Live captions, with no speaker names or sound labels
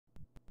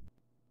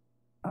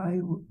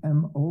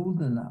am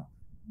old enough,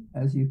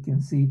 as you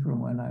can see from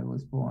when I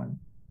was born,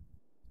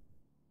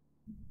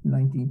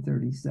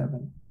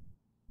 1937.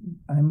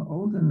 I'm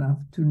old enough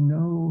to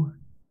know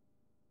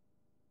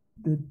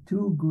the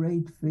two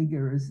great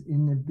figures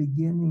in the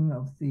beginning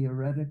of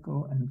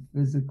theoretical and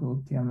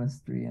physical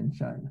chemistry in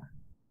China.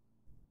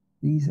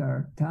 These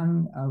are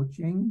Tang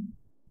Aoqing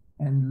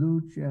and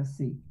Lu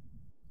Jiexi.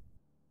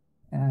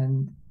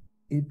 And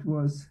it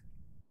was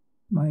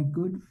my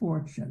good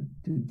fortune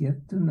to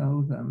get to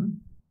know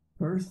them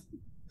first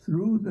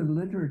through the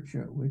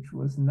literature, which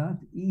was not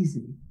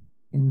easy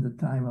in the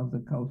time of the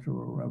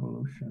Cultural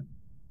Revolution,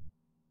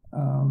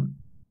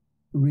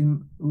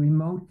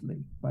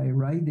 remotely by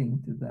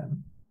writing to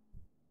them.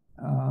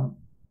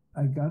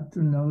 I got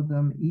to know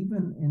them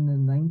even in the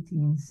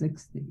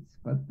 1960s,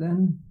 but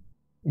then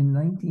in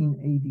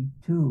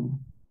 1982,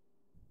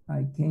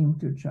 I came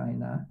to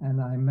China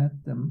and I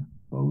met them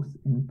both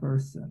in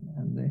person,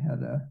 and they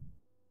had a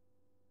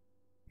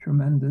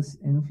tremendous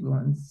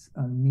influence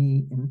on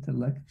me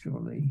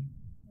intellectually.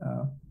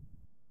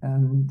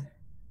 And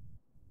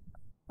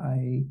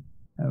I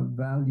have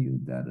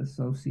valued that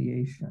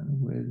association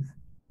with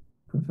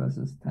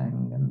Professors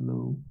Tang and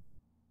Lu,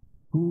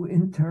 who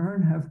in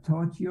turn have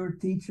taught your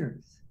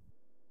teachers.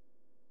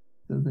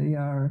 So they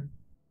are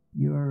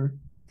your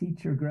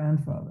teacher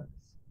grandfathers,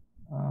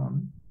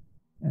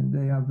 and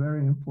they are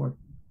very important.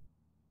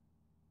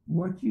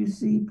 What you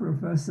see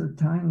Professor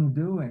Tang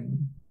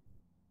doing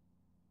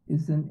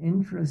is an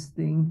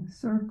interesting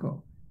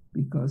circle,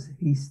 because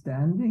he's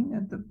standing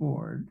at the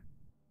board,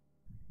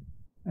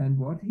 and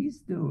what he's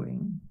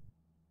doing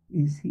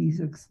is he's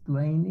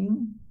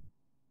explaining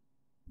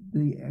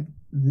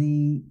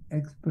the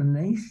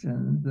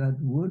explanation that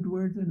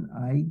Woodward and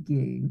I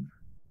gave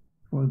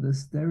for the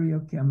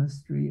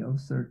stereochemistry of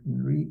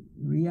certain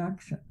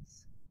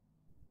reactions,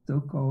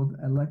 so-called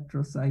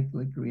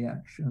electrocyclic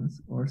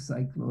reactions or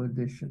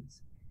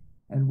cycloadditions.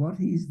 And what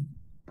he's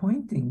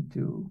pointing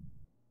to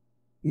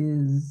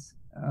is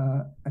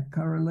a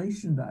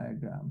correlation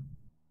diagram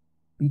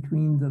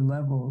between the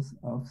levels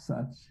of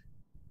such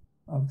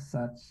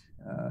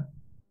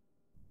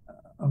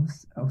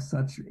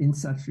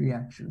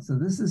reactions. So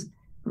this is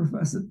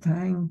Professor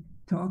Tang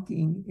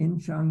talking in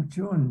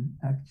Changchun,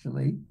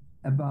 actually,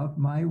 about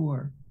my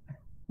work,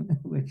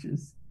 which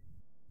is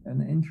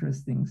an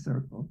interesting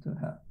circle to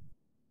have.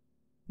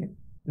 Okay.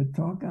 The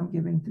talk I'm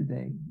giving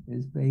today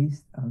is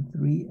based on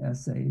 3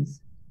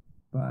 essays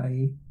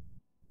by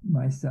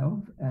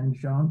myself and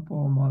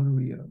Jean-Paul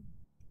Malrieux.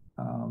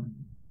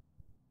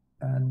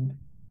 And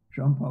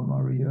Jean-Paul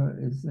Malrieux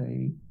is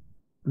a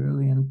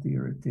brilliant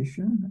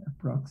theoretician,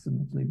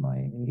 approximately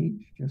my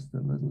age, just a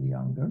little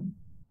younger.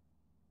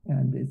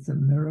 And it's a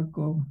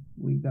miracle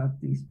we got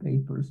these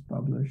papers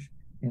published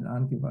in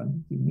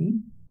Angewandte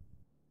Chemie.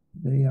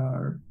 They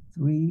are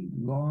 3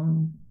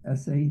 long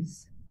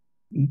essays,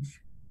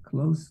 each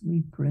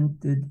closely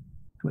printed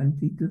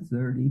 20 to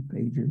 30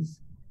 pages,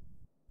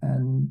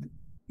 and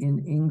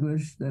in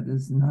English that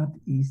is not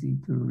easy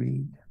to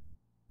read,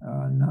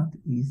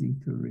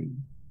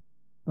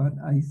 But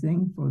I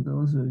think for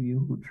those of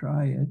you who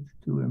try it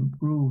to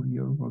improve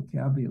your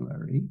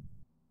vocabulary,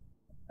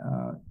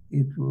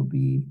 it will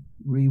be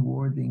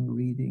rewarding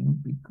reading,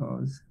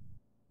 because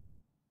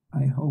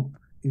I hope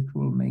it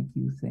will make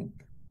you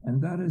think.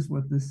 And that is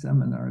what this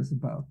seminar is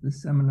about.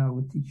 This seminar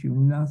will teach you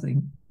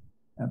nothing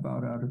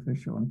about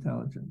artificial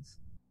intelligence,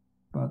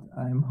 but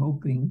I'm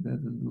hoping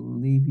that it will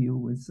leave you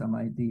with some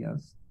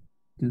ideas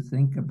to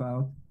think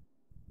about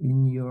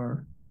in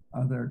your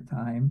other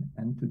time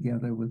and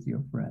together with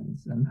your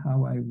friends, and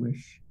how I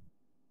wish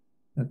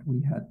that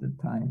we had the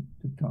time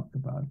to talk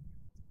about it.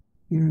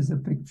 Here's a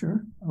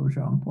picture of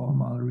Jean-Paul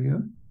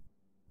Malrieux.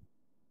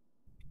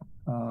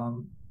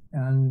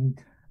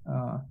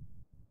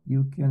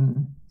 You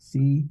can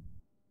see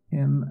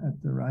him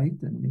at the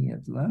right and me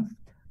at left.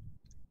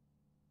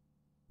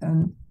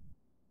 And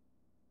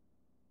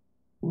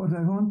what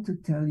I want to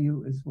tell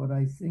you is what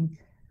I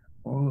think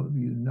all of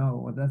you know,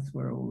 or that's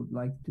where I would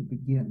like to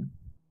begin.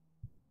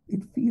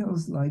 It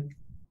feels like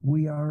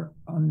we are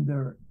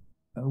under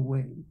a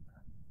wave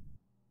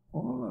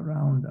all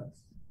around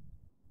us.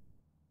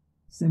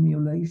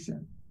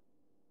 Simulation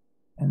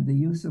and the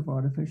use of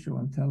artificial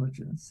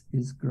intelligence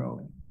is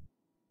growing.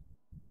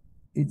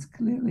 It's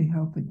clearly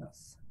helping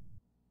us,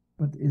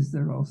 but is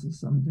there also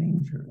some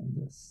danger in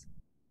this?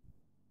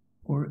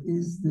 Or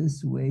is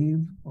this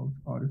wave of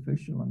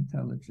artificial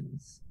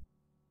intelligence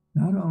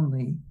not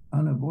only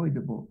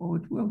unavoidable, oh,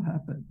 it will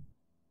happen,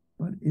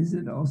 but is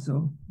it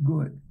also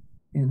good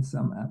in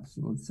some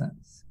absolute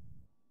sense?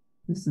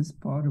 This is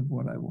part of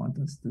what I want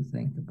us to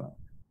think about.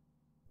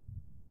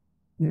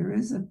 There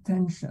is a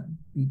tension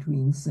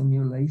between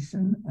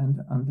simulation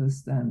and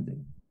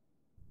understanding.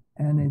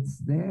 And it's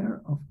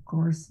there, of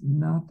course,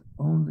 not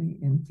only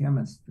in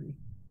chemistry,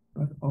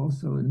 but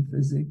also in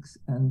physics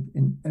and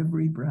in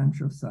every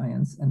branch of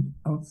science and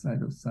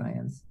outside of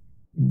science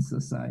in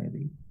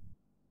society.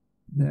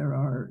 There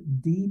are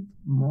deep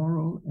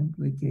moral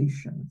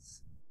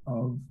implications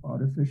of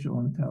artificial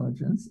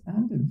intelligence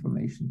and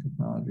information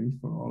technologies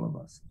for all of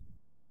us.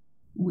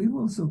 We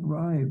will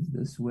survive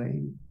this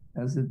wave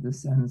as it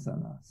descends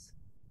on us.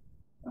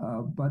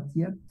 But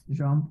yet,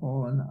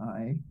 Jean-Paul and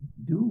I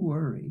do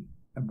worry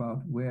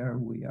about where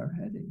we are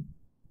heading.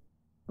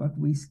 But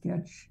we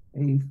sketch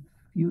a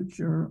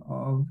future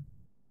of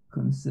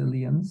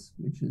consilience,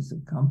 which is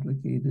a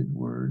complicated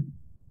word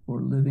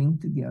for living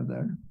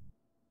together,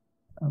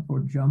 for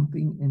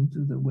jumping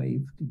into the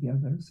wave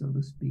together, so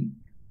to speak.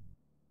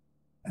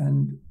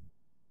 And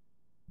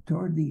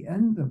toward the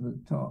end of the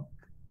talk,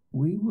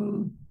 we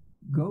will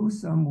go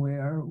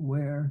somewhere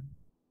where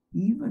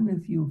even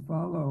if you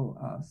follow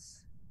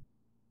us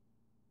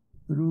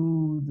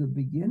through the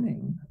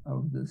beginning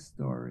of the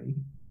story,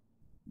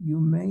 you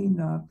may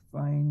not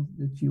find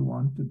that you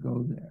want to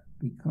go there,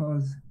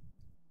 because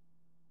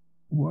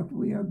what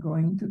we are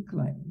going to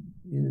claim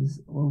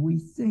is, or we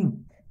think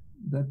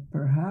that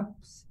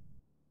perhaps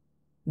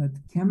that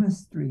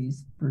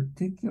chemistry's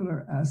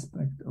particular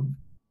aspect of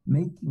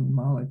making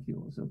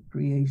molecules, of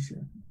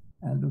creation,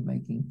 and of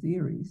making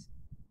theories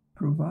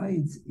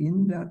provides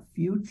in that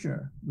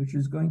future, which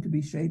is going to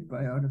be shaped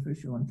by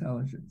artificial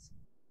intelligence,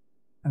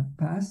 a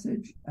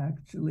passage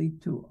actually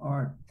to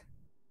art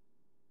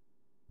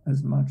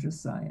as much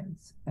as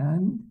science,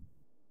 and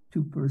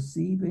to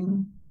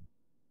perceiving,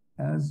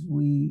 as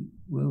we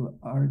will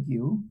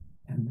argue,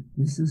 and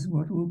this is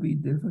what will be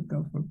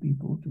difficult for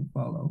people to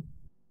follow,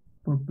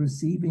 for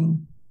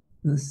perceiving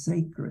the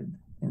sacred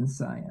in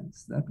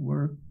science. That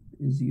word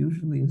is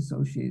usually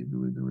associated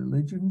with the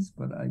religions,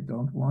 but I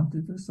don't want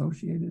it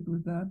associated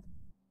with that.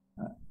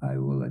 I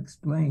will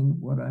explain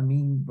what I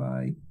mean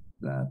by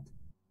that.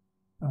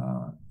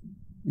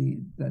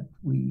 That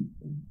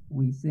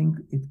we think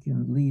it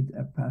can lead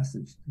a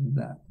passage to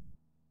that.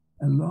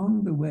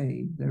 Along the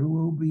way, there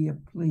will be a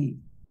plea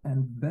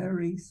and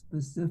very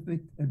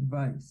specific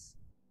advice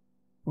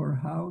for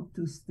how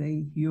to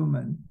stay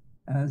human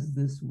as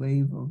this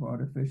wave of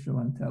artificial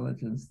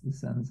intelligence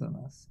descends on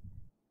us,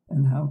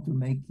 and how to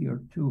make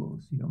your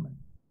tools human.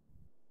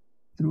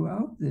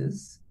 Throughout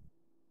this,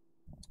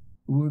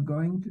 we're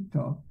going to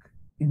talk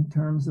in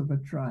terms of a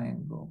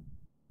triangle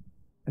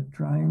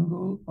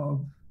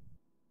of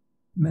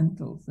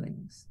mental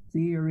things: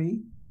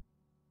 theory,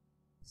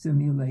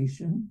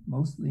 simulation,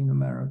 mostly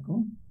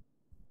numerical,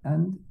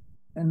 and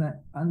an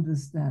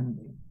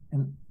understanding.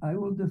 And I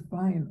will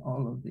define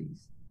all of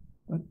these.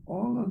 But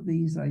all of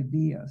these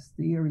ideas,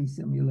 theory,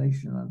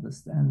 simulation,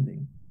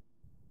 understanding,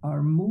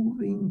 are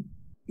moving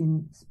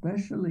in,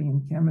 especially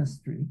in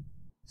chemistry,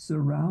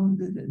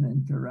 surrounded and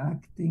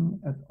interacting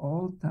at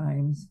all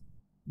times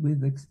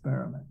with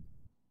experiment.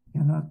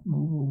 Cannot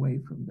move away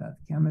from that.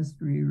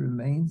 Chemistry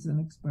remains an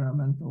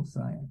experimental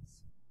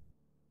science.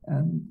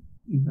 And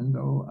even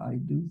though I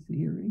do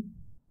theory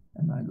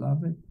and I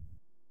love it,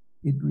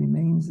 it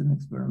remains an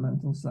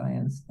experimental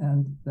science,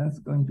 and that's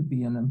going to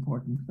be an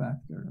important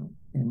factor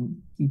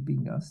in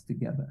keeping us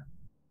together.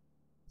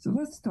 So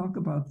let's talk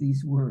about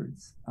these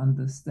words: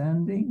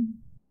 understanding,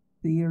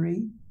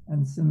 theory,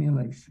 and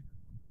simulation.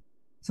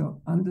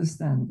 So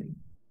understanding.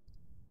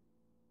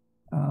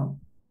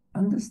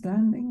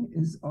 Understanding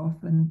is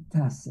often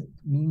tacit,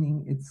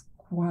 meaning it's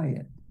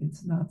quiet,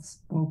 it's not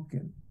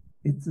spoken,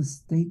 it's a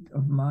state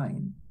of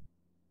mind.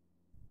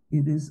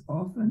 It is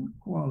often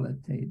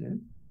qualitative,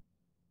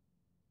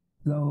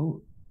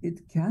 though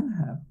it can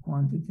have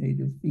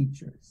quantitative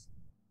features.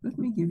 Let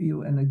me give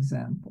you an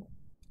example.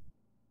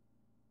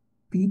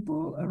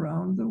 People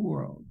around the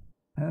world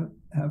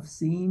have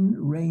seen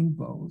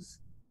rainbows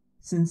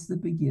since the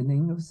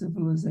beginning of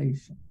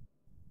civilization.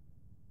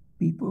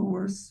 People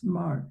were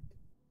smart.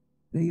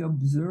 They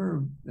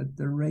observed that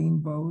the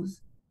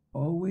rainbows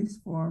always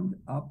formed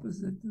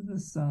opposite to the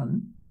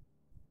sun.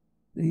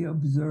 They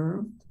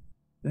observed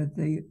that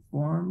they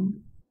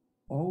formed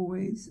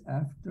always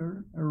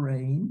after a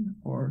rain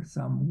or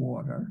some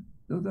water,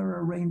 though there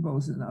are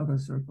rainbows in other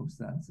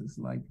circumstances,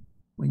 like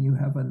when you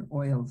have an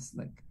oil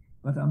slick.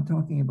 But I'm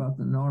talking about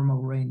the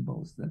normal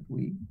rainbows that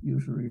we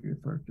usually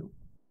refer to.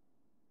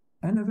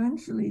 And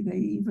eventually they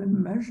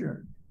even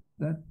measured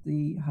that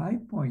the high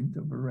point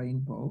of a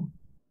rainbow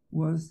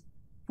was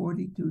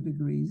 42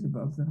 degrees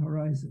above the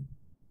horizon.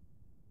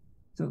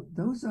 So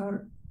those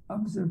are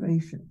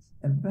observations.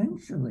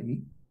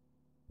 Eventually,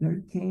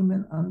 there came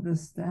an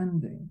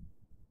understanding.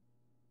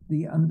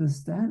 The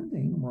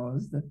understanding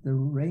was that the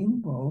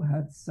rainbow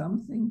had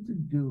something to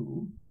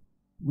do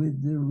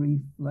with the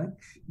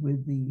reflection,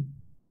 with the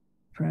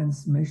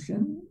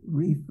transmission,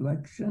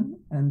 reflection,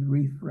 and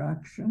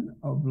refraction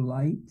of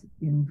light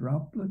in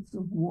droplets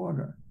of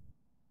water.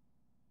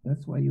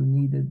 That's why you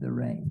needed the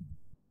rain.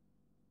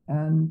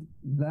 And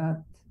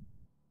that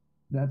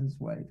is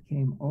why it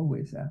came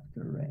always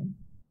after rain.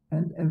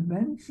 And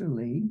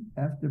eventually,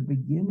 after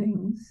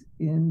beginnings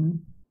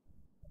in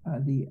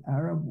the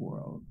Arab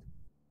world,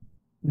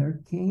 there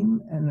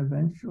came an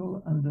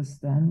eventual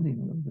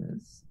understanding of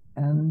this.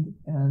 And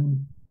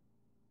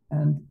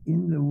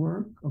in the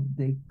work of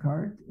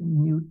Descartes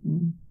and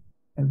Newton,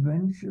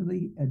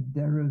 eventually a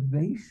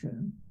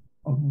derivation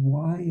of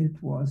why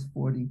it was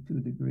 42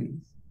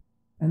 degrees,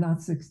 and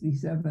not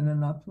 67 and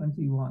not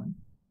 21,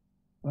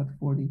 but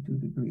 42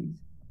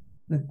 degrees.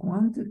 The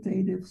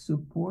quantitative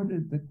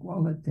supported the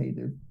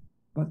qualitative,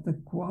 but the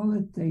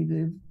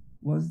qualitative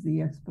was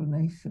the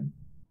explanation,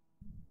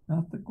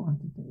 not the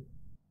quantitative.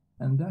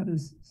 And that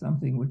is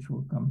something which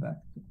we'll come back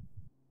to.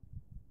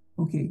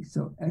 Okay,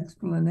 so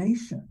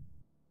explanation,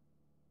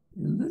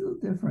 a little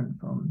different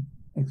from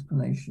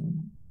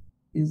explanation,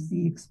 is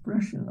the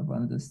expression of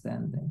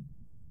understanding.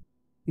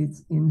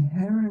 It's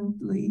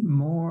inherently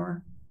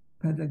more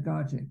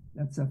pedagogic.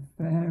 That's a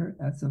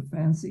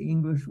fancy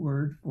English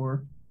word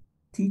for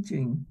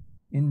teaching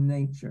in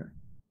nature.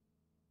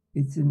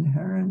 It's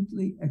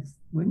inherently,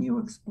 when you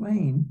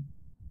explain,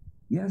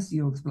 yes,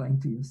 you explain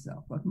to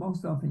yourself, but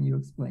most often you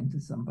explain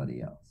to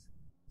somebody else.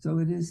 So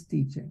it is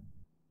teaching.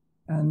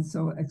 And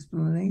so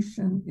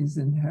explanation is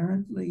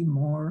inherently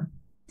more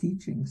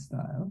teaching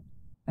style.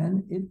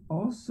 And it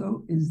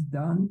also is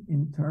done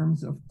in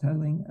terms of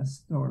telling a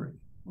story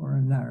or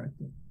a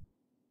narrative.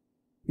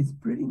 It's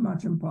pretty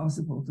much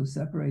impossible to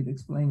separate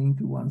explaining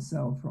to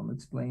oneself from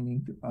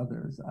explaining to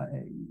others.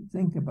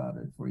 Think about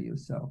it for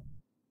yourself.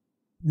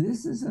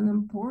 This is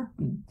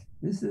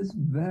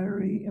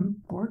very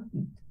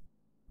important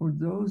for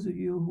those of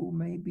you who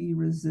may be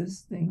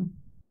resisting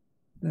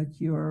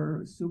that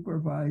your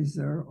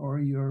supervisor or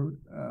your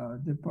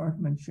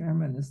department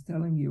chairman is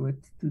telling you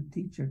to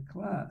teach a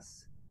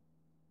class.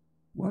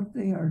 What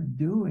they are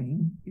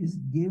doing is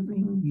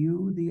giving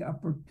you the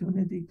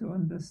opportunity to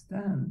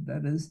understand.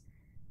 That is,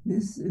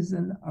 this is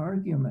an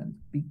argument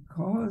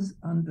because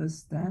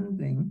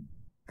understanding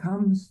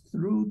comes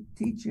through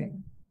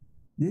teaching.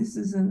 This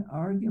is an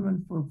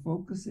argument for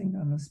focusing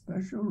on a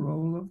special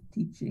role of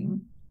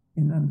teaching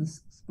in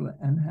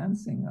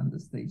enhancing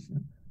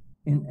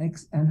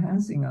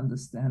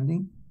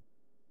understanding,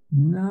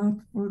 not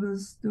for the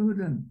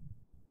student,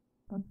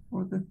 but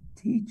for the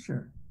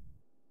teacher.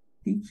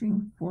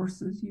 Teaching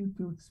forces you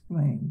to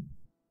explain.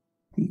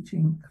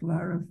 Teaching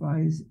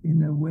clarifies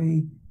in a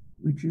way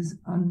which is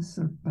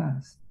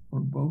unsurpassed for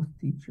both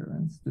teacher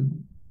and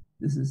student.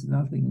 This is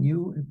nothing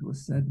new. It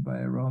was said by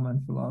a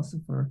Roman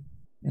philosopher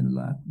in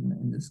Latin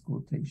in this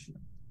quotation.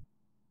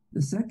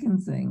 The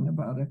second thing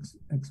about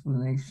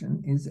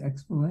explanation is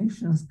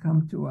explanations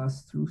come to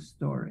us through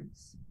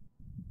stories.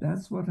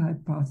 That's what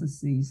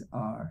hypotheses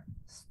are,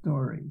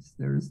 stories.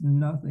 There is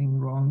nothing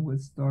wrong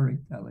with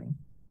storytelling.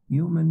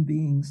 Human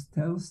beings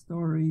tell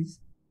stories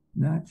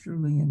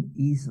naturally and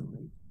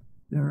easily.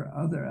 There are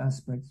other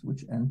aspects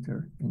which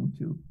enter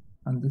into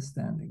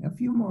understanding. A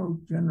few more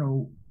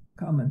general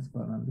comments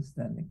about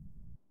understanding.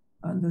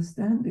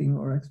 Understanding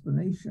or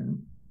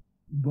explanation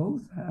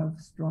both have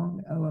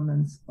strong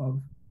elements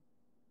of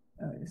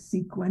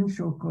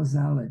sequential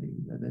causality.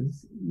 That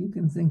is, you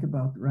can think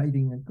about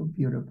writing a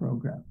computer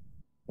program.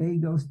 A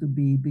goes to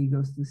B, B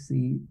goes to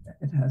C.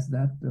 It has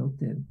that built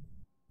in.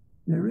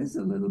 There is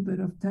a little bit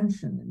of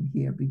tension in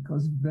here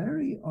because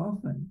very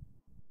often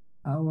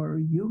our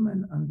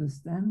human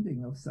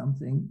understanding of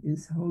something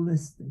is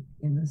holistic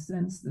in the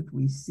sense that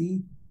we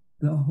see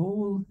the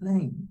whole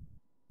thing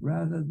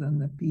rather than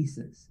the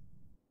pieces.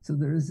 So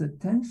there is a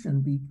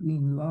tension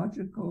between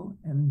logical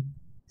and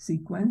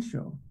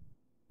sequential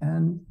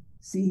and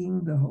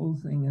seeing the whole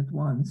thing at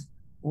once,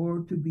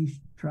 or to be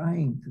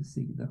trying to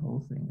see the whole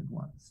thing at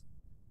once.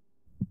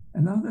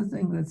 Another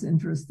thing that's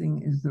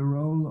interesting is the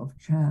role of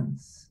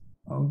chance,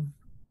 of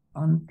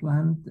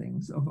unplanned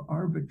things, of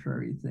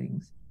arbitrary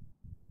things.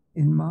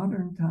 In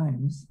modern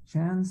times,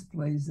 chance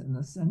plays an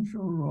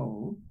essential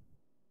role,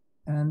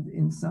 and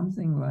in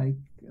something like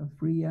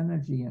free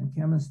energy and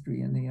chemistry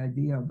and the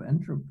idea of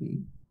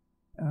entropy,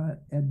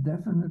 a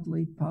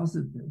definitely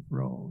positive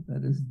role.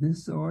 That is,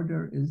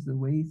 disorder is the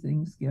way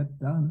things get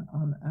done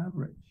on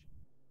average.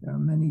 There are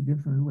many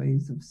different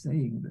ways of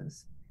saying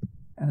this,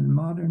 and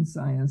modern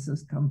science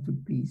has come to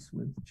peace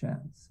with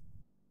chance.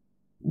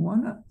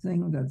 One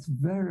thing that's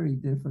very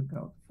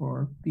difficult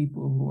for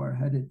people who are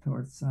headed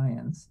towards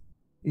science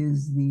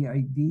is the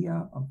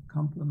idea of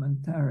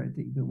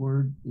complementarity. The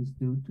word is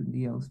due to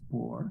Niels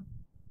Bohr.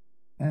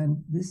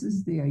 And this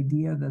is the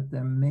idea that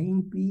there may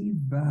be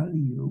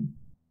value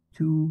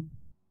to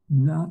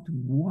not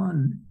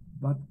one,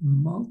 but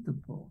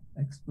multiple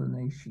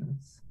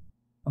explanations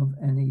of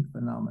any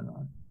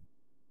phenomenon.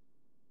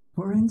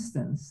 For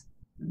instance,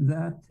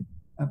 that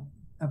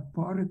a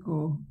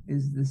particle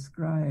is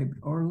described,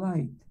 or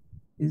light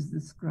is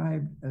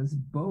described as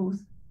both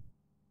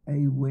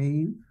a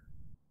wave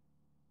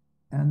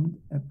and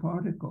a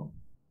particle.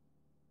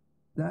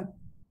 That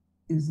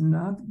is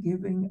not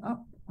giving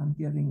up on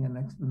getting an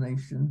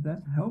explanation.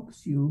 That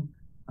helps you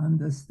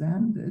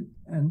understand it,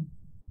 and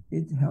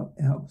it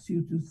helps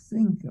you to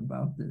think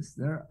about this.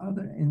 There are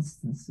other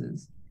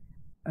instances,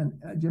 and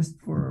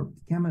just for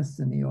chemists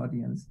in the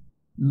audience,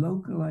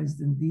 localized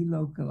and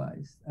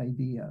delocalized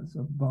ideas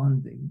of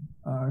bonding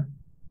are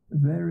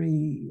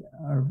very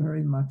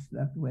much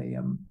that way.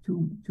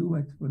 Two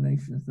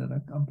explanations that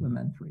are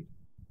complementary.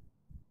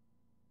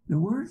 The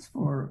words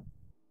for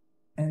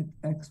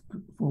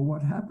for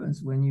what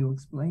happens when you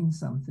explain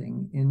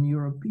something in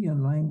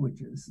European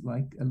languages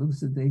like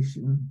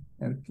elucidation,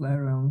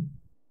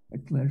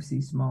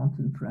 éclaircissement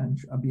in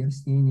French,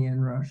 objaśnienie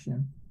in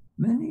Russian.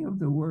 Many of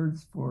the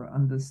words for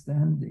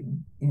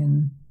understanding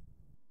in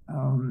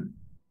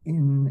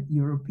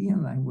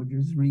European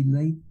languages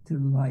relate to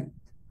light.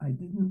 I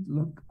didn't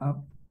look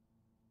up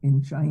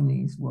in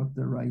Chinese what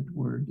the right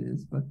word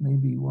is, but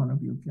maybe one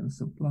of you can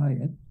supply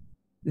it.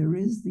 There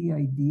is the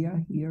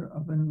idea here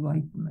of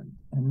enlightenment.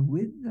 And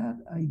with that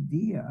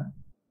idea,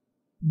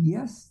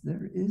 yes,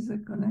 there is a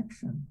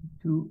connection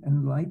to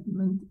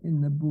enlightenment in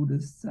the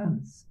Buddhist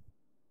sense.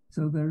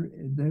 So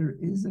there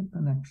is a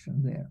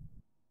connection there.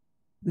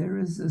 There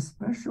is a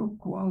special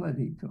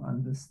quality to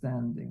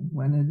understanding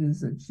when it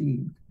is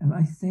achieved. And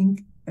I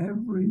think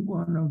every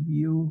one of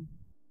you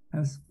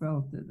has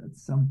felt it at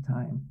some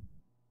time.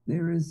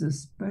 There is a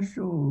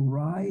special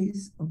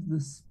rise of the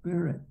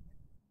spirit,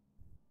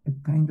 a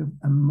kind of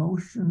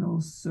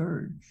emotional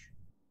surge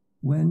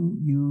when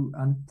you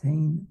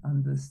attain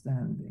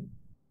understanding.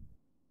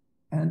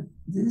 And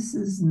this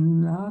is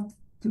not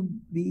to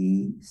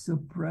be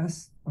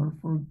suppressed or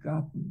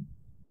forgotten.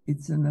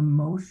 It's an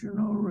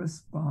emotional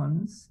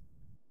response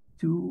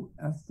to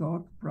a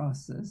thought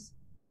process,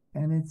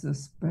 and it's a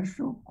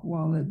special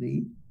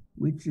quality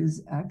which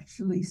is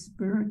actually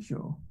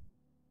spiritual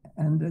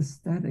and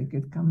aesthetic.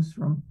 It comes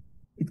from,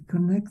 it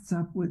connects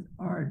up with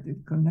art,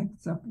 it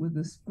connects up with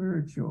the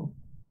spiritual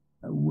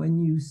when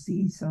you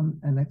see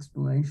an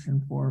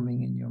explanation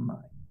forming in your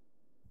mind.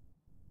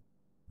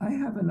 I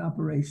have an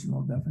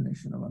operational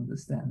definition of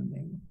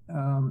understanding.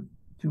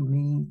 To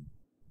me,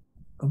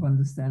 of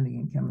understanding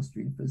in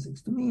chemistry and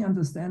physics. To me,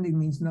 understanding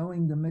means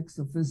knowing the mix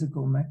of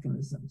physical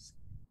mechanisms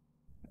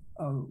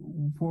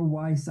for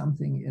why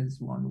something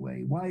is one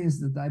way. Why is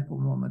the dipole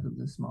moment of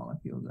this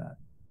molecule that?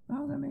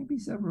 Well, there may be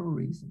several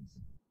reasons,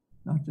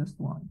 not just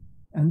one.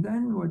 And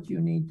then what you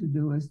need to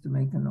do is to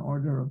make an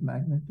order of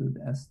magnitude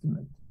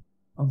estimate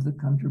of the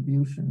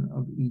contribution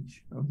of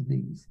each of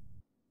these.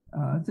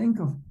 Think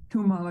of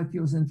two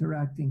molecules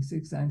interacting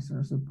 6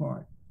 angstroms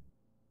apart.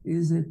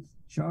 Is it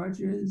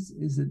charges?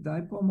 Is it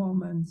dipole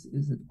moments?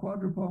 Is it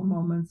quadrupole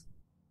moments?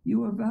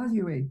 You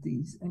evaluate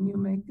these and you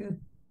make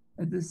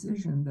a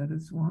decision that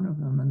it's one of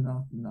them and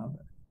not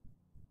another.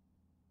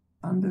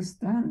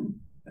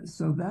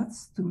 So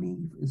that's, to me,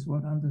 is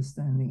what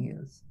understanding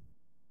is.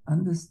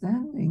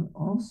 Understanding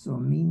also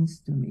means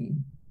to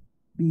me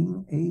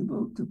being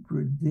able to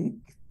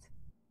predict,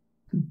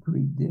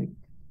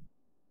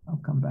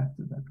 I'll come back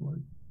to that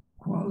word,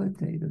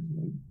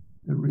 qualitatively,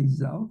 the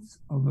results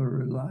of a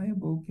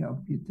reliable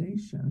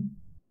computation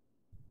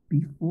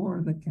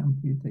before the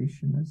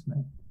computation is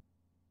made.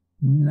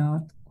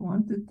 Not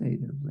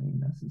quantitatively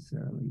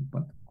necessarily,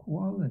 but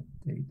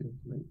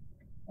qualitatively.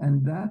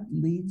 And that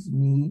leads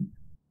me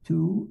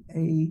to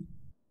a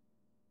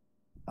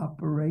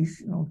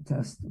operational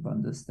test of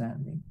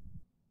understanding.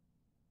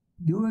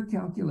 Do a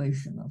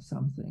calculation of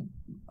something,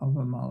 of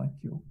a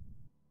molecule.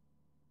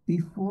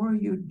 Before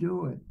you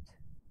do it,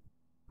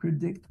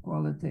 predict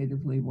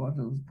qualitatively what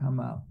will come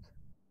out.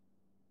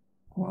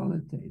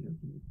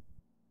 Qualitatively.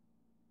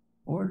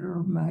 Order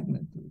of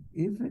magnitude.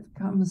 If it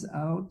comes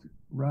out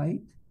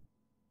right,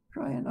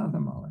 try another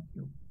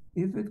molecule.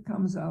 If it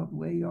comes out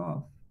way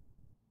off,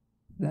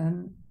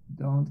 then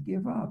don't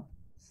give up.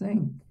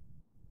 Think.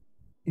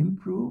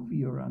 Improve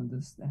your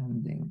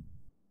understanding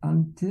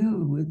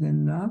until with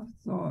enough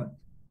thought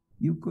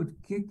you could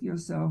kick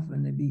yourself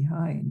in the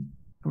behind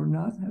for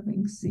not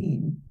having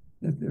seen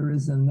that there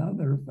is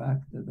another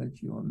factor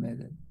that you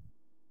omitted.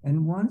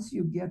 And once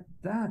you get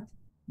that,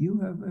 you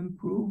have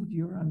improved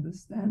your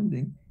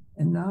understanding.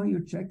 And now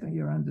you check on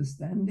your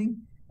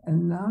understanding,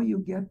 and now you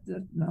get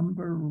that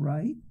number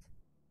right,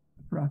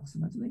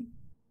 approximately.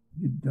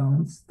 You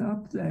don't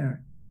stop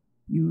there.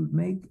 You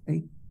make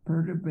a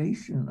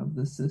perturbation of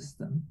the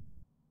system.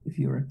 If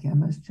you're a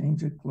chemist,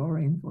 change a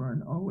chlorine for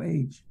an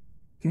OH.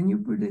 Can you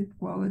predict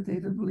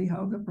qualitatively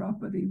how the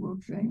property will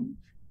change?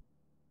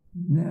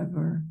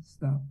 Never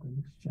stop the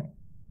exchange.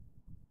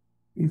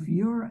 If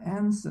your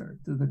answer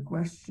to the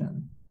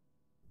question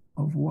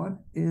of what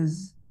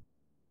is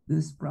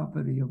this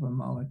property of a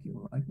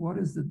molecule, like what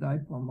is the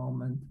dipole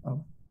moment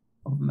of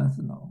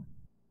methanol,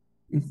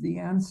 if the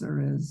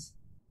answer is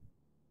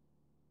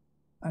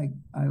I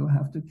will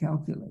have to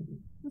calculate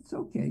it, it's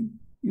okay,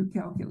 you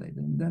calculate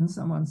it. And then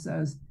someone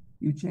says,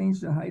 you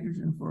change the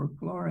hydrogen for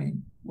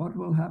chlorine, what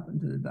will happen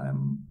to the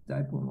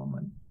dipole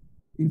moment?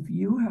 If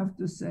you have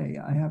to say,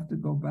 I have to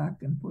go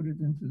back and put it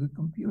into the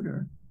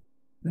computer,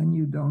 then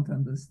you don't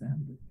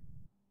understand it.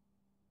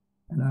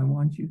 And I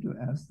want you to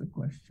ask the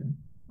question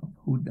of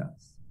who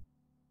does.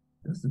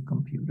 Does the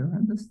computer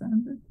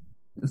understand it?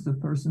 Does the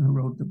person who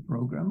wrote the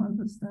program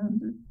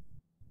understand it?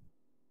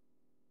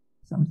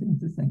 Something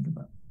to think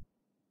about.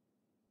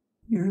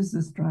 Here's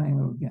this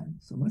triangle again.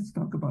 So let's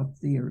talk about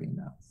theory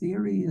now.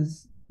 Theory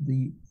is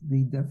the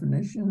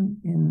definition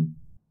in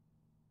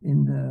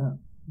the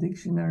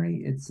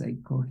dictionary. It's a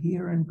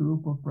coherent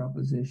group of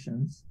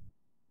propositions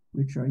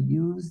which are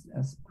used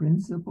as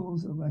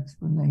principles of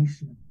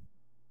explanation.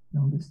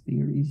 Notice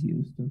theories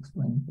used to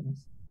explain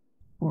things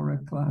for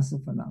a class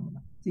of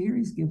phenomena.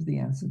 Theories give the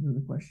answer to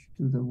the question,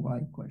 to the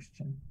why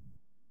question.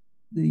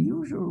 The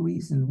usual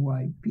reason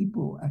why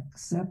people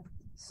accept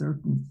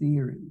certain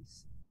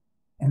theories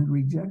and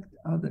reject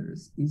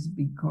others is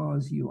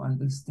because you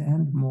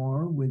understand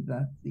more with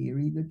that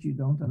theory that you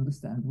don't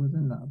understand with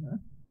another.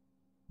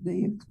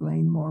 They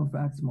explain more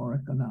facts more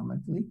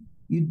economically.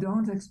 You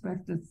don't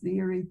expect a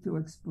theory to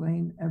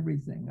explain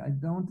everything. I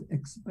don't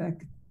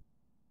expect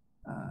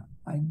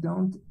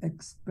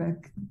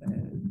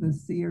the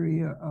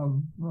theory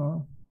of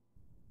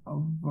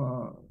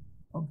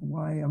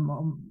why a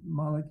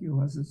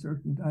molecule has a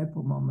certain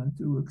dipole moment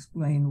to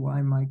explain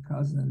why my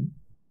cousin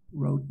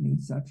wrote me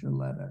such a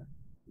letter.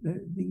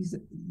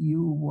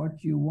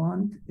 What you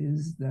want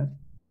is that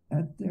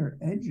at their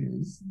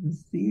edges, the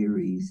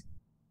theories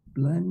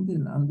blend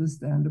in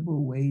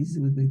understandable ways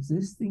with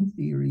existing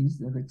theories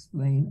that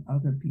explain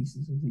other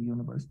pieces of the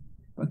universe.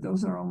 But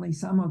those are only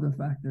some of the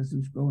factors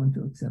which go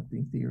into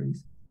accepting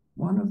theories.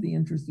 One of the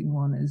interesting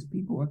one is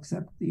people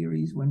accept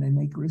theories when they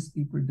make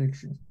risky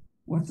predictions.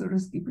 What's a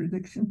risky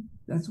prediction?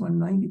 That's when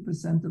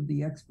 90% of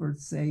the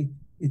experts say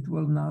it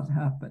will not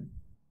happen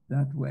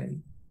that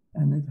way,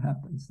 and it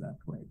happens that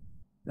way.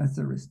 That's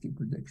a risky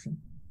prediction.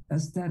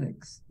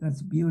 Aesthetics,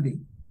 that's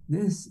beauty.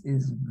 This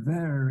is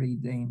very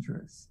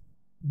dangerous,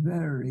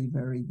 very,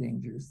 very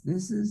dangerous.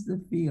 This is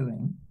the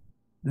feeling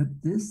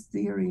that this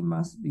theory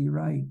must be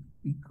right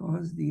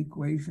because the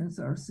equations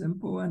are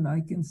simple and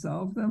I can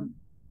solve them.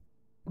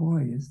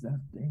 Boy, is that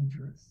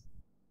dangerous.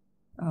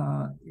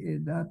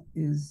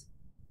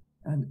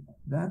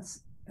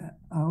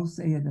 I'll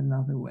say it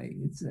another way.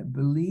 It's a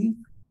belief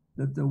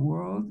that the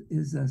world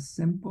is as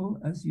simple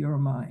as your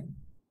mind.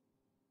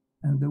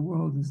 And the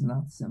world is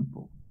not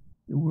simple.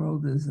 The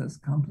world is as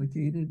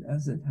complicated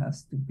as it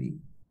has to be.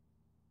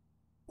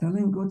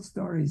 Telling good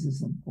stories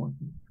is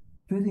important.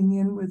 Fitting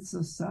in with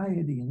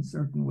society in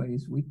certain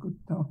ways we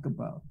could talk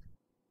about.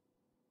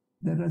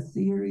 That a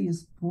theory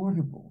is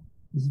portable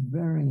is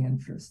very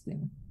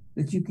interesting.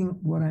 That you can,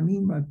 what I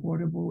mean by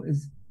portable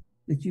is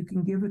that you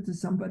can give it to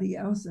somebody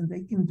else and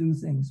they can do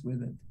things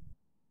with it.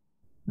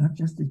 Not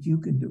just that you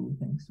can do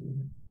things with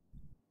it.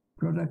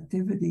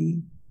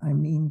 Productivity, I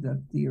mean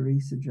that theory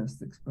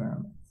suggests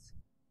experiments.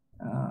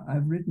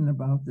 I've written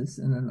about this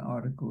in an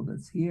article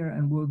that's here,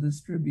 and we'll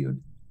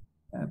distribute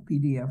a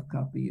PDF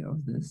copy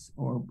of this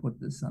or put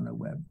this on a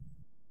web.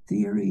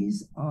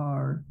 Theories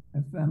are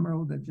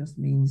ephemeral. That just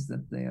means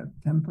that they are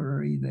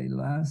temporary, they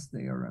last,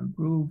 they are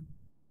improved.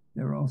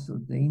 They're also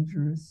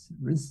dangerous,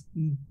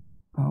 risky,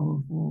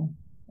 powerful,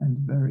 and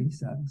very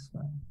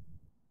satisfying.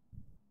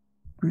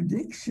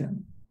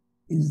 Prediction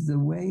is the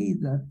way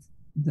that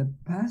the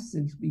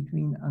passage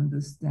between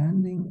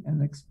understanding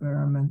and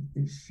experiment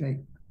is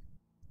shaped.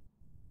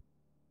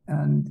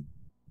 And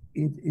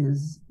it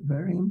is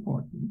very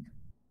important.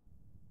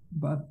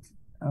 But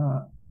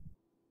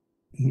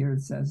here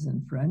it says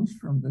in French,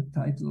 from the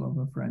title of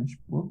a French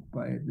book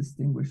by a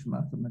distinguished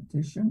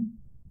mathematician,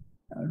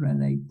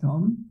 René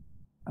Thom,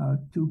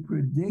 to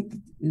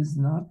predict is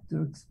not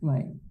to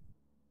explain.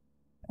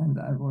 And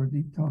I've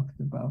already talked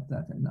about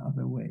that in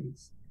other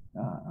ways.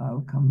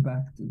 I'll come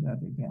back to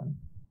that again.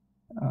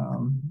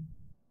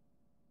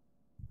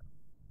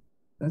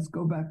 Let's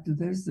go back to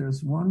this.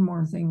 There's one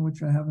more thing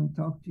which I haven't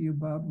talked to you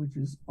about, which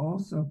is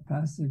also a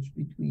passage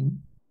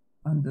between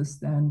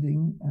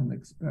understanding and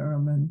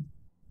experiment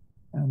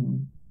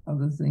and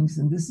other things.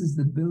 And this is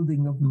the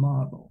building of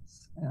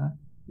models.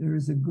 There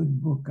is a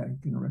good book I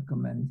can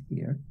recommend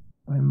here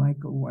by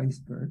Michael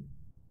Weisberg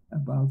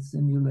about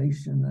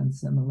simulation and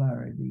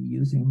similarity,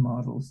 using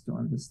models to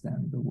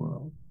understand the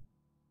world.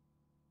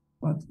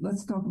 But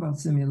let's talk about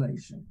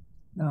simulation.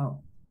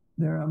 Now,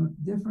 there are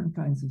different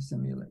kinds of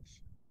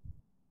simulation.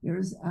 There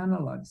is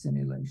analog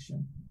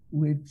simulation,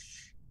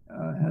 which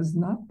has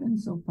not been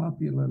so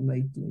popular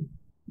lately,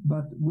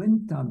 but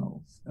wind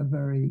tunnels are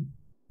very,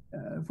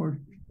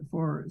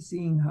 for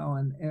seeing how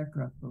an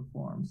aircraft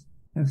performs,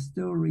 have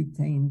still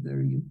retained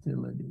their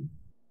utility.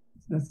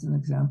 That's an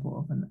example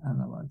of an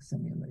analog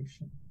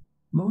simulation.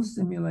 Most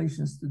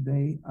simulations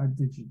today are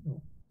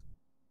digital.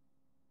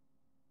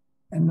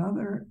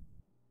 Another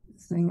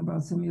thing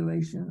about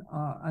simulation,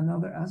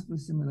 another aspect of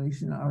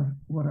simulation are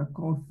what are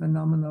called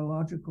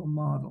phenomenological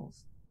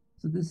models.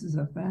 So this is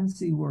a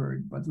fancy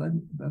word, but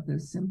they're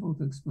simple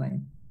to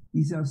explain.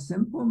 These are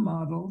simple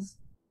models,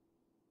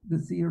 the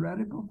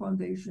theoretical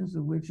foundations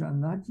of which are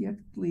not yet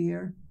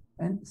clear,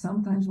 and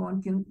sometimes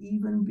one can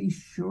even be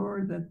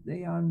sure that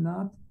they are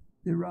not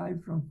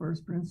derived from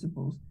first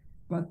principles,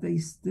 but they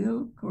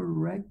still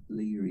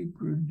correctly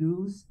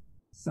reproduce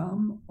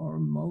some or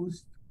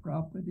most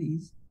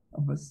properties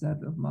of a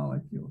set of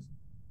molecules.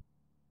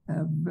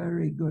 A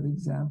very good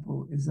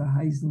example is a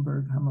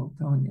Heisenberg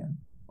Hamiltonian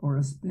or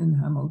a spin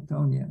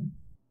Hamiltonian,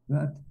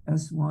 that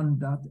S1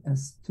 dot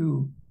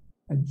S2,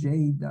 a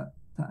J dot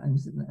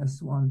times an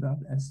S1 dot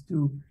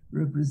S2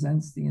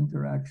 represents the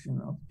interaction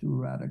of two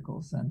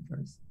radical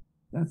centers.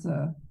 That's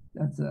a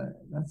That's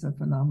a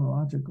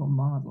phenomenological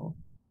model.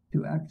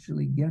 To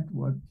actually get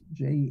what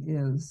J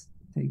is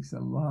takes a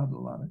lot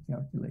of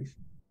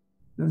calculation.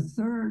 The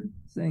third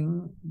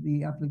thing,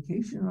 the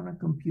application on a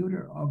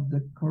computer of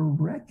the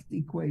correct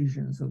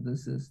equations of the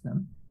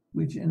system,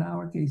 which in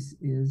our case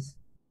is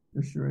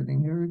the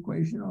Schrödinger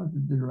equation or the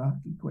Dirac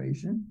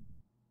equation.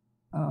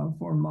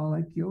 For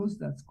molecules,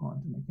 that's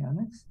quantum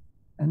mechanics.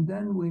 And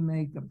then we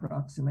make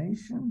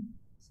approximation,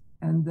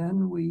 and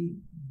then we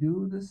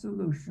do the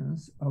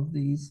solutions of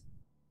these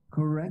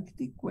correct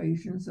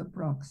equations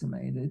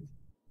approximated.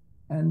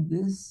 And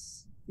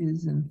this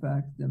is, in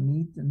fact, the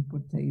meat and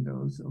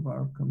potatoes of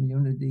our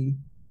community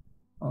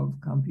of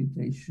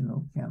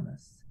computational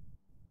chemists.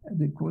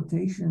 The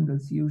quotation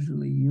that's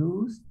usually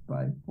used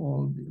by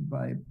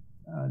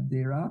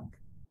Dirac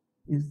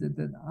is that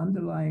the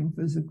underlying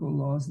physical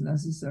laws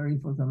necessary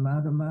for the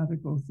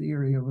mathematical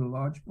theory of a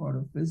large part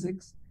of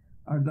physics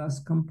are thus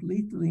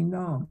completely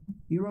known.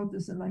 He wrote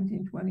this in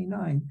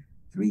 1929,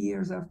 3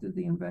 years after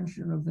the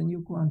invention of the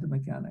new quantum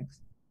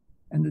mechanics.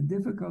 And the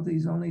difficulty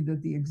is only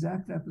that the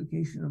exact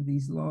application of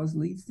these laws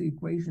leads to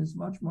equations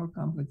much more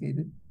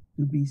complicated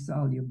to be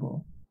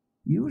soluble.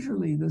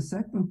 Usually the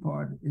second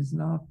part is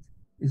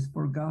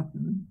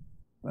forgotten,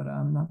 but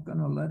I'm not going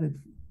to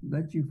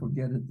let you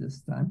forget it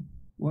this time.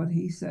 What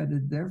he said,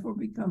 it therefore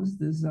becomes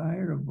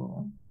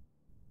desirable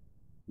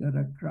that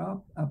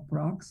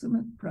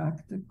approximate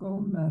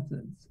practical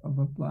methods of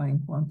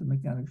applying quantum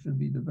mechanics should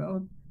be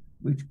developed,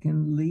 which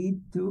can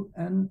lead to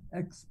an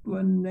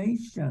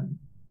explanation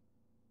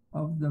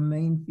of the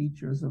main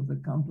features of the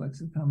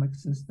complex atomic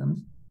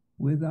systems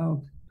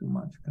without too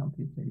much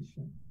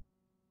computation.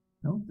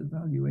 Note the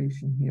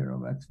valuation here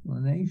of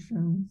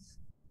explanations,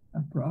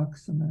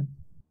 approximate,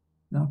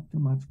 not too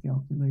much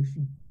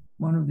calculation.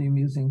 One of the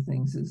amusing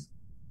things is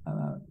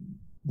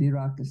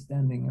Dirac is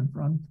standing in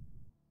front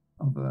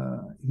of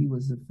he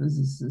was a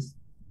physicist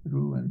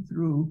through and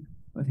through,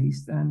 but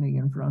he's standing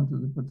in front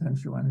of the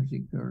potential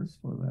energy curves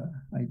for the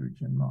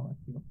hydrogen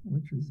molecule,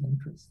 which is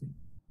interesting.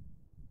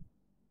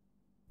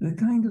 The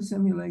kind of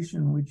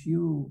simulation which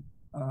you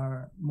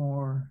are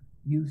more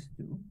used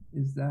to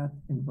is that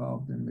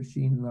involved in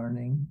machine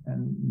learning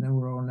and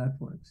neural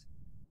networks.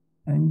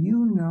 And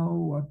you know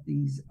what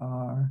these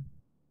are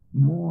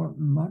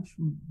much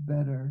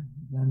better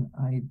than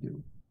I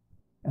do,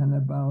 and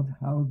about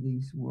how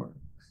these works.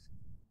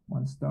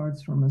 One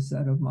starts from a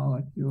set of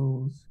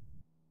molecules,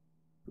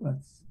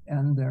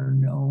 and their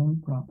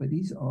known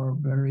properties are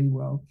very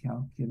well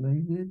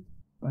calculated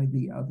by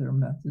the other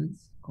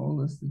methods. Call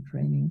this the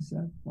training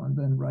set. One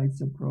then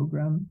writes a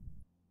program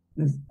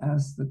that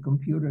asks the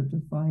computer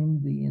to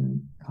find the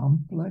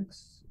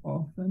complex,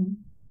 often,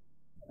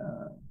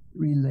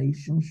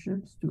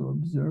 relationships to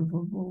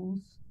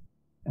observables,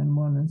 and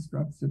one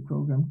instructs the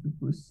program to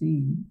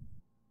proceed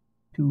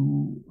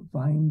to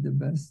find the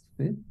best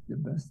fit, the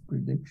best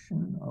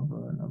prediction of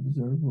an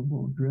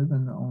observable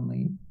driven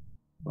only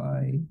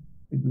by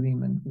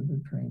agreement with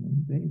the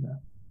training data.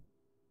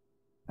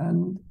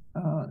 And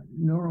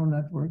neural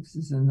networks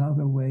is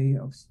another way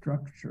of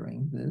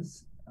structuring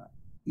this.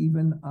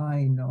 Even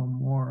I know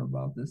more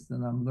about this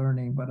than I'm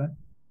learning, but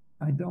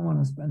I don't want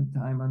to spend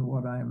time on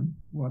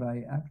what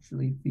I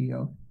actually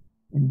feel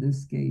in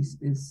this case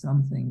is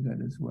something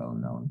that is well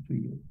known to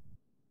you.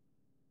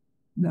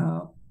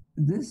 Now,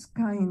 this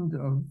kind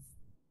of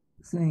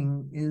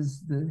thing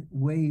is the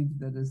wave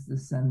that is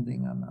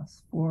descending on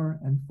us, 4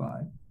 and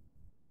 5.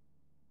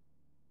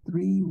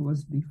 3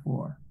 was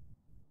before,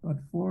 but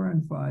 4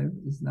 and 5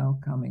 is now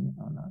coming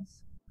on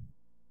us.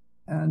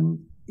 And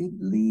it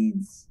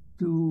leads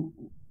to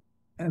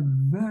a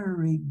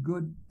very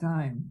good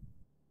time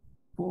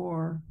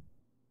for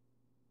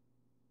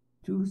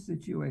 2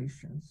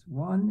 situations.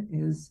 One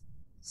is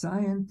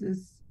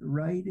scientists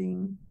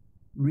writing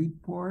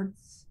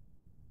reports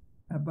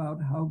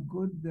about how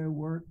good their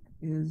work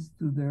is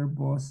to their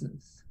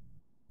bosses.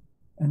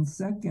 And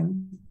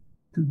second,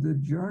 to the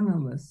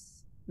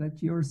journalists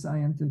that your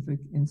scientific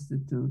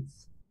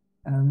institutes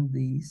and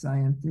the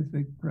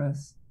scientific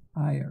press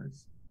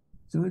hires.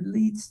 So it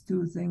leads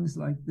to things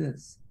like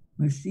this.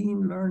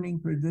 Machine learning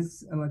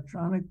predicts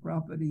electronic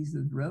properties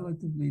at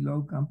relatively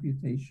low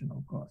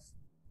computational cost.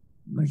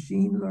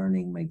 Machine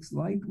learning makes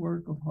light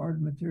work of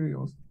hard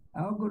materials.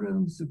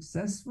 Algorithm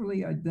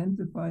successfully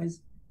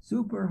identifies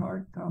super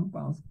hard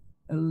compounds,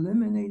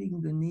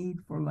 eliminating the need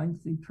for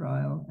lengthy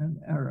trial and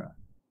error.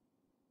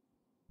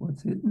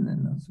 What's hidden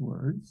in those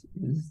words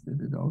is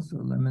that it also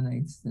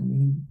eliminates the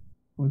need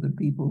for the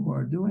people who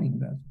are doing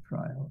that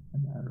trial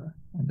and error,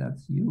 and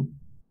that's you.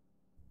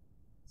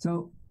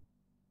 So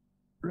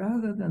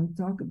rather than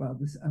talk about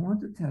this, I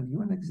want to tell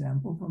you an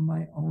example from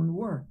my own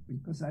work,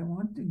 because I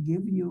want to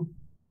give you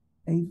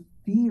a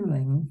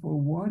feeling for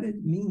what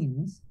it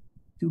means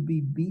to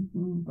be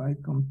beaten by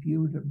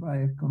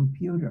a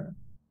computer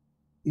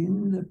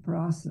in the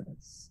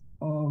process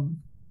of,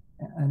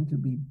 and to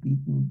be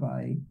beaten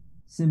by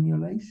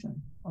simulation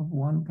of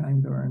one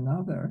kind or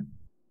another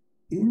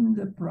in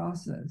the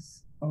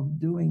process of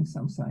doing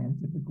some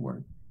scientific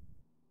work.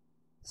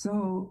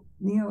 So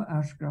Neil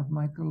Ashcroft,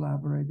 my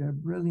collaborator,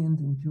 brilliant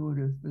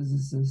intuitive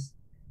physicist,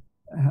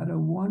 had a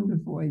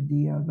wonderful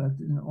idea that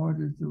in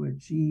order to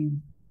achieve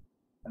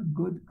a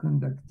good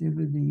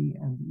conductivity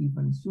and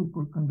even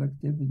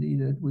superconductivity,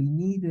 that we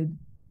needed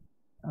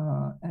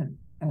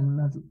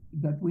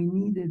that we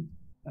needed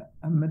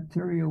a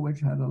material which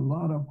had a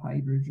lot of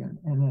hydrogen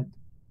in it,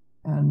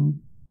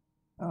 and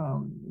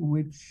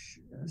which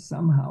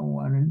somehow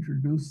one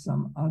introduced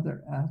some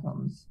other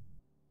atoms,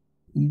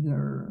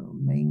 either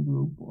main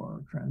group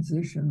or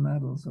transition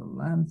metals or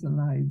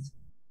lanthanides,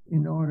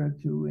 in order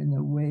to, in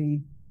a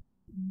way,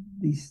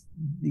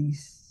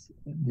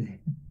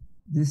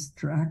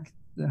 distract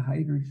the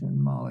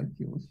hydrogen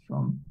molecules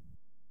from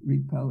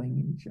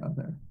repelling each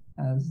other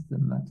as the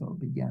metal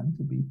began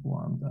to be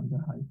formed under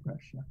high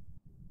pressure.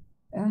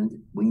 And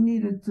we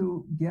needed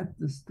to get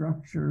the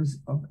structures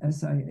of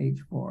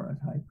SiH4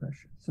 at high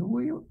pressure.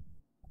 So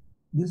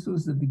this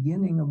was the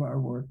beginning of our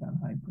work on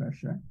high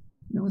pressure.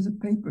 There was a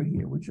paper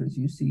here, which, as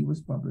you see,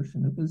 was published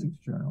in the Physics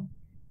Journal.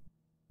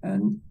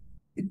 And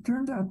it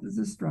turned out that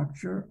the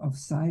structure of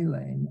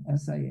silane,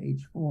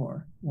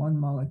 SiH4, one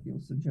molecule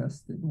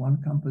suggested,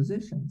 one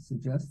composition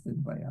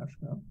suggested by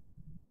Ashcroft,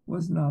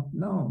 was not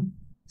known.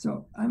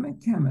 So I'm a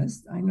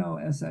chemist. I know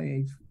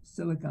SiH,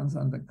 silicon's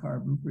on the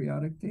carbon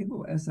periodic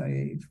table.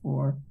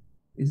 SiH4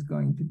 is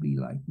going to be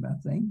like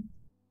methane.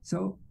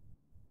 So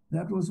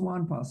that was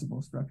one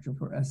possible structure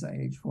for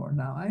SiH4.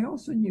 Now, I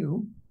also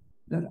knew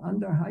that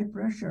under high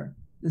pressure,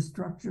 the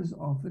structures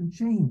often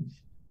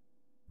changed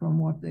from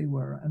what they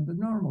were under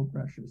normal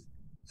pressures.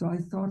 So I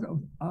thought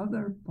of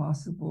other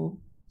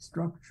possible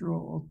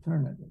structural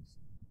alternatives.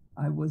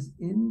 I was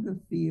in the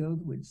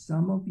field which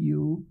some of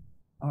you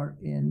are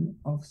in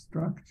of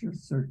structure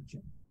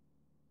searching.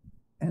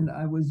 And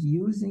I was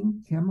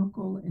using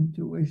chemical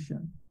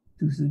intuition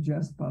to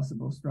suggest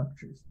possible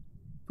structures.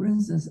 For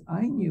instance,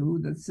 I knew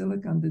that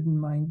silicon didn't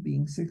mind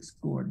being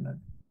 6-coordinate.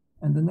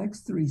 And the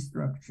next 3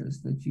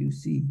 structures that you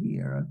see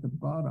here at the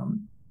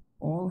bottom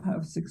all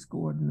have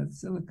 6-coordinate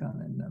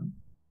silicon in them.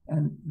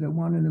 And the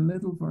one in the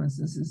middle, for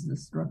instance, is the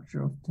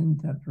structure of tin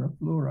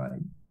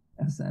tetrafluoride,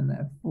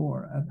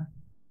 SNF4,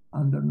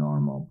 under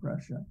normal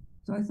pressure.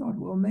 So I thought,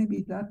 well,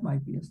 maybe that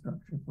might be a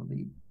structure for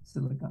the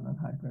silicon at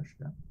high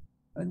pressure.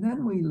 And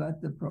then we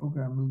let the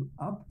program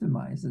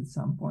optimize at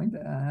some point.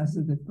 As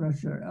the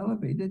pressure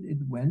elevated, it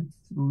went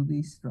through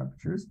these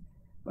structures,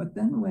 but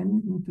then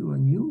went into a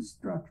new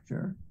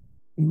structure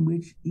in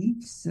which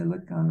each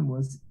silicon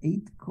was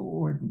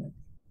 8-coordinate.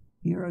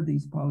 Here are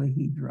these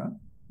polyhedra.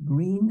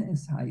 Green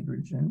is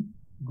hydrogen.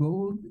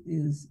 Gold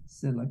is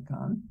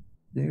silicon.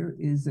 There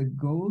is a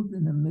gold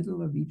in the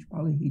middle of each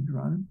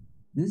polyhedron.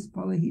 This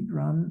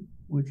polyhedron,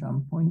 which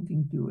I'm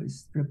pointing to, is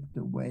stripped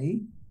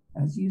away.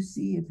 As you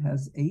see, it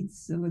has 8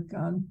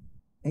 silicon,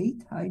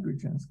 8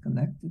 hydrogens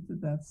connected to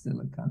that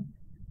silicon.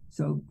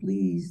 So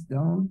please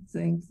don't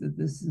think that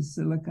this is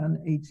silicon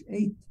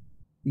H8,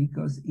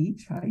 because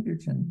each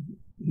hydrogen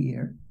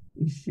here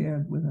is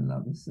shared with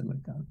another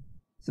silicon.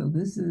 So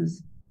this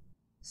is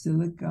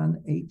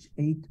silicon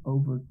H8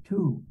 over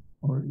 2,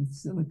 or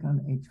it's silicon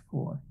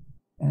H4.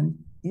 And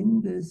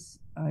in this,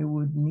 I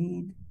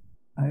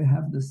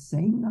have the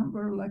same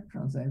number of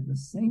electrons, I have the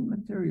same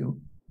material,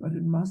 but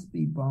it must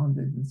be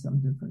bonded in some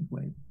different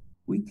way.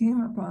 We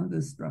came upon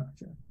this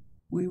structure.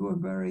 We were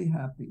very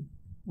happy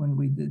when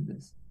we did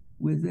this.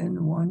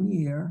 Within 1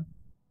 year,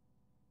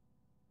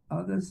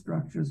 other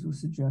structures were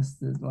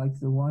suggested, like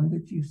the one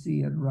that you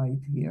see at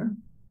right here.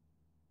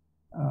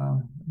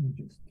 Let me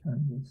just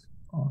turn this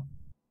off.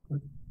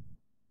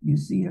 You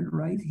see it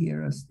right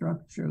here, a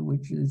structure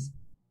which is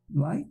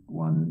like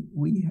one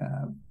we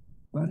have,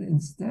 but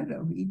instead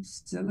of each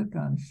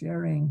silicon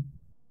sharing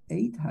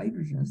 8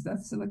 hydrogens,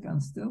 that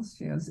silicon still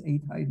shares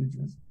 8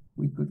 hydrogens.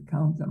 We could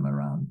count them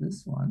around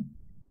this one,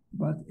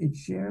 but it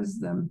shares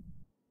them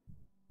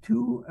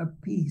 2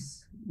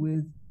 apiece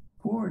with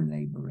 4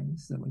 neighboring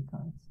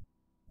silicons.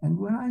 And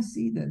when I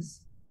see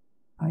this,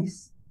 I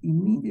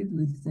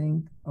immediately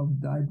think of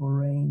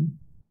diborane.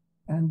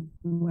 And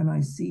when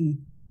I see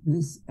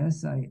this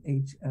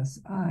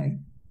SiHSI,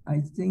 I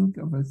think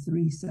of a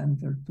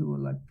 3-center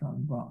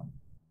 2-electron bond.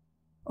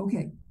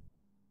 Okay,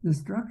 the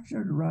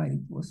structured right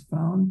was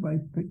found by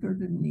Pickard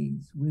and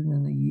Needs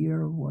within a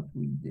year of what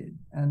we did.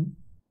 And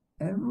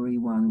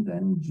everyone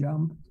then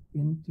jumped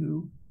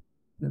into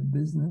the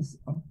business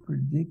of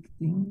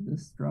predicting the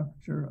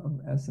structure of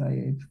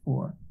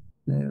SiH4,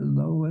 the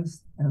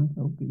lowest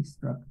enthalpy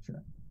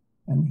structure.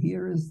 And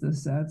here is the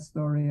sad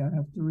story I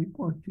have to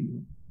report to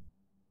you.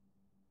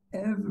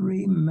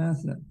 Every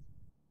method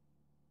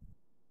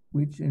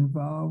which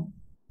involved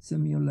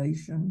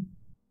simulation,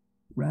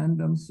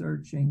 random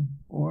searching,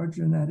 or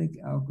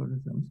genetic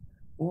algorithms,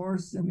 or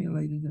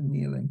simulated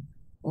annealing,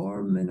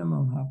 or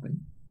minimum hopping,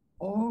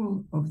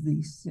 all of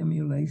these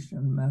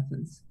simulation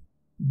methods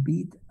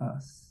beat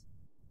us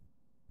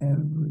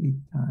every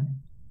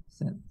time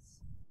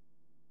since.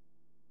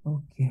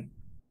 Okay,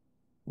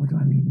 what do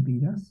I mean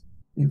beat us?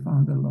 They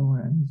found a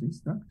lower energy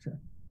structure.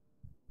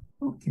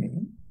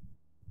 Okay,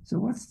 So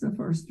what's the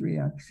first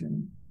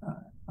reaction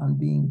on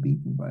being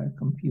beaten by a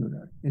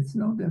computer? It's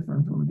no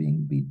different from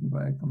being beaten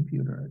by a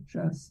computer at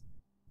chess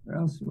or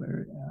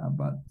elsewhere,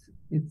 but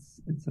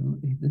this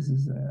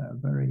is a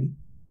very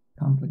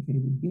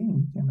complicated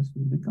game,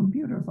 chemistry. The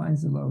computer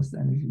finds the lowest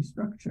energy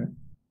structure,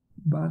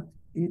 but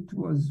it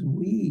was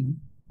we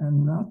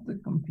and not the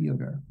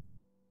computer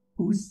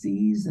who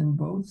sees in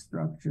both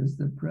structures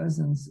the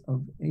presence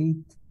of 8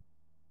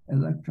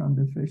 electron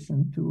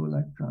deficient 2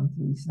 electron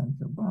 3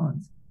 center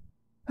bonds.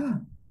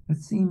 It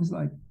seems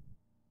like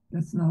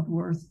that's not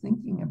worth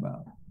thinking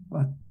about,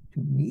 but to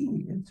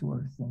me, it's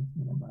worth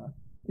thinking about.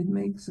 It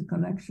makes a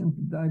connection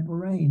to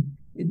diborane.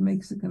 It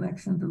makes a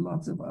connection to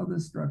lots of other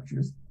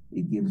structures.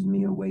 It gives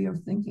me a way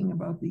of thinking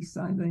about these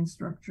silane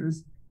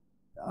structures,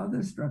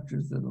 other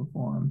structures that will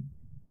form.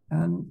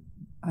 And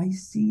I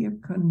see a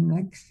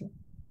connection.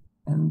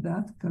 And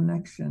that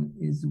connection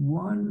is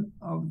one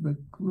of the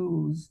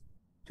clues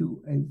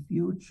to a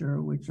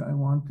future which I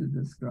want to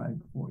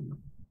describe for you.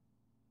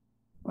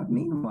 But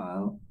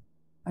meanwhile,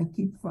 I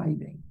keep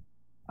fighting.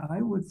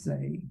 I would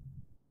say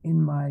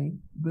in my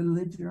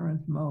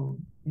belligerent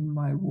mode, in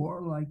my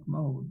warlike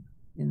mode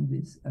in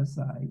this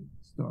SI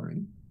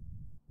story,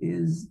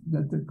 is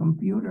that the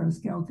computer has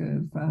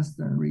calculated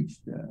faster and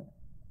reached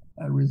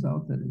a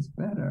result that is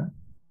better.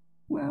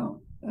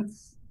 Well,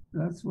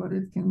 that's what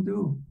it can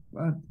do.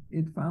 But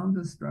it found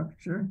a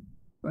structure,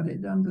 but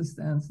it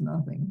understands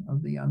nothing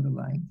of the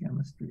underlying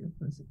chemistry of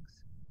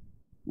physics.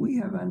 We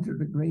have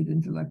entered a great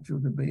intellectual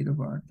debate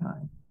of our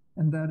time,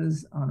 and that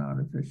is on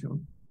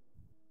artificial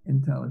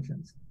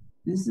intelligence.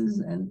 This is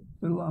a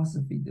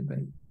philosophy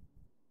debate,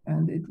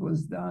 and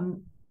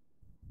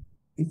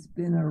it's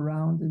been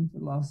around in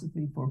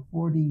philosophy for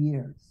 40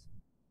 years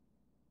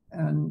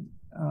and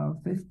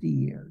 50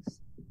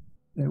 years.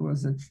 There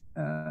was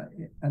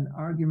an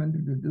argument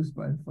introduced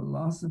by a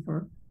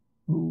philosopher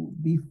who,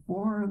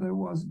 before there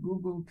was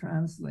Google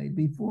Translate,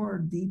 before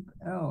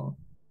DeepL,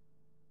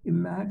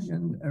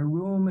 imagined a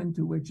room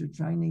into which a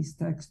Chinese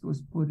text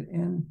was put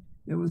in.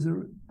 There was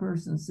a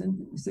person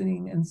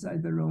sitting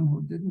inside the room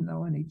who didn't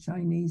know any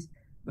Chinese,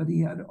 but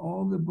he had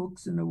all the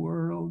books in the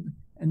world,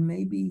 and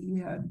maybe he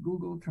had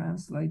Google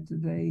Translate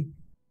today,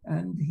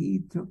 and he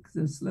took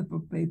the slip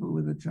of paper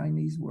with a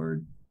Chinese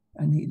word,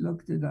 and he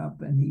looked it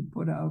up, and he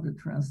put out a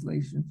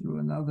translation through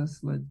another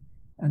slit,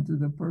 and to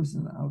the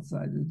person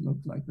outside, it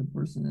looked like the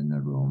person in the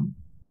room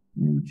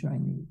knew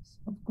Chinese.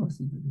 Of course,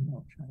 he didn't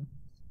know Chinese.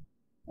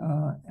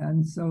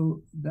 And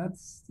so that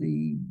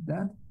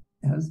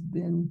has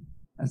been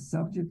a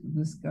subject of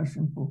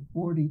discussion for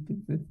 40 to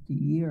 50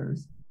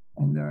 years,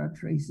 and there are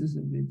traces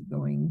of it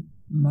going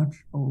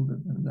much older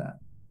than that.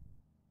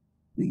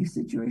 The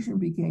situation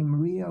became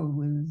real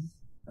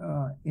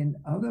in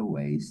other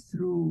ways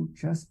through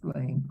chess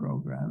playing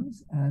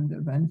programs, and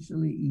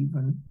eventually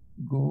even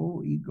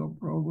ego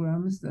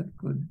programs that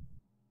could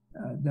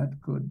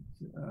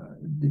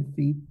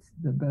defeat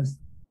the best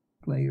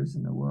players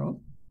in the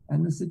world.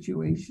 And the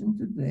situation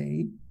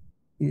today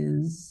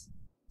is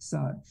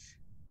such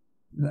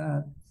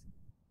that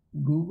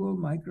Google,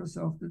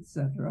 Microsoft,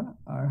 etc.,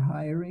 are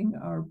hiring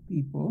our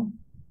people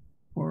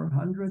for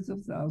hundreds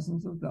of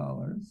thousands of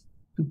dollars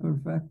to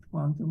perfect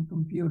quantum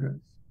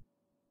computers.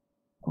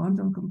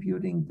 Quantum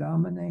computing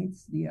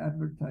dominates the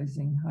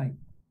advertising hype.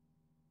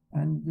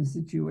 And the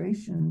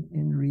situation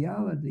in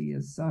reality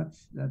is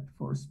such that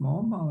for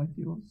small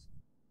molecules,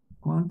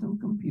 quantum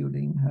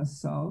computing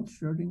has solved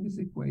Schrödinger's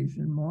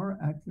equation more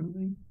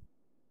accurately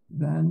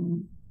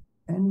than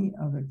any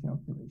other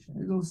calculation.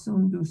 It'll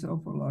soon do so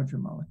for larger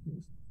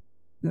molecules.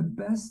 The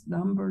best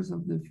numbers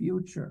of the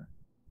future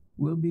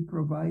will be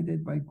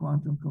provided by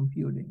quantum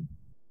computing.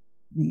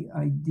 The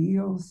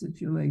ideal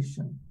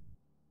simulation,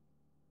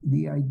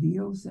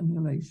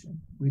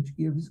 which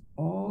gives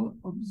all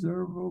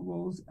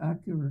observables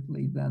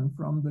accurately then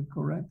from the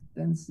correct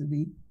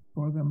density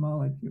for the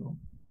molecule.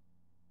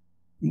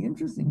 The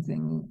interesting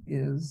thing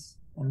is,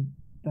 and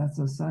that's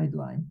a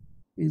sideline,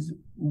 is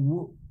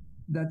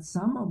that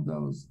some of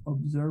those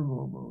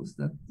observables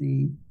that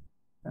the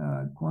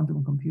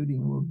quantum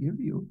computing will give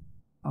you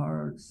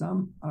are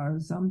some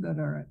that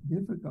are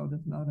difficult,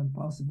 if not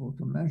impossible,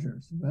 to measure.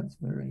 So that's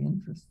very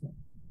interesting.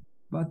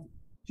 But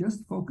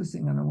just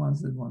focusing on the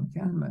ones that one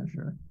can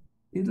measure,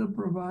 it'll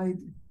provide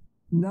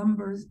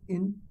numbers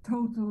in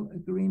total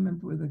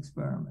agreement with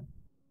experiment.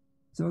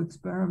 So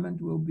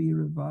experiment will be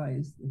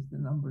revised if the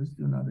numbers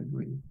do not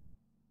agree.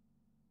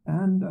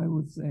 And I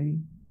would say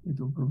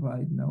it'll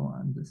provide no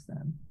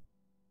understanding.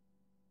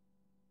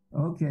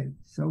 Okay,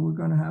 so we're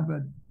going to have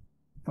a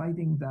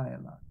fighting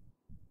dialogue.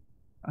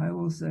 I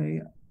will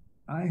say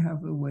I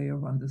have a way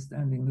of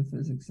understanding the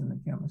physics and the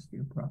chemistry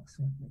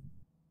approximately.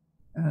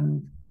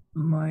 And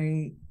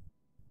my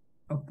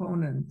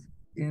opponent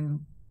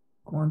in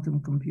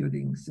quantum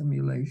computing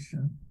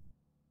simulation,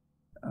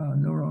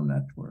 neural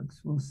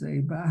networks, will say,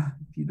 bah,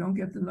 if you don't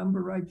get the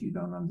number right, you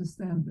don't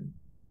understand it.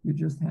 You're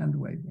just hand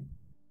waving.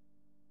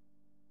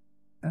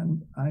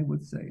 And I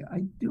would say,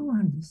 I do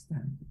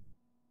understand it.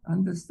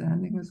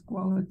 Understanding is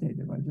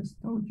qualitative. I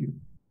just told you.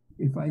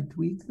 If I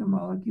tweak the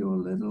molecule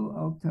a little,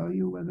 I'll tell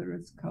you whether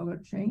its color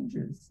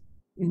changes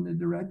in the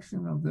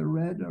direction of the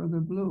red or the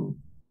blue.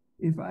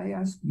 If I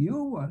ask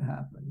you what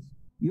happens,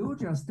 you'll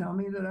just tell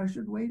me that I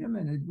should wait a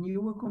minute and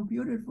you will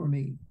compute it for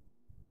me.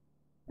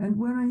 And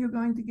when are you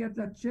going to get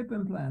that chip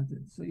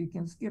implanted so you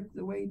can skip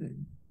the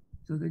waiting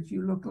so that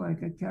you look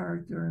like a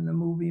character in the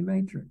movie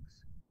Matrix?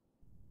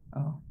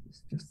 Oh,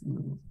 it's just a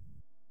little,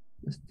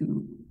 just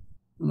to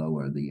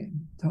lower the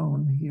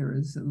tone, here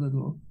is a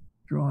little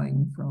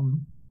drawing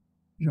from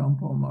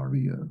Jean-Paul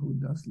Maurier, who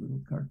does little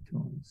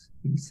cartoons.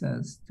 He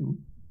says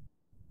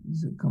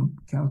he's a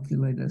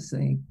calculator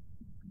saying,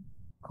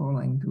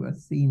 calling to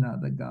Athena,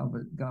 the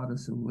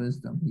goddess of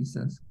wisdom. He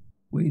says,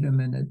 wait a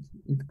minute,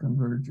 it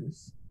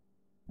converges.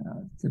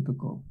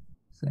 Typical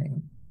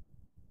saying.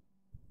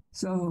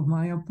 So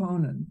my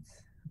opponent,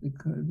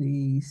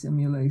 the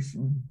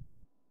simulation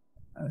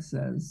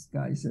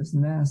guy says,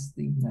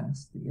 nasty,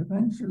 nasty.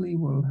 Eventually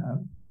we'll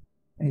have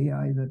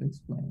AI that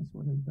explains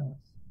what it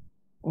does.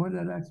 Or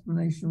that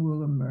explanation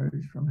will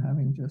emerge from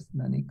having just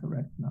many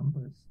correct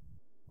numbers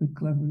to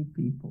clever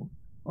people.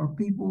 Or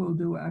people will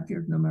do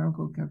accurate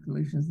numerical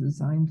calculations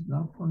designed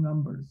not for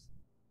numbers,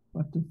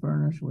 but to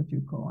furnish what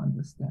you call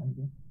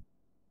understanding.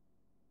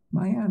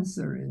 My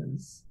answer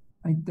is,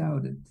 I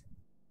doubt it.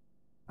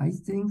 I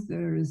think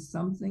there is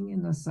something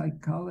in the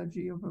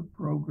psychology of a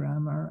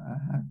programmer, a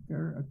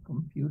hacker,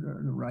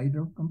 a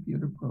writer of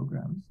computer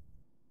programs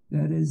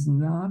that is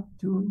not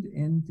tuned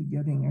into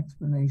getting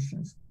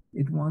explanations.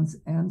 It wants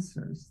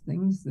answers,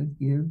 things that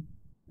give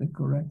the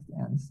correct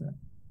answer.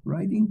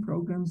 Writing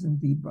programs and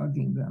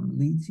debugging them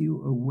leads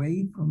you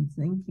away from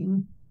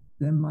thinking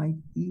there might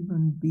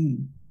even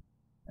be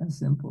a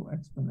simple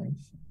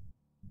explanation.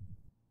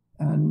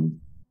 And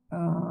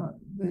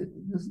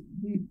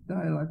the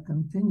dialogue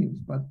continues,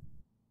 but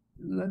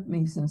let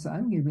me, since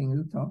I'm giving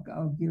the talk,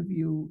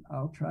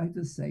 I'll try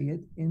to say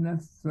it in a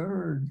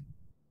third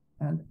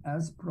and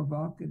as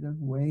provocative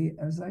way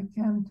as I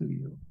can to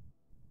you.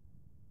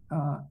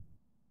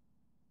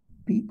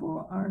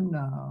 People are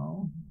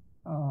now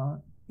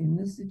in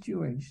this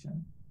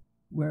situation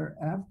where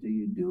after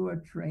you do a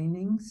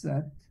training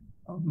set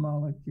of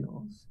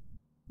molecules,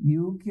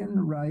 you can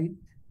write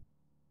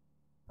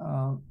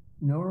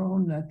neural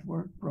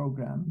network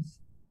programs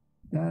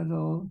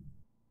that'll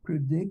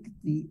predict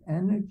the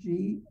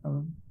energy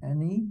of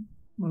any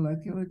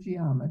molecular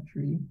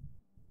geometry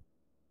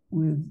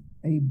with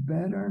a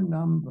better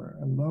number,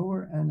 a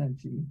lower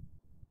energy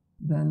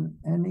than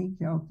any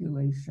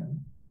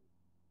calculation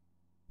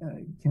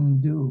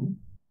can do,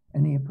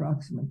 any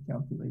approximate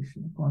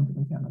calculation, quantum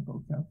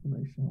mechanical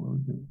calculation will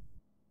do.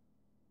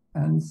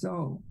 And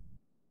so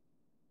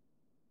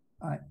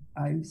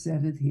I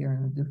said it here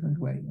in a different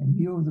way. In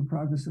view of the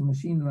progress of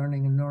machine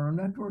learning and neural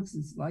networks,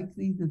 it's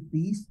likely that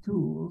these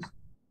tools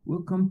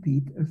will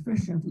compete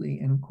efficiently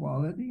in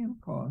quality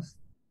and cost.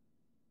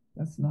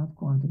 That's not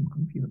quantum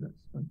computers,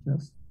 but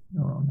just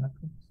neural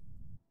networks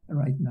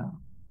right now.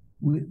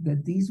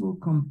 That these will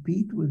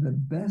compete with the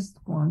best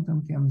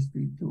quantum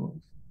chemistry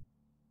tools.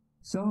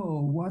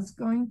 So what's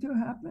going to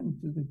happen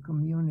to the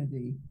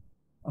community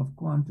of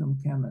quantum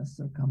chemists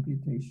or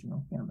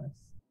computational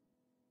chemists?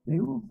 They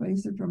will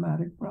face a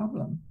dramatic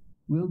problem.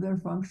 Will their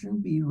function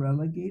be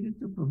relegated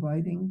to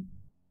providing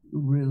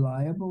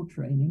reliable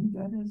training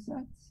data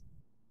sets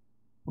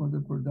for the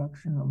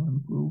production of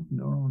improved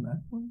neural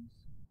networks?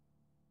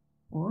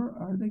 Or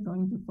are they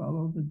going to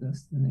follow the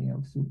destiny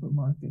of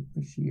supermarket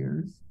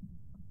cashiers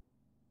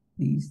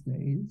these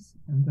days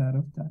and that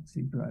of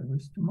taxi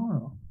drivers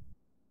tomorrow?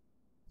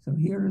 So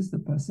here is the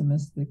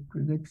pessimistic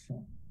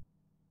prediction.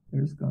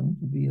 There's going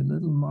to be a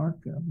little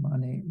marker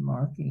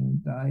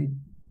marking died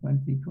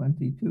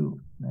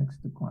 2022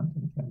 next to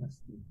quantum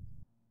chemistry.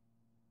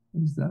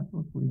 Is that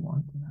what we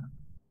want to have?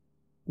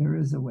 There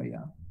is a way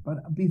out.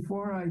 But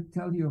before I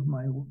tell you of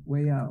my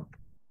way out,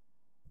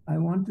 I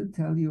want to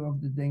tell you of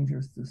the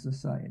dangers to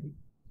society.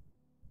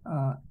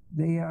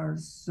 They are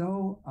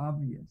so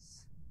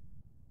obvious,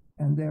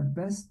 and they're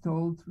best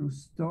told through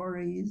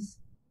stories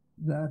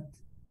that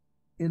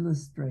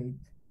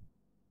illustrate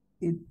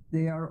it.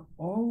 They are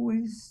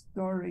always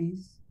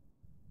stories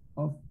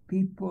of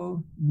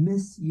people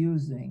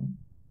misusing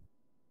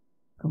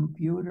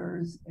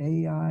computers,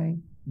 AI,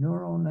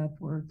 neural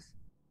networks.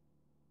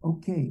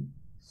 Okay,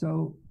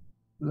 so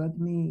let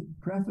me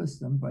preface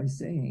them by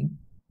saying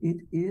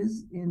it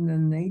is in the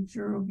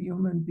nature of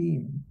human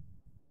beings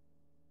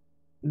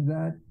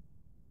that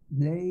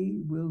they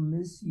will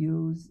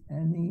misuse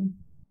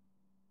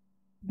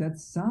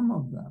some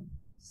of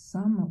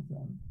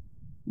them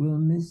will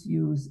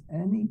misuse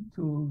any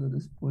tool that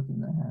is put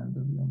in the hand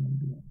of human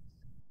beings.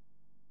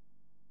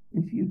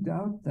 If you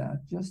doubt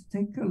that, just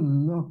take a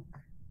look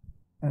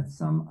at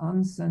some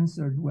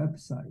uncensored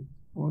website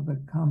or the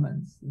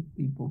comments that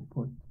people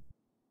put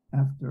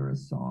after a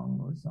song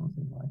or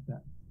something like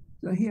that.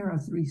 So here are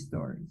three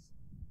stories.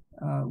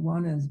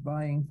 One is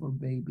buying for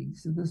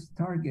babies. So this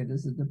Target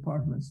is a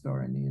department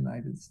store in the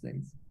United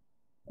States.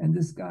 And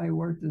this guy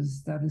worked as a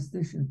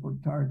statistician for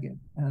Target.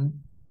 And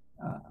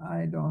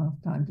I don't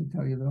have time to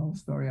tell you the whole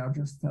story. I'll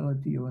just tell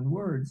it to you in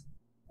words.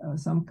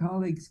 Some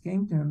colleagues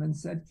came to him and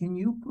said, can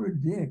you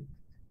predict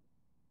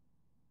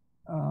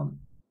um,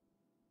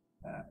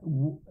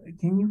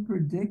 can you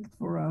predict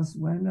for us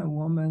when a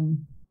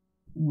woman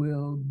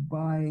will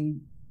buy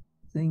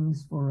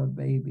things for a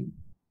baby?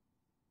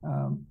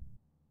 Um,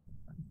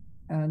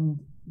 and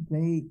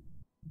they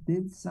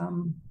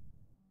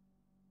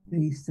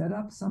set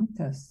up some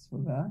tests for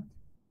that,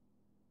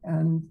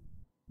 and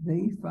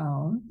they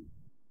found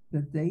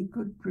that they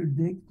could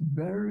predict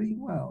very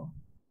well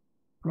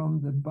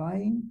from the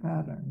buying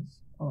patterns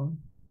of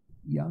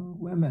young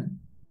women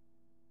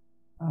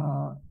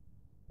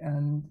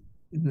and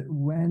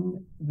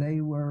when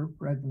they were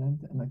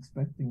pregnant and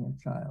expecting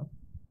a child.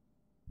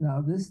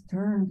 Now, this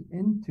turned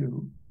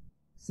into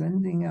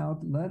sending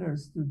out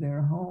letters to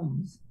their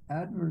homes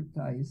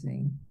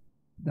advertising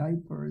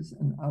diapers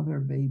and other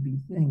baby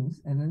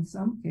things. And in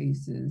some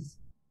cases,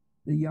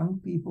 the young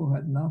people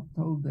had not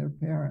told their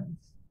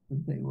parents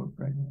that they were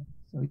pregnant.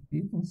 So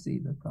you can see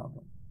the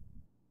problem.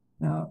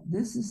 Now,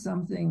 this is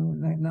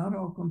something that not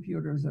all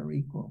computers are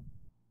equal.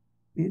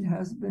 It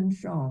has been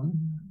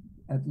shown,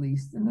 at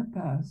least in the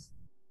past,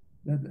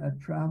 that a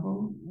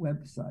travel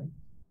website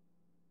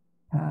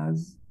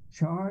has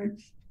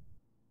charged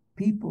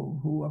people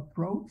who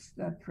approached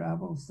that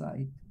travel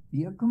site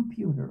via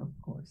computer, of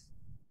course,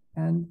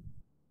 and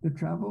the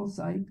travel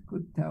site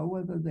could tell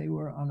whether they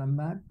were on a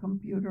Mac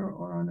computer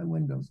or on a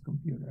Windows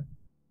computer,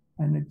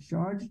 and it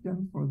charged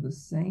them for the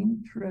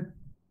same trip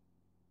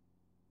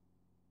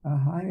a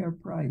higher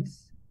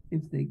price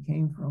if they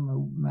came from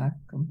a Mac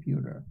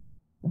computer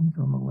than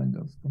from a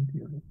Windows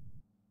computer.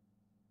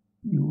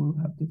 You will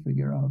have to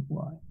figure out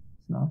why.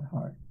 It's not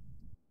hard.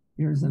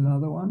 Here's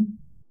another one.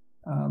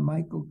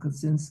 Michael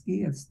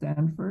Kosinski at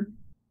Stanford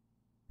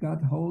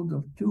got hold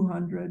of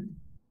 200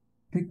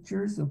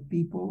 pictures of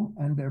people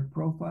and their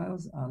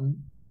profiles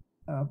on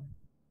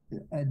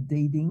a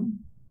dating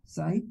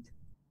site.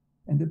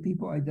 And the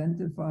people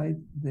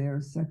identified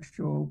their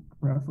sexual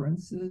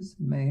preferences,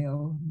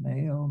 male,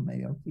 male,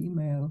 male,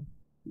 female,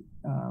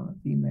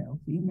 female,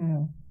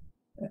 female,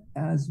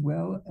 as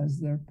well as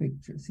their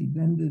pictures. He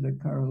then did a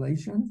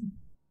correlation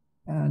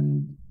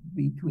and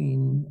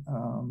between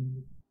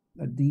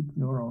a deep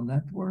neural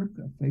network,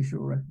 a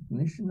facial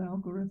recognition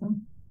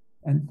algorithm,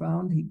 and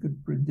found he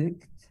could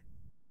predict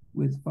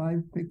with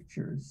 5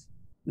 pictures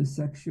the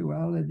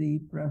sexuality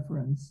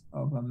preference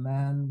of a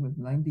man with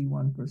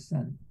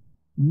 91%.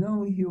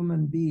 No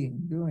human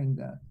being doing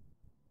that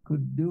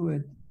could do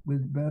it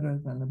with better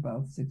than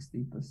about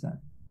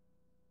 60%.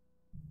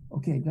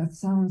 Okay, that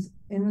sounds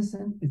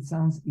innocent. It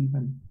sounds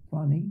even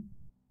funny,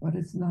 but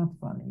it's not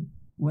funny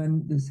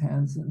when this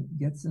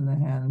gets in the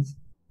hands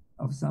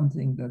of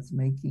something that's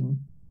making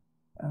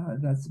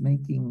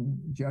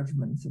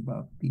judgments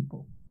about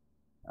people.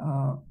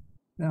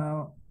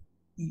 Now,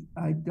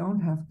 I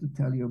don't have to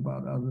tell you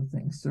about other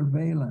things.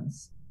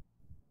 Surveillance.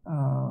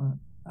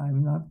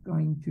 I'm not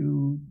going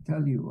to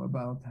tell you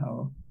about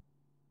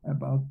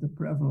the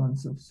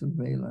prevalence of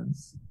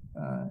surveillance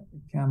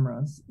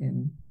cameras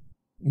in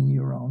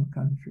your own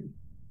country.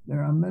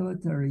 There are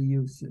military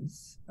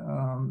uses.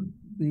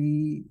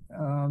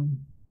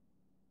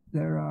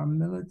 There are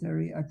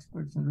military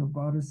experts and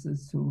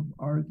roboticists who have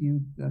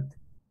argued that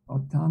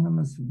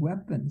autonomous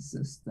weapon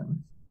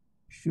systems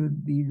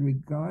should be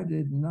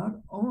regarded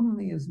not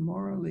only as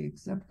morally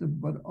acceptable,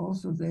 but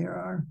also they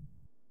are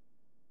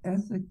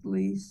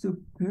ethically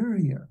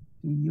superior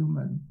to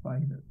human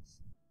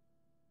fighters.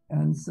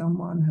 And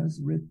someone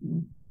has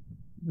written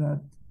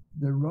that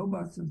the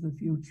robots of the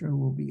future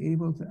will be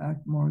able to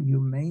act more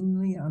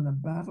humanely on a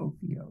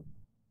battlefield,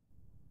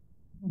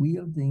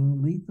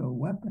 wielding lethal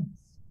weapons,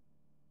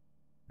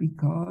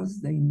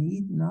 because they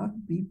need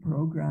not be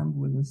programmed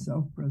with a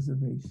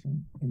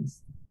self-preservation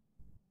instinct,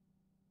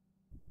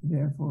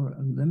 therefore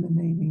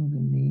eliminating the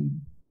need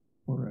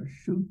for a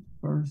shoot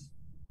first,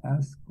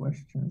 ask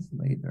questions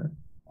later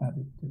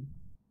attitude.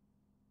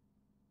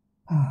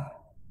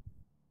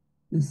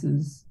 This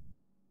is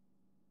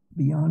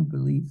beyond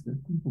belief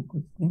that people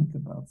could think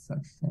about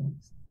such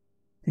things.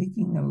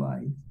 Taking a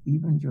life,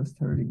 even just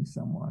hurting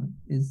someone,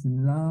 is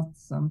not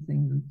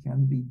something that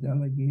can be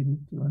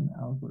delegated to an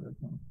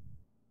algorithm.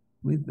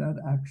 With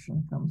that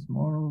action comes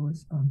moral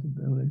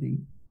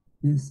responsibility.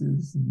 This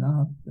is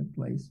not the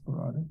place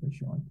for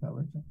artificial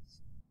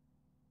intelligence.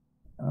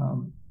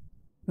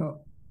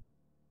 So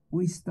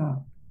we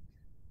stopped,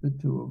 the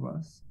two of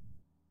us.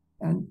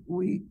 And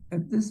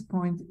at this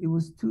point, it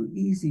was too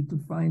easy to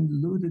find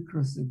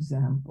ludicrous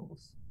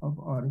examples of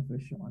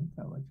artificial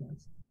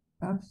intelligence,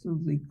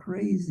 absolutely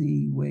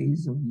crazy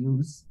ways of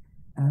use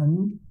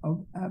and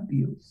of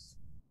abuse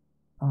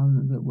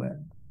on the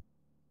web.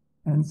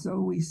 And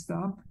so we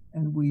stopped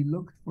and we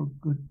looked for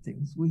good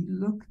things. We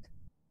looked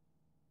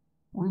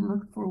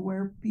for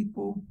where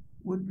people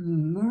would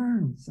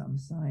learn some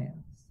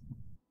science,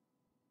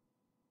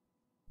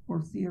 for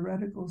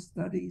theoretical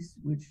studies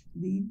which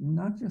lead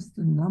not just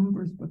to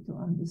numbers, but to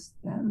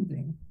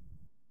understanding.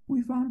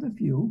 We found a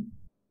few.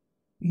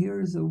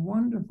 Here's a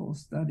wonderful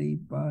study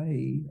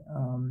by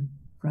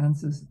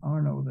Frances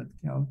Arnold at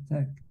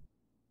Caltech,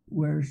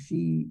 where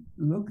she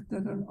looked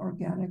at an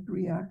organic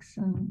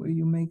reaction where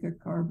you make a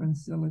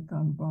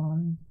carbon-silicon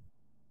bond,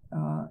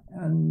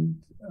 and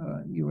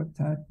you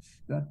attach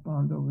that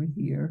bond over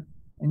here,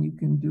 and you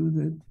can do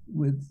that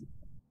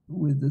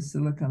with the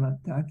silicon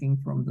attacking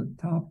from the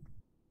top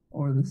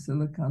or the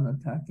silicon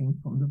attacking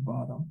from the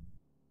bottom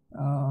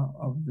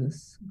of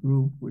this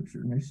group, which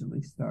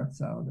initially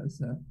starts out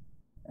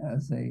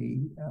as a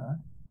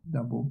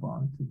double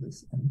bond to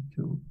this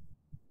N2.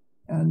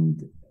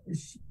 And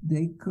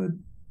they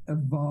could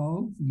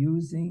evolve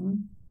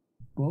using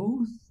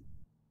both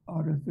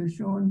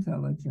artificial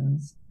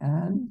intelligence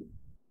and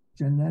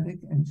genetic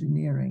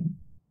engineering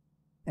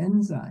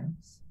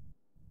enzymes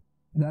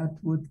that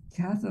would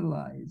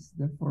catalyze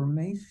the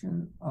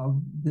formation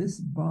of this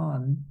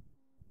bond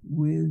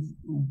with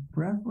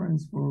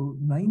preference for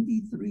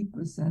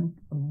 93%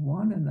 of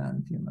one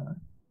enantiomer.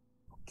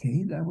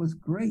 Okay, that was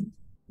great.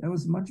 That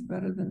was much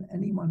better than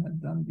anyone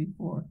had done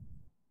before.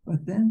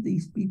 But then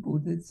these people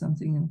did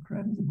something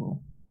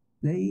incredible.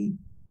 They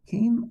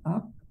came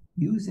up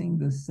using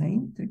the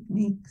same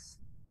techniques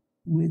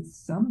with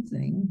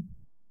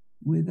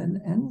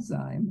an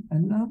enzyme,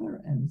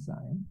 another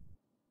enzyme,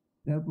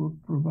 that will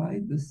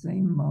provide the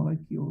same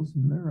molecule's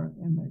mirror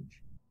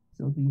image.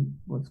 So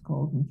what's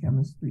called in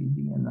chemistry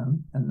the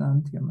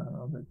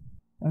enantiomer of it.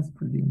 That's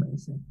pretty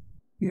amazing.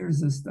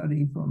 Here's a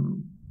study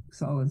from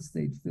solid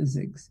state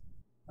physics,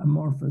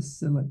 amorphous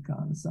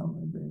silicon. Some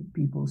of the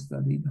people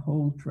studied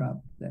hole trap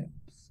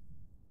depths.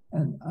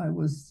 And I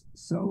was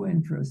so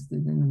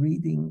interested in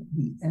reading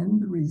the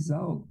end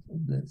result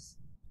of this,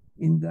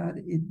 in that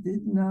it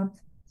did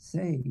not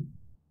say,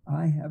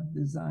 I have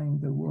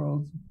designed the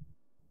world's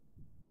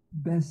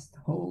best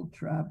hole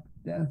trap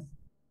depth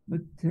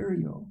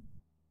material.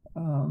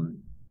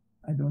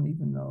 I don't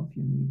even know if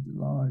you need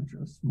large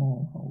or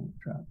small hole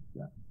trap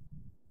depth.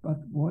 But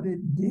what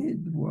it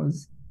did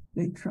was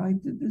they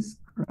tried to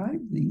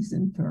describe these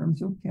in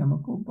terms of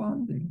chemical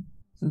bonding.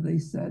 So they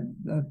said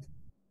that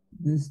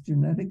this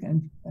genetic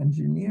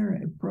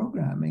engineering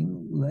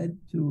programming led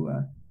to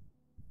a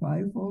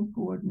 5-fold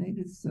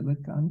coordinated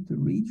silicon to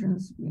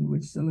regions in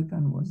which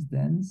silicon was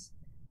dense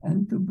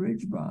and to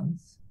bridge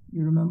bonds.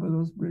 You remember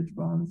those bridge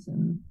bonds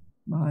in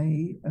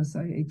my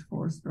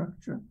SiH4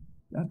 structure?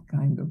 That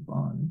kind of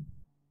bond.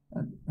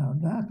 Now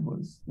that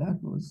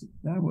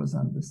was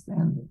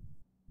understanding.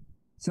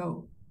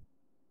 So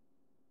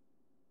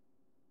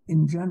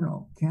in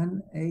general,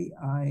 can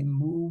AI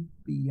move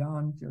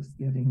beyond just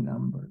getting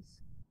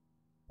numbers?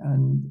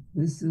 And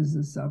this is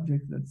a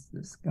subject that's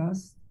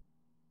discussed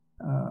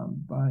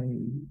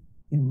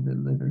in the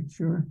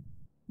literature.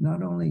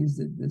 Not only is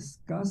it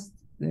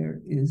discussed,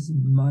 there is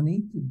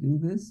money to do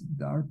this.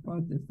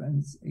 DARPA,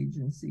 Defense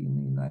Agency in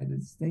the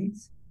United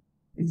States,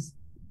 is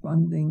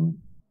funding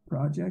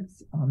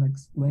projects on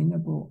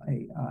explainable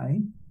AI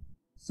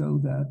so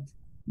that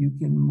you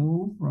can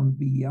move from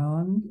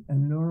beyond a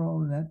neural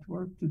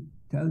network to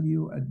tell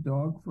you a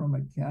dog from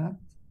a cat,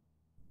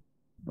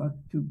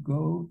 but to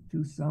go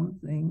to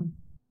something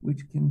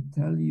which can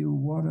tell you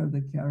what are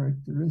the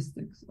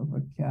characteristics of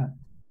a cat,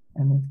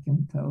 and it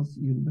can tell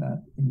you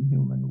that in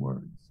human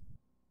words.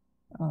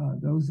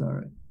 Those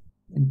are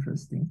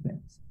interesting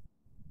things.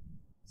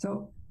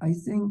 So I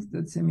think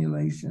that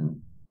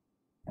simulation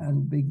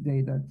and big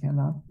data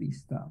cannot be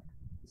stopped.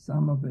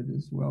 Some of it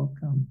is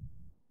welcome.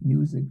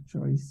 Music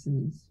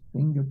choices,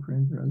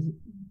 fingerprint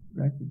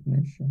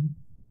recognition,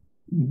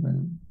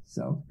 even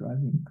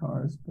self-driving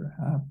cars,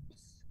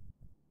 perhaps.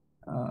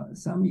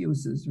 Some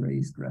uses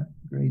raise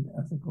great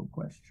ethical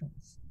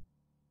questions.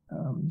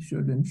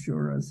 Should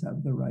insurers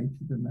have the right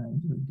to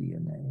demand your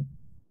DNA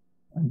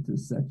and to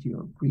set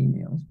your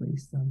premiums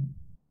based on it?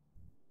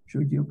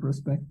 Should your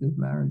prospective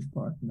marriage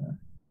partner,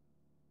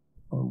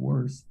 or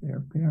worse, their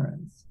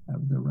parents,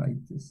 have the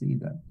right to see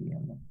that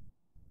DNA?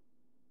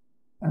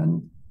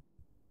 And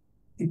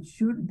it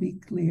should be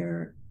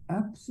clear,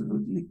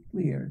 absolutely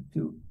clear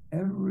to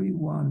every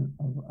one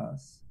of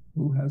us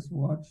who has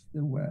watched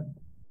the web,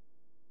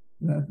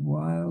 that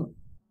while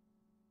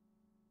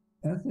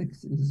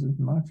ethics is as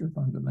much a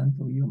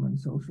fundamental human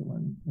social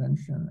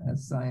invention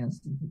as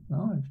science and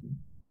technology,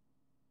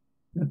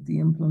 that the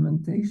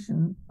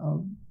implementation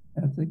of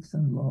ethics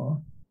and law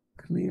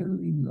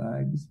clearly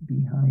lags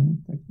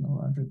behind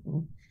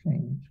technological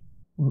change.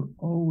 We're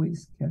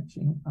always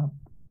catching up.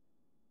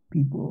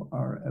 People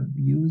are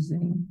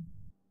abusing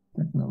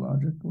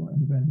technological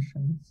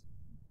inventions,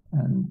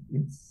 and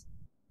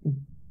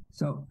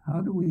so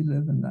how do we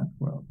live in that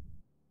world?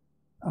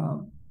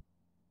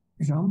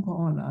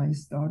 Jean-Paul and I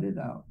started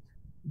out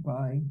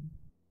by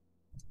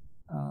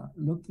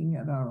looking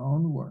at our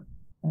own work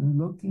and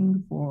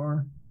looking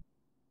for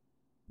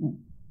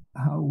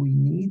how we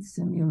need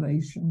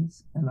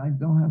simulations, and I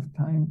don't have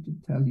time to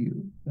tell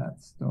you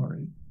that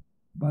story,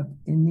 but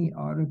in the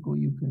article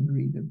you can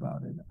read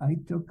about it. I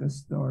took a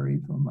story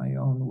from my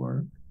own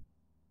work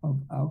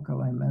of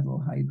alkali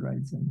metal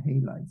hydrides and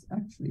halides.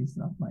 Actually, it's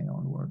not my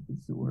own work,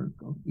 it's the work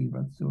of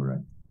Eva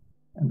Zurek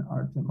and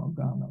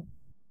artemogonal.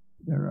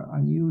 There are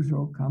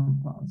unusual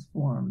compounds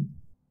formed,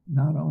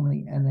 not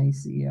only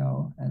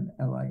NaCl and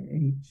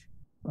LiH,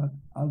 but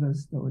other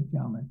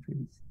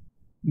stoichiometries.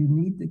 You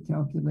need the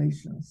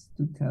calculations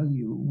to tell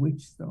you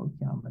which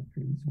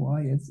stoichiometries,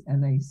 why it's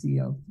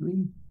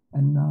NaCl3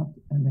 and not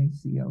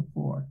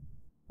NaCl4.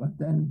 But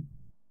then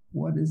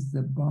what is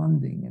the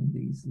bonding in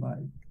these like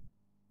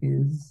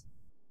is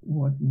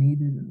what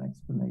needed an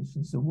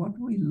explanation. So what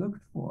we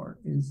looked for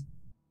is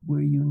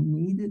where you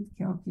needed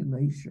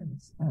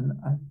calculations, and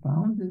I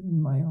found it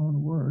in my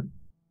own work,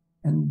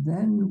 and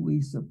then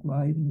we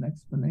supplied an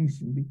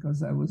explanation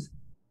because I was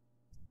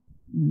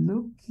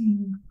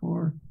looking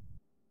for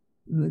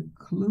the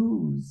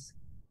clues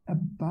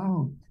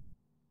about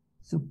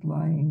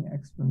supplying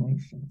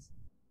explanations,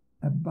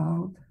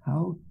 about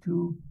how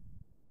to,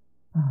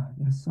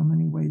 there's so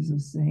many ways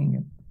of saying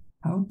it,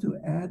 how to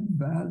add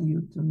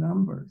value to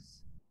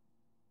numbers,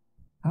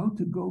 how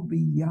to go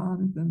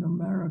beyond the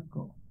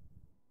numerical,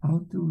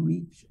 how to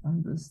reach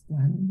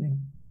understanding.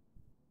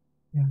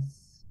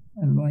 Yes,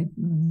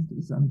 enlightenment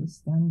is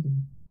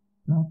understanding,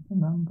 not the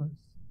numbers,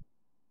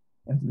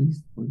 at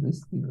least for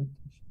this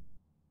theoretician.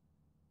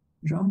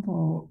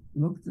 Jean-Paul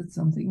looked at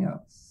something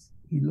else.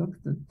 He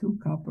looked at two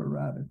copper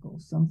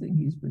radicals, something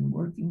he's been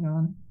working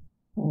on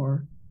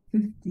for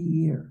 50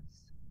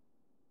 years.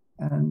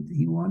 And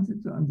he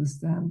wanted to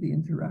understand the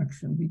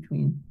interaction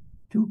between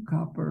two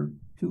copper,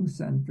 two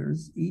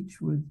centers,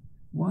 each with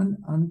one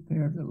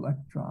unpaired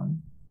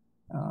electron,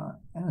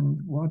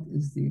 and what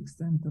is the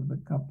extent of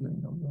the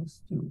coupling of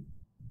those two.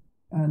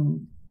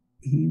 And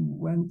he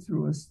went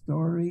through a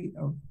story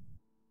of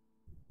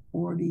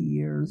 40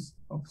 years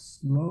of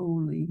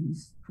slowly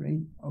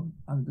straight of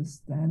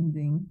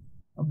understanding,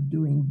 of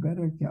doing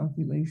better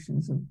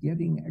calculations, of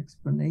getting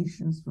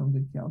explanations from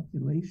the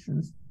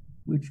calculations,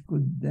 which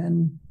could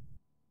then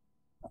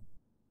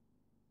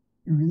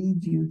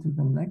lead you to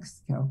the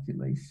next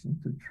calculation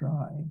to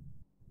try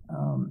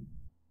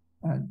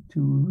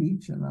to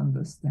reach an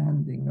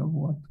understanding of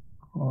what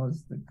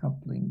caused the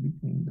coupling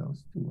between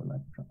those two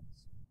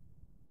electrons.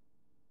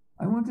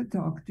 I want to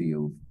talk to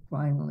you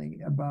finally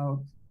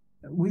about,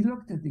 we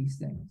looked at these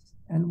things,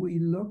 and we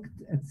looked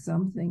at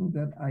something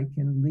that I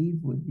can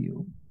leave with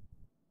you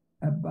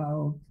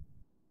about,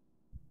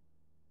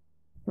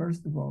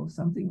 first of all,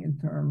 something in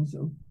terms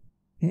of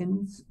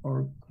hints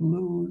or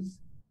clues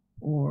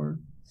or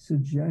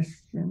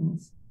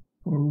suggestions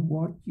for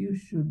what you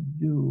should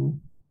do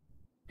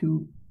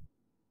to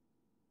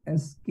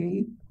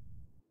escape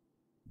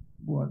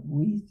what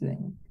we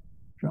think,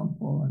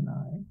 Jean-Paul and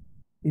I,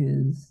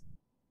 is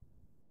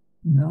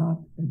not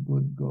a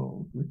good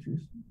goal, which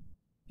is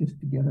just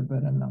to get a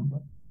better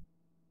number,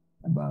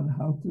 about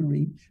how to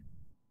reach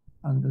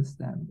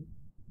understanding.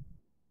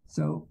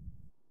 So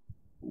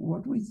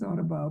what we thought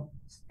about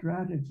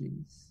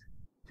strategies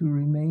to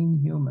remain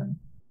human,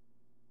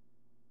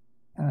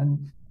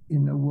 and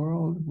in a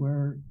world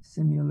where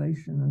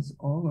simulation is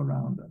all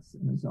around us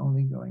and is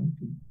only going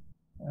to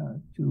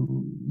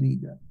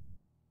lead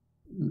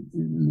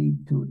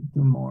to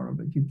more of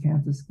it. You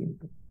can't escape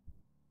it.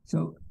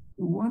 So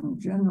one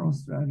general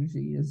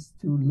strategy is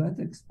to let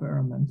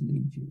experiment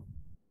lead you.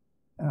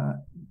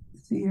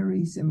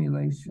 Theory,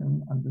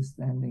 simulation,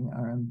 understanding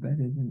are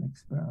embedded in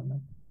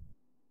experiment.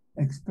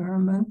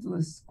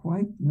 Experimentalists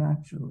quite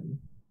naturally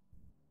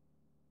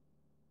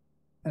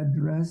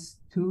address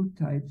two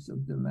types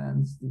of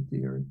demands to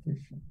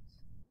theoreticians.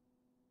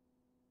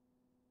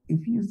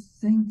 If you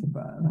think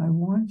about it, and I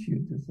want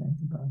you to think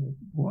about it,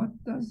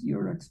 what does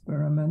your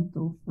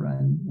experimental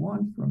friend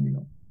want from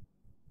you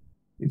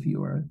if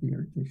you are a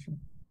theoretician?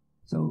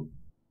 So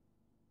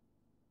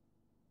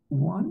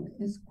one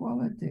is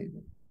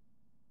qualitative.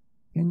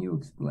 Can you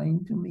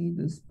explain to me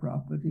this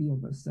property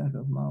of a set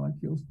of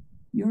molecules?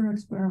 Your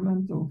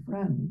experimental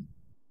friend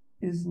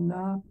is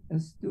not a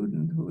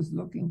student who is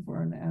looking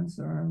for an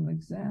answer on an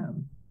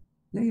exam.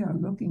 They are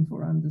looking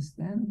for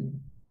understanding.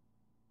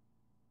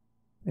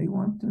 They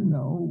want to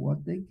know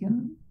what they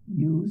can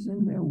use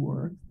in their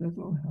work that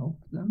will help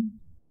them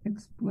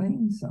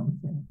explain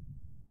something,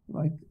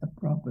 like a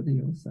property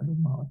of a set of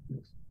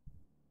molecules.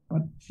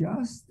 But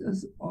just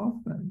as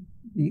often,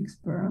 the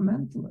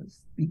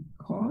experimentalists,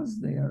 because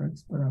they are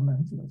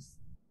experimentalists,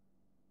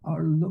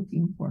 are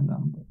looking for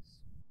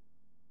numbers.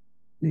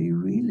 They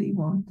really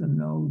want to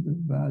know the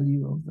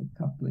value of the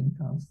coupling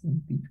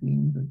constant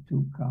between the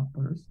two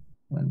coppers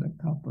when the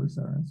coppers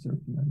are in a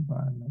certain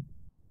environment.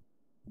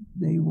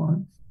 They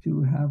want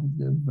to have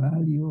the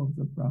value of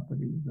the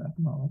property of that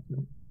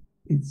molecule.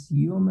 It's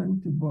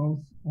human to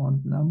both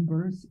want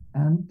numbers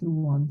and to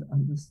want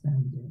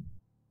understanding.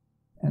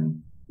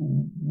 And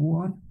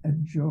what a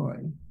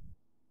joy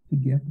to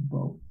get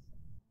both.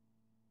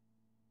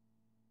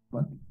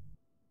 But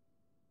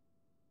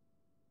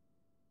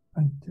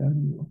I tell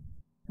you,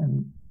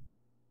 and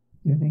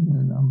getting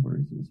the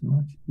numbers is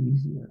much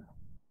easier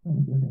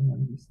than getting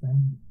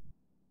understanding.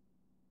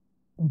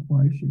 But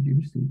why should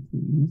you seek the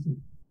easy?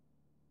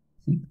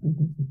 Seek the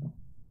difficult.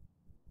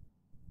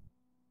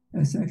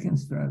 A second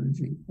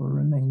strategy for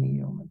remaining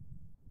human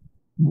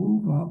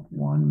move up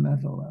one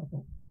meta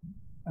level.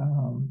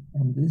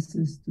 And this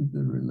is to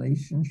the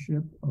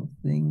relationship of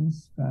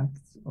things,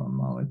 facts, or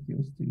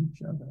molecules to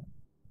each other.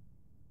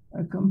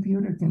 A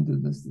computer can do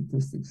the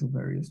statistics of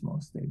various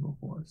most stable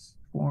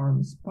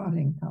forms,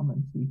 spotting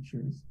common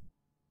features,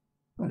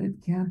 but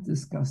it can't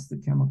discuss the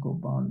chemical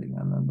bonding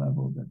on a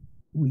level that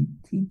we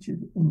teach it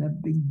in a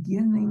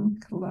beginning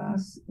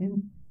class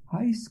in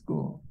high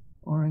school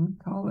or in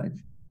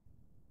college.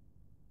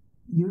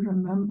 You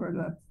remember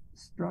that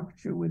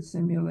structure which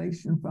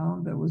simulation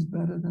found that was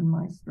better than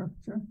my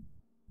structure?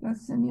 That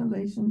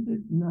simulation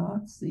did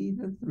not see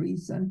the three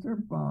center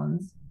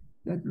bonds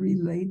that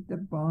relate the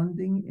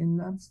bonding in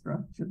that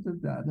structure to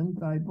that and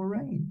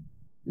diborane.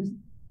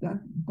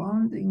 That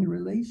bonding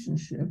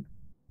relationship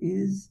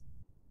is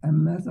a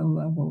meta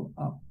level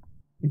up.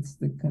 It's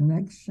the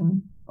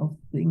connection of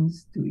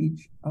things to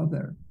each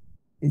other.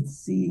 It's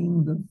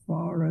seeing the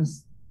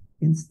forest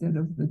instead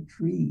of the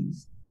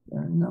trees.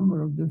 There are a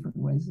number of different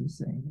ways of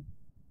saying it.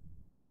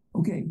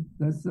 Okay,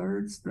 the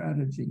third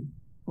strategy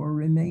for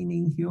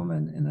remaining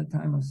human in a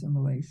time of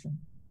simulation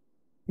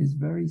is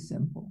very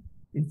simple.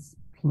 It's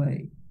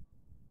play.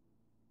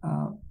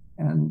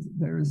 And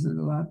there is a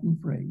Latin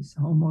phrase,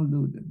 homo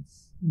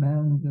ludens,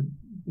 man,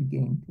 the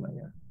game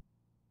player.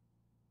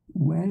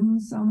 When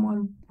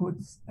someone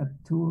puts a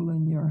tool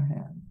in your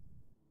hand,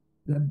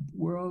 the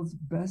world's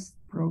best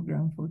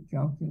program for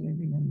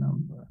calculating a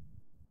number,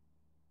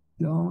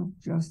 don't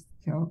just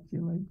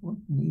calculate what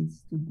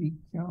needs to be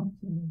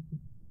calculated.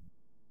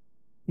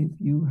 If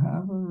you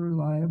have a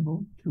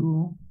reliable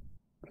tool,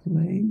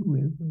 play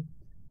with it.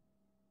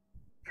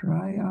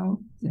 Try out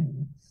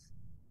things.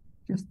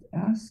 Just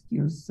ask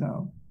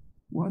yourself,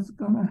 what's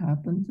going to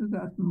happen to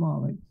that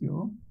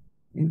molecule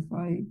if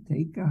I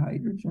take a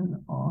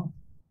hydrogen off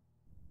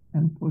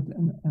and put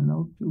an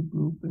NO2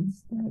 group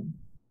instead?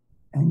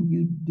 And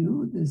you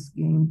do this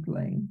game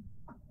playing.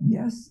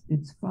 Yes,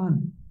 it's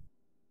fun,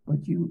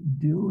 but you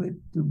do it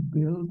to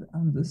build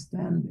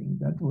understanding.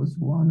 That was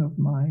one of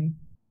my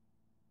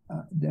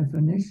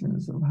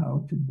definitions of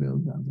how to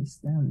build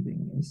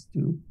understanding, is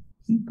to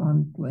keep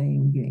on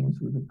playing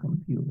games with a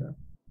computer.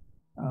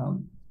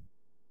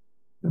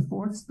 The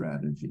fourth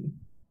strategy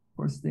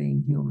for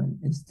staying human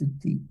is to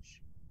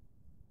teach.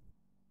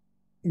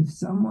 If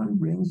someone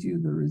brings you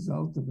the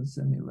result of a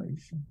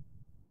simulation,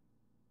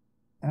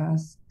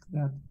 ask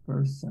that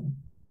person,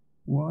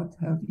 what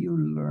have you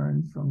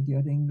learned from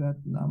getting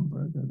that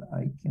number that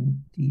I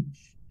can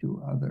teach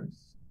to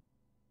others?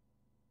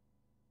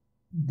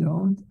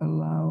 Don't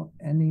allow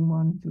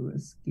anyone to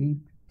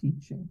escape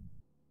teaching,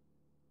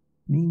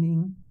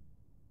 meaning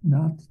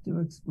not to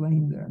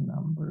explain their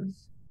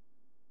numbers,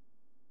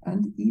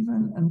 and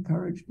even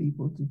encourage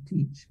people to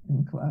teach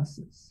in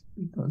classes,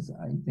 because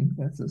I think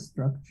that's a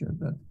structure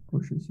that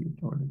pushes you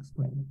toward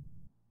explaining.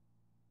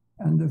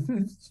 And the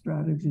fifth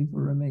strategy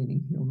for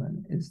remaining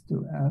human is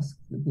to ask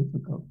the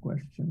difficult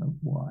question of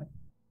why.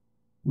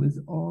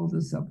 With all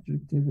the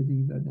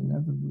subjectivity that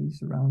inevitably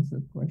surrounds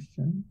that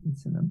question,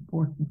 it's an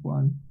important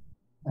one,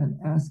 and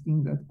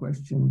asking that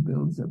question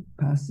builds a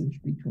passage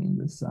between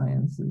the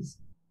sciences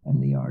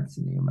and the arts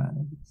and the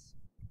humanities.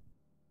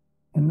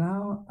 And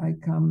now I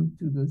come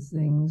to the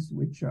things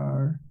which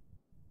I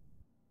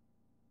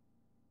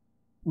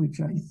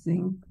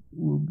think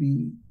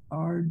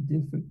are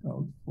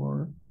difficult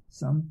for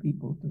some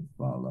people to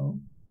follow.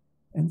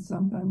 And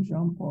sometimes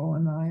Jean-Paul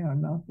and I are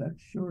not that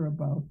sure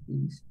about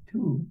these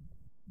too,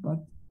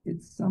 but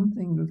it's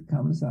something that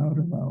comes out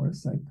of our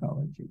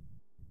psychology.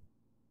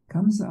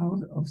 Comes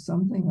out of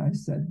something I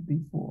said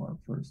before,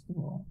 first of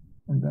all,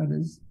 and that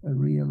is a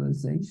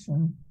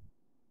realization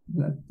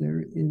that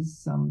there is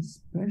some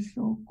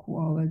special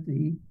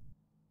quality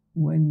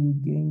when you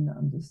gain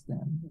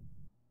understanding.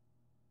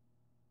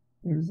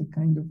 There's a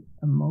kind of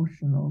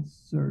emotional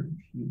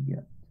surge you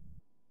get.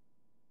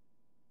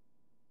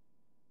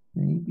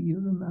 Maybe you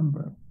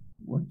remember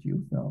what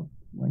you felt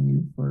when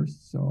you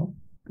first saw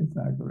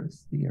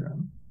Pythagoras'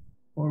 theorem,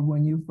 or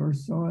when you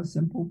first saw a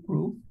simple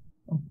proof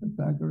of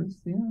Pythagoras'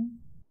 theorem.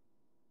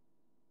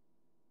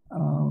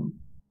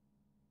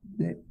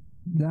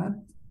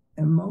 That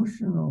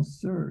emotional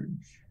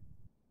surge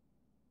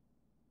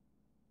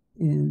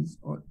is,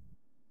 or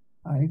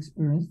I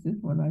experienced it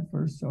when I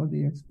first saw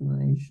the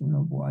explanation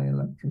of why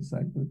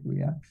electrocyclic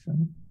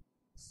reaction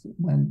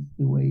went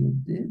the way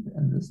it did,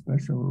 and the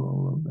special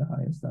role of the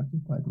highest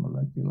occupied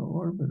molecular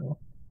orbital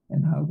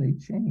and how they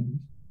changed.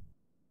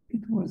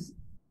 It was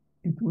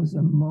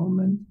a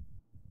moment,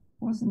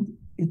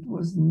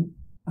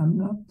 I'm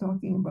not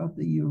talking about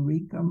the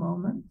eureka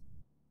moment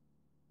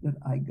that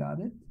I got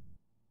it.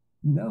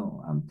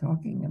 No, I'm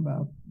talking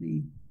about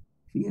the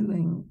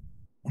feeling,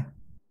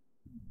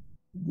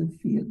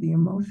 the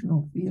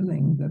emotional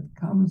feeling that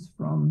comes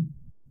from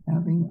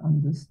having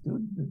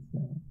understood the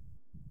thing.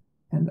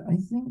 And I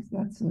think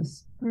that's a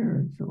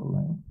spiritual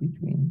link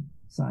between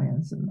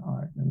science and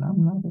art, and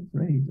I'm not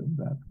afraid of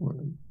that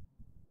word.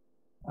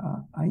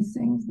 I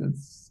think that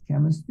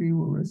chemistry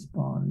will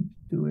respond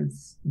to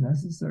its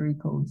necessary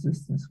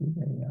coexistence with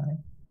AI.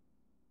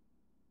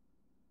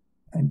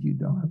 and you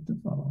don't have to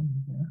follow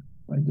me there,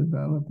 by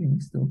developing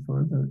still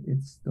further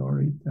its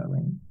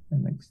storytelling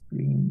and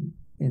extreme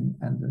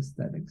and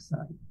aesthetic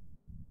side.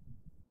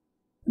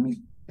 Let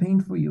me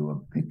paint for you a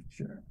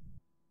picture.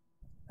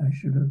 I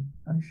should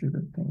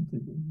have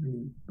painted it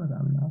really, but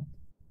I'm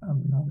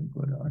not a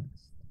good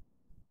artist.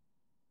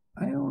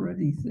 I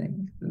already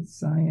think that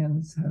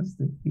science has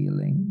the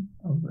feeling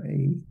of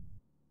a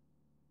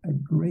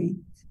great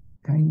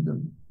kind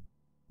of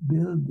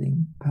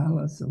building,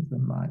 palace of the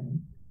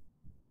mind.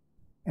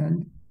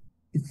 And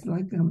it's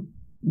like a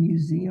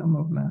museum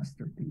of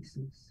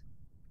masterpieces.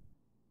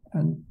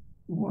 And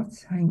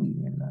what's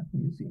hanging in that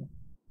museum?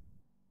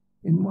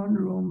 In one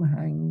room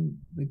hang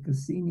the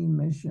Cassini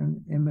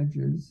mission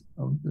images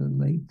of the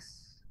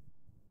lakes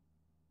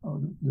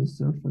of the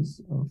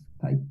surface of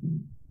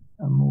Titan,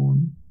 a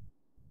moon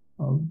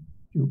of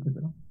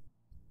Jupiter.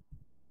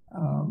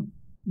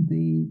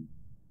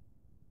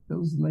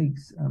 Those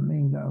lakes are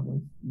made out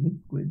of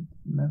liquid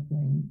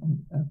methane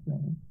and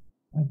ethane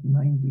at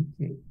 90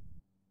 K.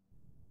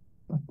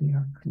 But they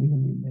are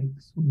clearly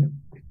lakes. We have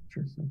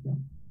pictures of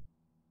them.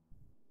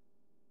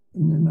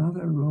 In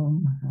another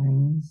room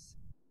hangs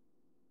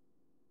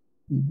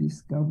the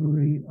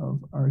discovery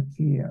of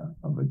archaea,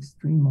 of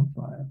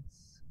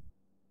extremophiles,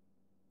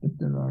 that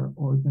there are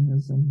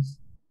organisms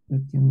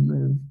that can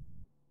live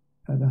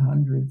at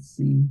 100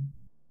 C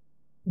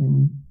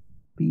in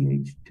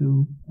pH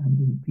 2 and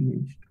in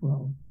pH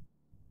 12,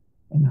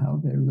 and how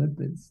their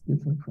lipids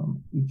differ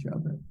from each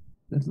other,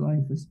 that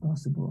life is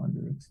possible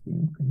under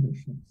extreme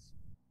conditions.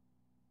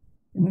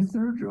 In a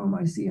third room,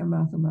 I see a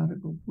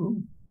mathematical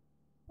proof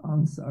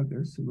on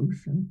Sagar's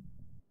solution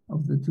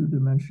of the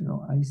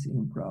two-dimensional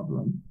icing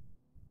problem,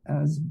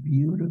 as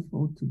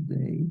beautiful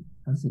today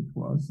as it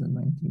was in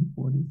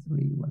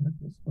 1943 when it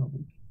was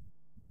published.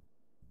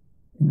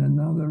 In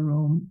another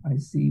room, I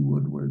see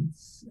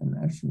Woodward's and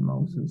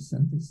Eschenmoser's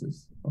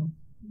synthesis of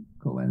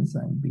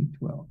coenzyme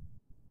B12.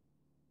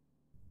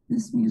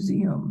 This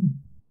museum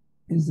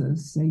is a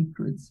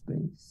sacred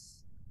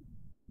space.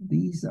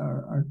 These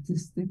are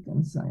artistic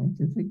and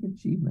scientific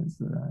achievements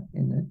that are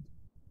in it,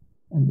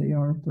 and they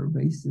are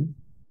pervasive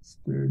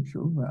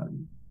spiritual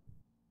value.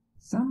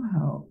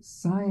 Somehow,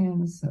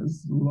 science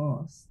has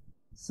lost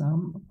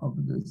some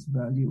of this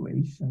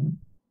valuation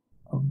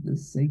of the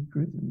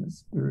sacred and the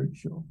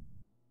spiritual.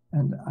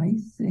 And I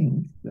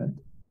think that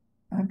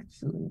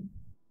actually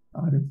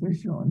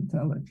artificial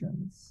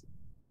intelligence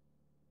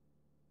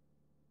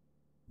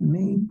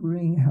may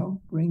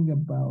help bring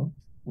about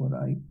what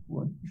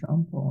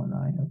Jean-Paul and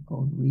I have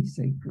called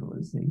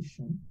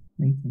resacralization,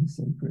 making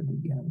sacred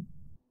again.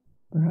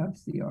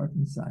 Perhaps the art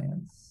and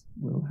science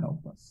will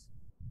help us.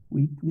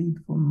 We plead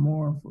for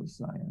more for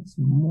science,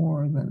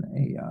 more than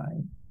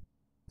AI,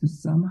 to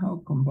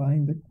somehow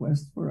combine the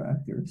quest for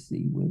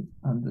accuracy with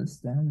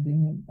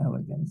understanding and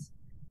elegance,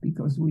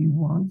 because we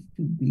want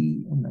to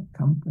be in the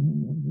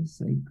company of the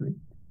sacred,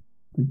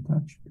 to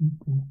touch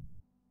people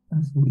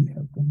as we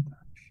have been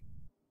touched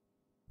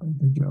by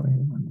the joy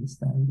of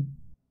understanding.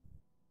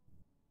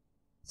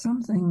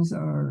 Some things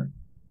are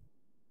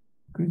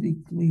pretty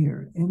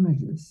clear.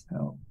 Images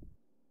help.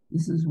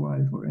 This is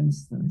why, for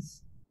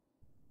instance,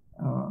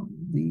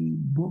 the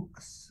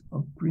books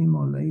of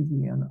Primo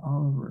Levi and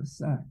Oliver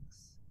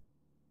Sacks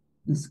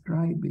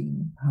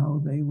describing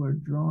how they were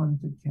drawn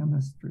to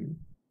chemistry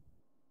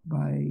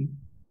by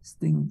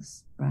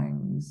stinks,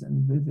 bangs,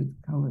 and vivid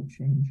color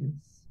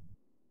changes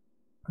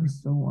are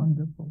so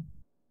wonderful.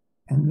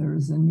 And there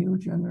is a new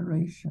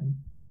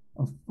generation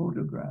of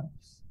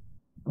photographs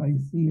by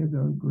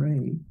Theodore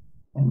Gray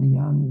and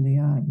Yan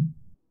Liang,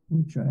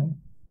 which I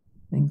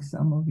think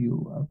some of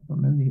you are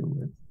familiar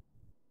with,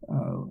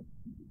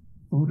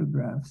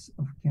 photographs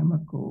of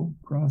chemical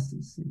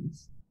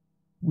processes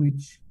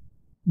which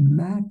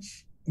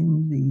match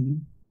in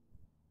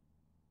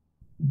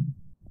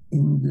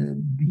the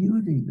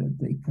beauty that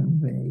they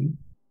convey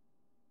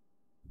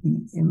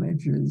the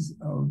images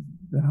of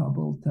the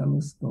Hubble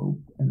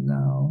telescope and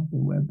now the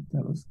Webb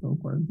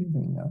telescope are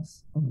giving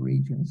us of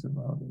regions of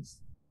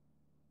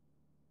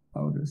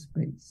outer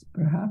space.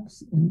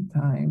 Perhaps in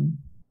time,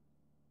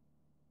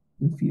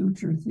 the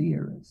future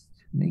theorist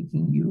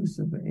making use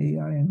of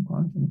AI and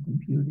quantum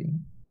computing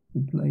to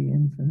play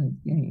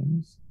infinite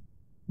games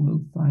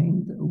will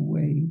find a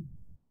way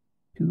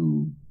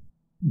to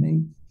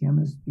make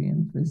chemistry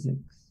and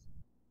physics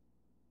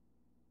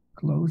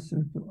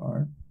closer to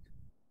art,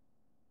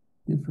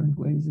 different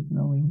ways of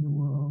knowing the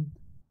world,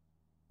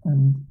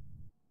 and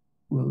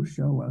will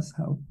show us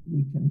how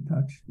we can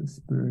touch the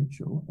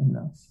spiritual in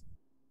us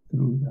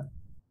through that.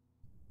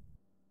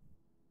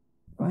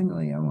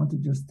 Finally, I want to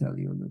just tell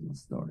you a little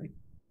story.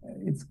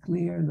 It's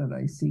clear that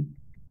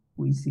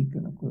we seek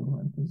an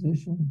equivalent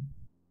position,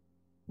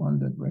 one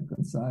that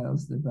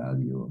reconciles the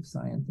value of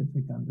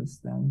scientific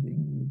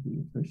understanding with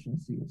the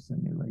efficiency of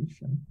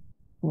simulation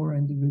for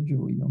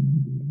individual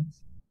human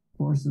beings,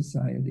 for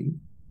society,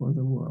 for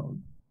the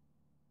world.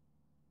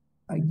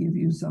 I give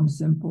you some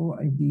simple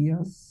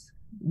ideas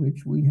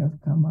which we have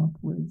come up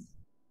with.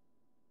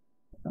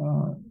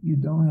 You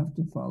don't have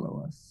to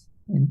follow us.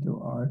 into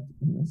art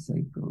and the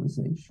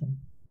sacralization,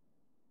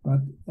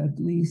 but at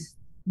least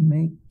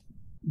make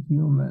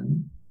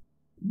human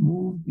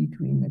move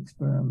between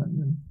experiment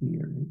and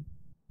theory.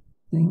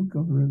 Think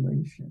of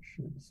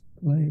relationships,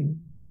 play,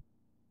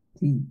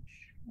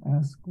 teach,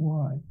 ask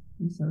why.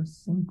 These are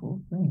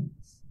simple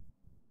things.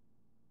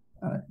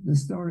 The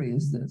story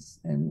is this.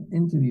 In an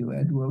interview,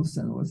 Ed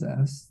Wilson was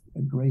asked,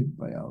 a great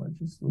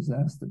biologist, was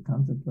asked to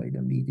contemplate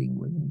a meeting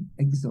with an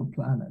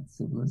exoplanet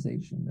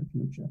civilization in the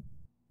future.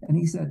 And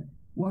he said,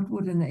 what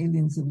would an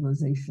alien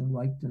civilization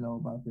like to know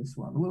about this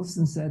one?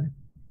 Wilson said,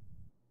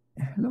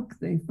 look,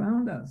 they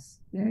found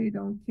us. They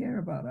don't care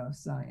about our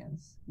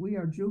science. We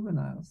are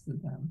juveniles to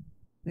them.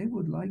 They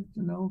would like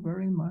to know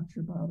very much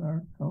about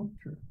our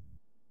culture.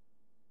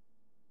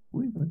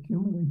 We've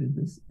accumulated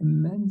this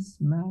immense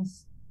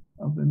mass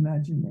of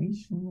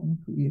imagination and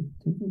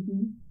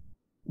creativity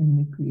in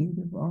the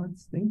creative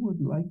arts. They would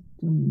like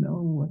to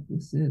know what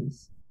this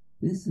is.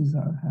 This is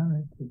our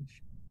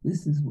heritage.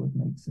 This is what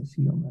makes us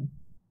human.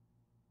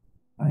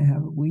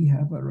 We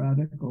have a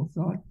radical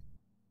thought.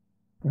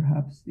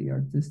 Perhaps the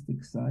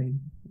artistic side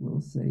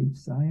will save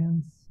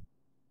science,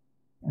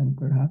 and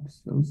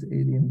perhaps those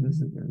alien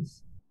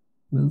visitors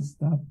will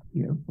stop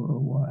here for a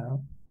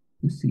while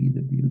to see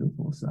the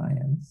beautiful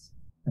science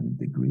and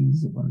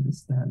degrees of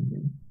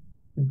understanding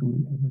that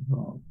we have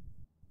evolved.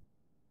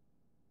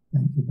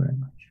 Thank you very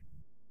much.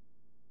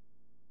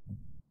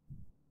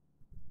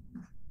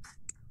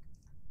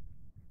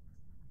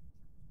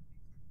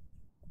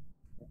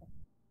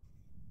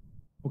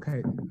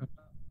 Okay,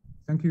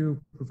 thank you,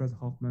 Professor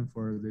Hoffmann,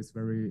 for this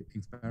very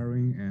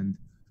inspiring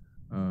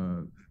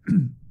and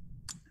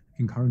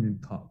encouraging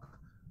talk.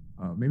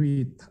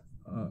 Maybe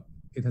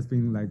it has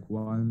been like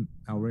 1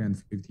 hour and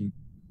 15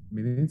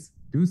 minutes.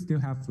 Do you still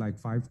have like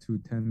 5 to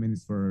 10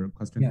 minutes for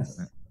questions? Yes.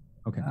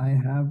 Okay. I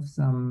have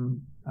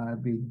some.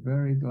 I'd be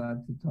very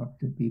glad to talk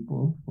to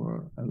people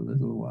for a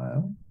little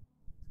while.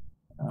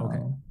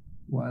 Okay.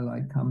 While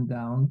I come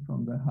down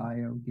from the high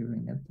of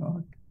giving a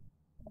talk,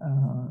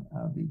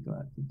 I'll be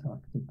glad to talk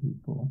to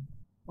people.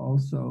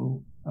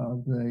 Also,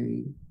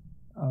 the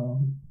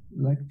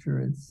lecture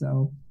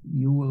itself,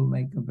 you will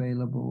make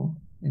available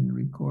in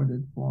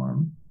recorded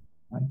form.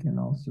 I can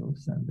also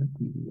send a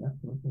PDF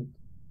of it.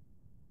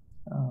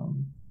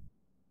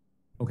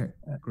 Okay,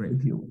 great.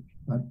 If you wish.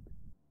 But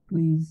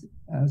please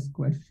ask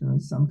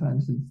questions.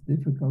 Sometimes it's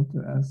difficult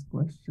to ask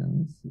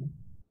questions.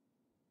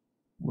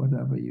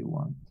 Whatever you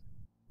want.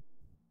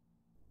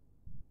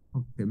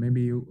 Okay,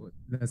 maybe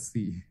let's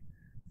see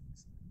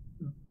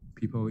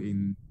people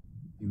in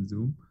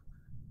Zoom.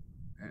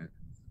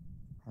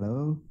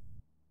 Hello,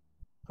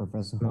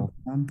 Professor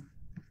Hoffmann.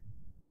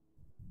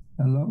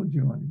 Hello,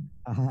 John.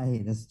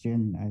 Hi, that's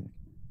Jun.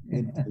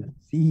 Good to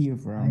see you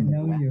from. I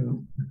know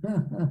you.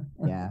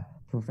 Yeah,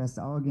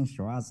 Professor Eugen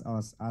Schwartz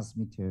asked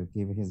me to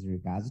give his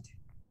regards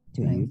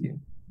to Thank you.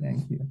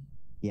 Thank you.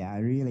 Yeah, I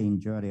really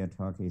enjoyed your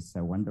talk. It's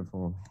a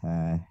wonderful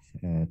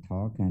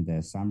talk and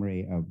a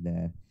summary of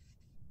the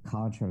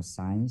culture of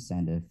science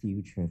and the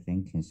future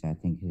thinking. So I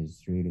think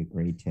it's really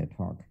great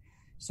talk.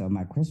 So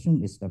my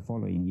question is the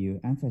following. You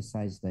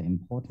emphasize the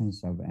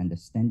importance of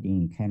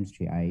understanding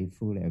chemistry. I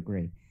fully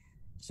agree.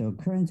 So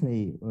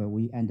currently,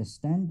 we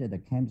understand the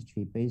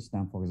chemistry based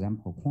on, for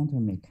example,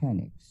 quantum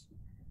mechanics.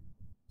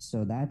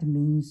 So that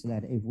means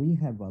that if we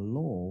have a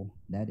law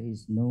that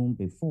is known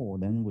before,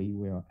 then we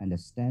will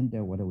understand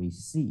what we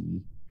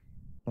see.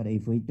 But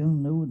if we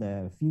don't know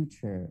the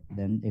future,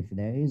 then if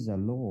there is a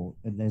law,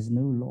 if there's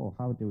no law,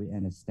 how do we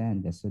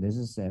understand this? So this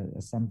is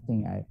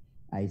something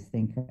I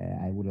think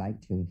I would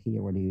like to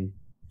hear what you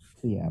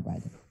feel about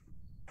it.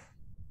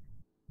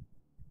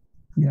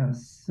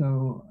 Yes,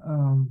 so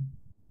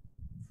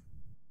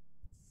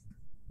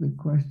the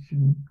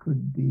question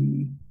could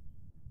be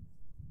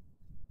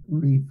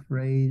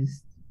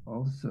rephrased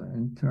also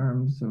in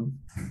terms of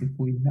if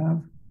we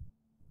have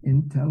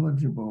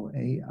intelligible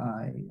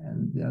AI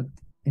and that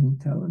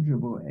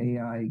intelligible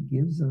AI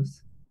gives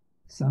us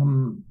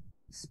some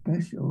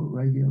special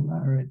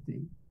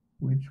regularity,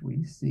 which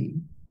we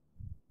see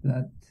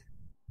that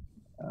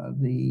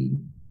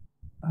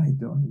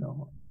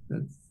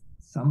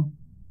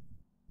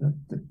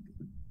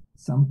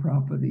some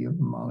property of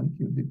a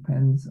molecule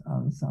depends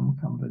on some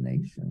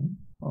combination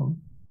of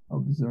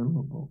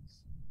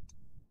observables.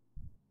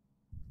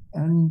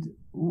 And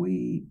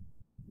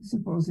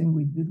supposing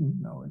we didn't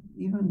know it,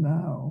 even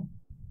now,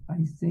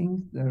 I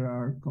think there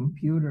are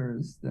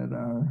computers that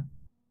are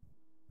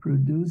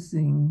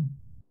producing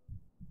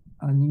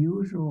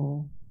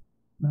unusual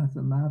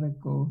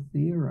mathematical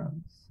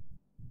theorems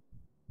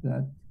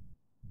that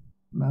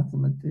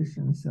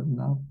mathematicians have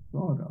not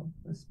thought of,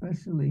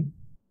 especially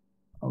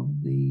of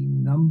the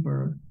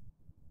number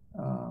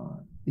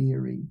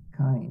theory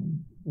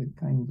the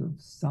kinds of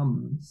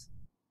sums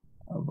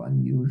of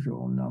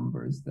unusual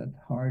numbers that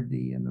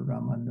Hardy and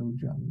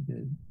Ramanujan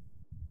did.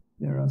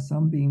 There are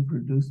some being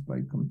produced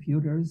by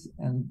computers,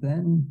 and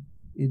then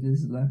it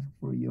is left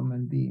for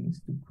human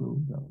beings to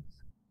prove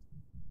those.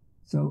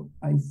 So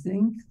I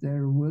think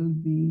there will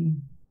be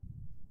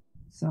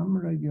some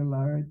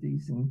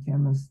regularities in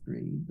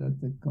chemistry that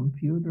the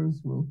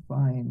computers will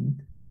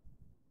find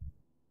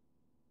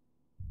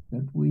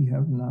that we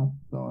have not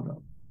thought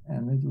of,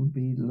 and it'll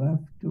be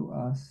left to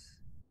us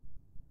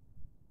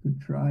to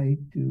try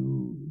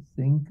to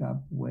think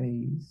up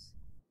ways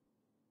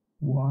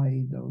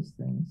why those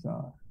things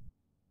are.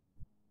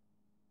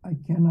 I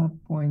cannot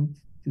point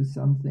to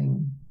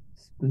something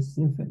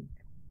specific.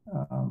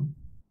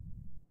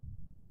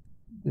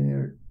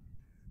 There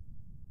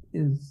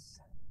is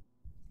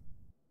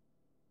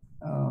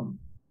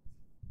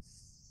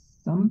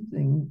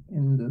something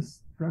in the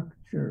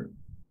structure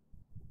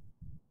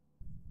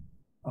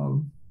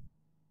of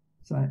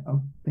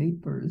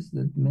papers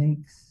that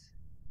makes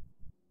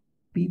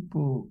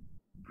people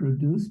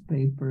produce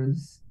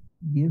papers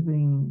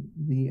giving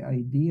the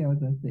idea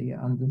that they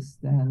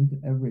understand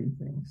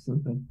everything, so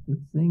that the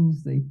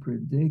things they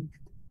predict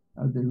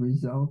are the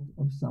result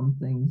of some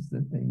things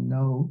that they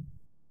know.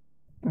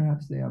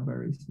 Perhaps they are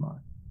very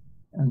smart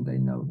and they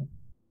know them.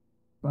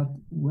 But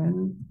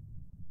when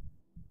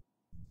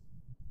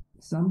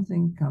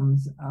something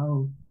comes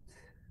out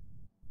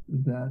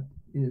that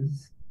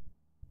is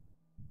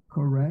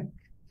correct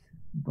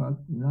but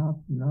not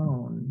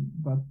known,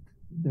 but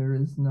there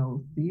is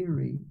no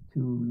theory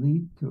to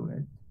lead to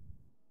it,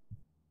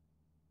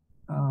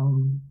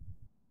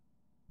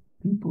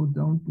 people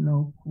don't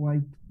know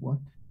quite what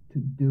to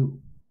do.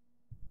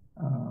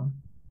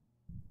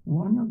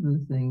 One of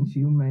the things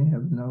you may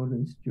have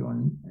noticed,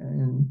 John,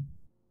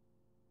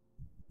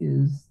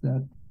 is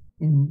that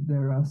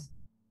there are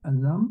a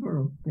number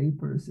of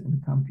papers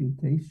in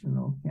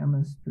computational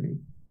chemistry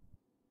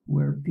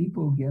where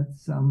people get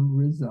some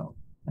result.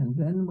 And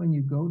then when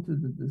you go to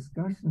the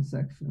discussion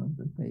section of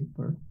the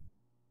paper,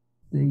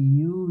 they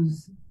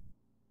use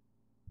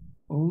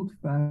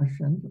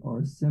old-fashioned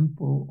or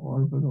simple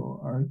orbital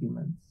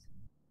arguments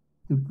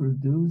to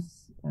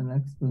produce an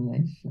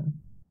explanation.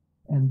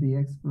 And the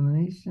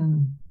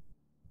explanation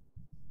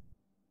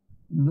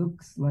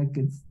looks like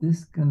it's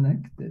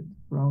disconnected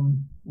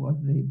from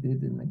what they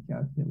did in the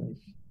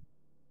calculation.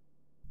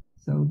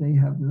 So they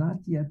have not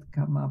yet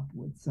come up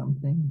with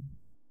something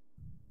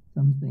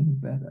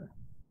better.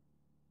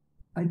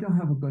 I don't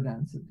have a good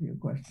answer to your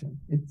question.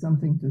 It's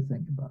something to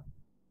think about.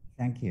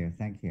 Thank you.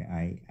 Thank you.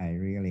 I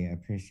really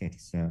appreciate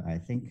it. So I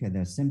think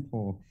the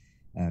simple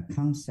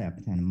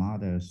concept and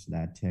models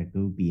that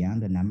go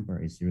beyond the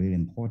number is really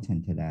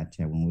important, that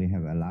when we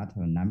have a lot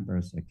of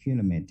numbers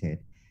accumulated,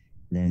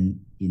 then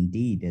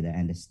indeed the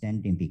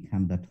understanding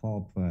becomes the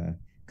top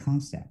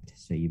concept.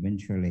 So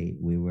eventually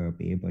we will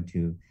be able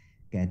to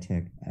get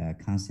a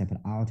concept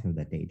out of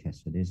the data.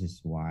 So this is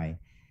why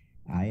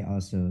I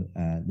also,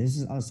 this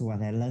is also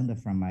what I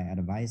learned from my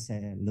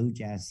advisor, Lou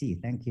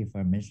Jiaxi. Thank you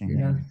for mentioning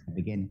him at the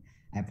beginning.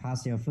 I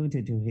passed your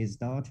photo to his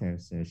daughter,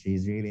 so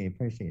she's really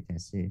appreciated.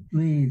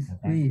 Please,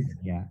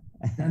 yeah.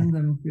 Send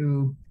them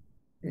to,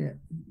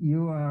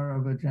 you are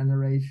of a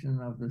generation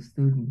of the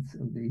students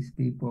of these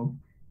people.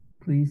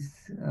 Please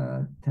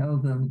tell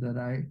them that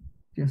I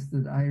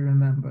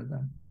remember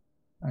them.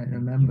 I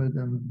remember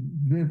them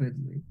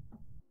vividly.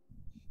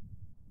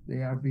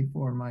 They are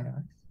before my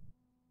eyes.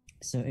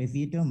 So if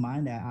you don't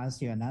mind, I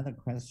ask you another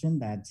question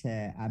that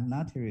I'm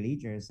not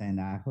religious, and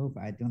I hope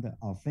I don't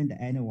offend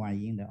anyone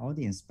in the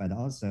audience, but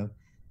also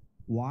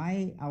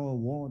why our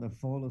world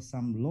follows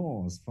some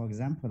laws. For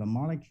example, the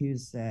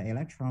molecules,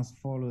 electrons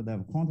follow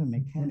the quantum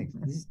mechanics.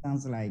 This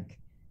sounds like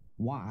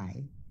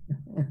why?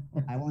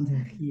 I want to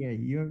hear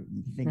your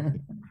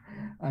thinking.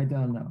 I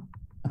don't know.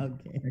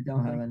 Okay. I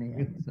don't have any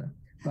answer.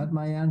 But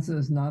my answer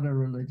is not a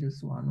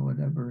religious one.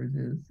 Whatever it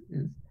is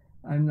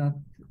I'm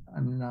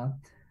not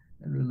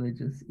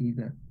religious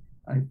either.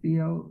 I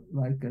feel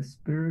like a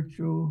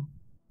spiritual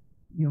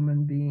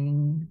human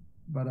being,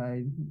 but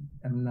I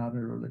am not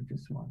a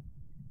religious one.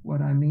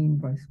 What I mean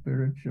by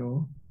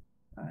spiritual,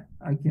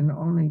 I can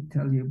only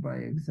tell you by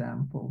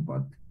example,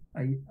 but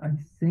I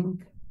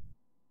think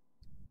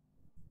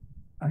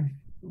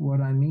what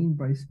I mean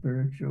by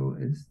spiritual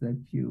is that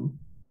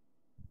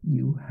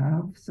you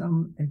have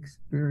some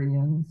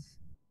experience,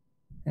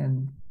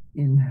 and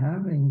in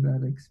having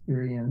that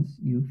experience,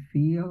 you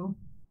feel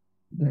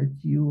that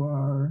you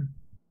are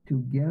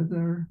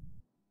together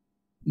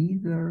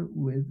either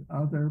with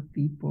other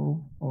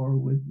people or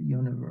with the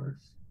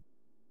universe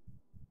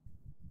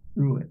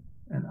through it.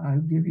 And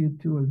I'll give you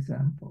two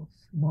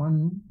examples.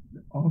 One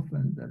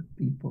often that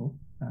people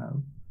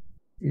have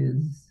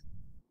is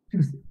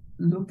just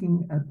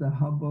looking at the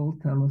Hubble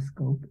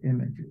telescope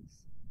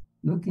images,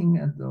 looking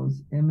at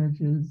those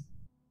images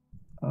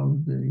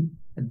of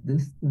a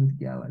distant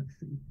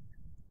galaxy.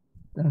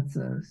 That's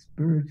a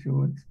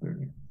spiritual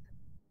experience.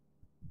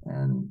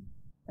 And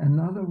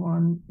another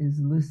one is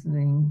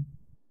listening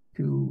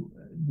to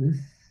this.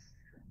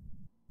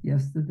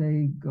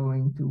 Yesterday,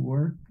 going to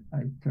work,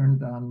 I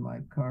turned on my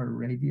car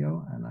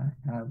radio and I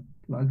have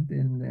plugged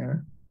in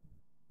there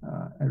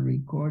a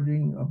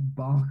recording of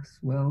Bach's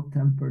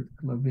Well-Tempered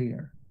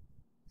Clavier,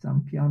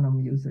 some piano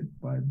music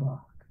by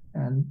Bach.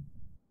 And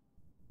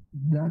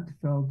that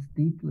felt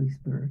deeply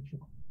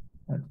spiritual.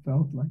 that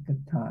felt like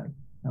a tie.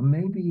 Now,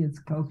 maybe it's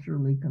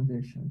culturally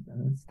conditioned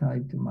and it's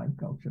tied to my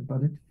culture,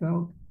 but it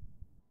felt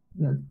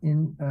that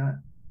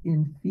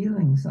in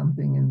feeling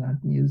something in that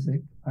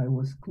music, I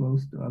was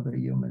close to other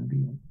human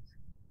beings.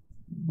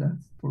 That,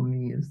 for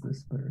me, is the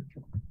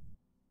spiritual.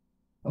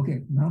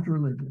 Okay, not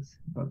religious,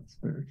 but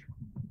spiritual.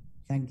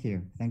 Thank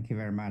you. Thank you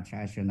very much.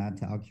 I should not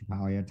occupy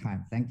all your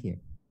time. Thank you.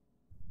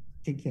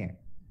 Take care.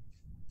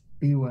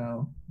 Be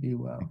well. Be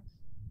well.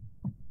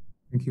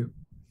 Thank you.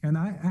 And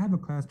I have a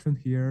question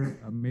here.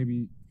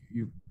 Maybe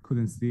you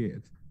couldn't see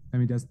it. Let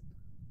me just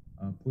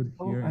put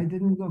here. Oh, I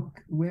didn't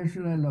look. Where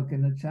should I look?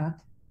 In the chat?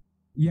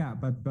 Yeah,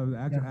 but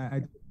actually, yeah.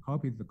 I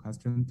copied the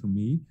question to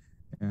me,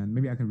 and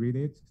maybe I can read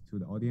it to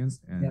the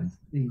audience. And, yes,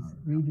 please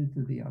read it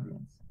to the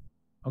audience.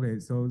 Okay,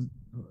 so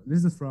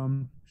this is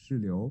from Shi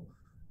Liu,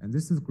 and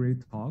this is a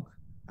great talk.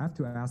 I have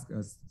to ask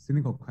a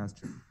cynical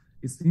question.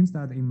 It seems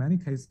that in many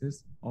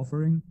cases,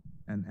 offering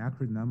an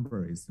accurate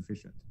number is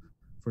sufficient.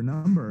 For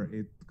number,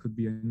 it could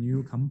be a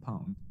new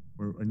compound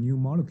or a new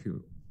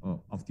molecule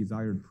of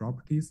desired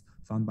properties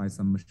found by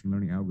some machine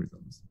learning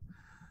algorithms.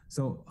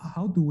 So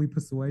how do we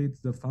persuade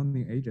the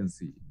funding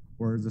agency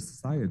or the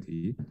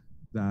society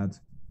that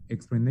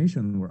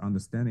explanation or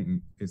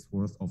understanding is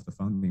worth of the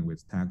funding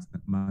with tax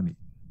money?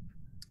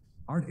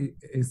 Art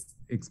is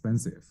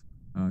expensive.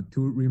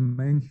 To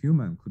remain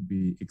human could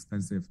be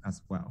expensive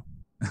as well.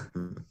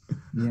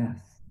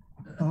 Yes.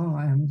 Oh,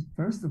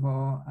 first of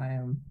all, I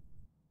am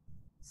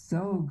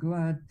so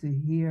glad to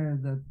hear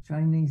that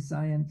Chinese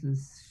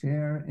scientists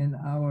share in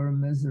our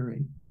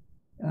misery.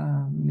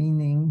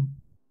 Meaning,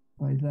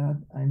 by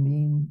that I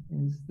mean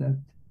is that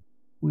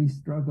we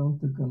struggle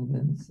to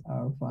convince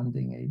our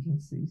funding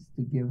agencies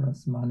to give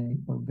us money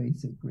for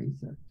basic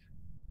research.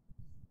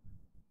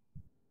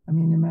 I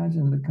mean,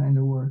 imagine the kind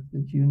of work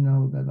that you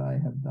know that I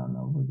have done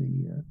over the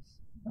years.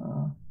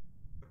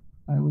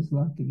 I was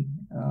lucky.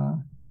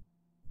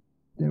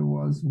 There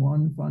was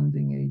one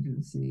funding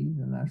agency,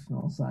 the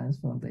National Science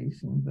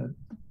Foundation, that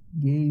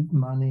gave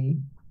money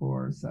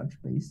for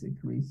such basic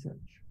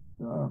research.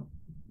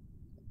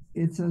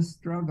 It's a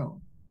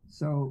struggle.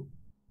 So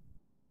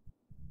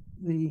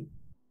the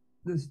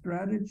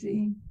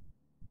strategy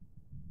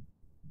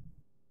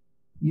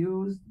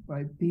used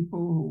by people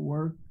who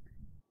work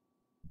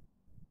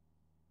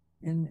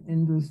in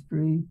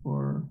industry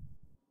or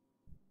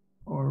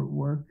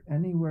work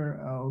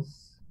anywhere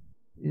else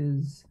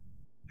is,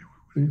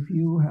 if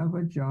you have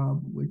a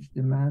job which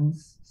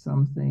demands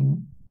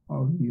something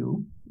of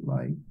you,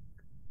 like,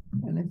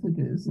 and if it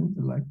is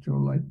intellectual,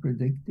 like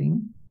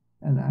predicting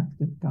an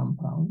active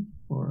compound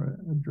for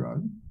a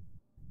drug,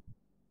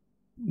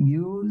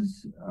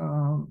 use,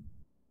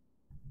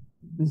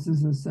 this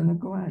is a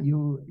cynical,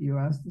 you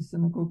asked a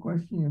cynical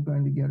question, you're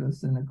going to get a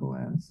cynical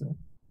answer.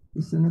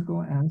 The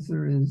cynical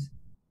answer is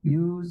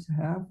use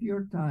half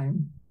your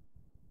time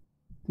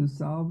to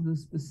solve the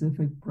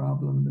specific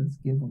problem that's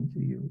given to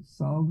you.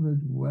 Solve it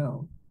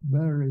well,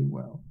 very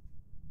well.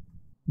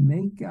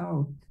 Make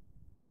out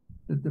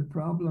that the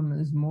problem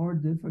is more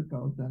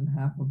difficult than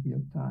half of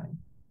your time.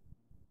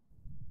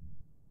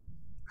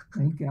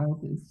 Make out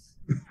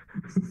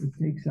it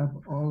takes up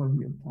all of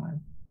your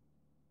time.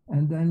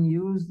 And then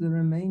use the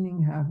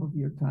remaining half of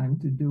your time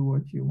to do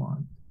what you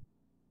want.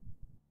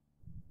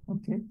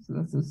 Okay, so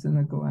that's a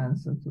cynical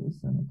answer to a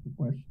cynical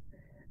question.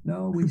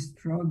 No, we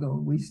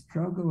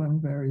struggle in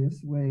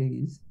various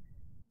ways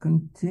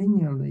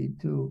continually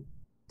to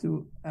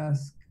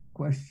ask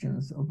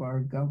questions of our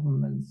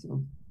governments,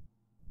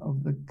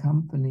 of the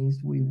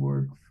companies we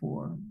work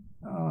for.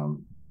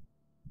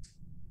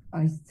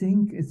 I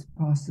think it's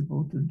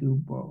possible to do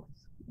both.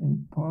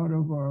 In part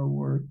of our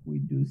work, we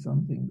do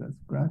something that's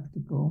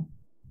practical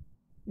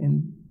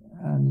and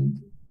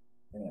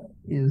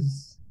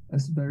is a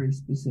very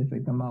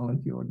specific, a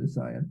molecule or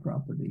desired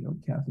property or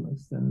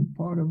catalyst. And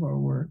part of our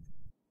work,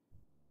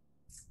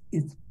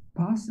 it's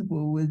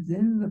possible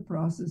within the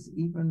process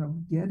even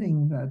of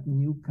getting that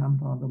new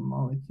compound or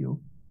molecule,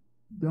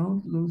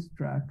 don't lose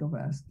track of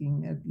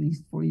asking, at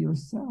least for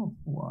yourself,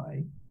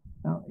 why.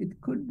 Now,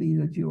 it could be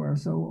that you are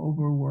so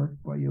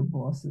overworked by your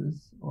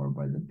bosses or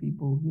by the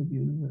people who give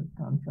you the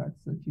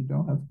contracts that you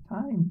don't have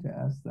time to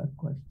ask that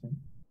question.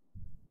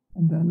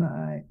 And then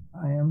I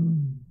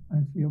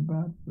feel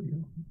bad for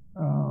you.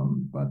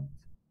 But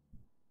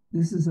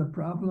this is a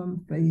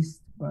problem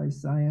faced by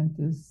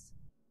scientists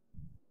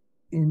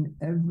in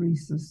every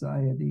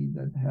society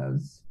that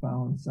has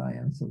found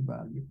science of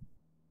value.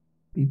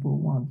 People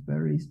want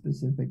very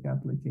specific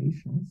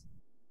applications,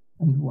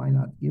 and why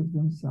not give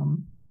them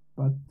some?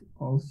 But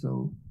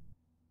also,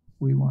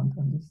 we want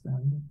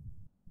understanding.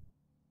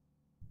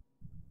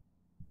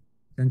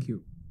 Thank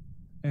you.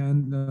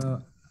 And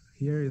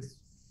here is,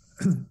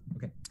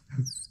 okay.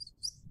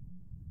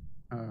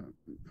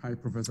 Hi,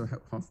 Professor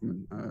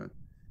Hoffmann.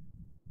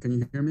 Can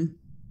you hear me?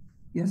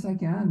 Yes, I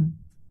can.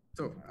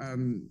 So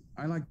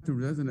I like to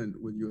resonate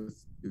with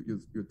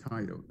your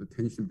title, the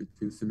tension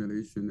between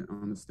simulation and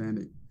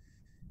understanding.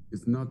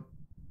 It's not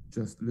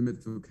just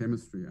limited to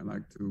chemistry. I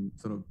like to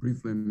sort of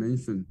briefly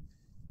mention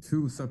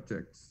two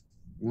subjects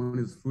One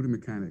is fluid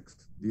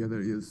mechanics. The other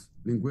is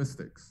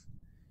linguistics,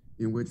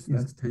 in which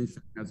this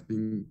tension has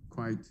been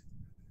quite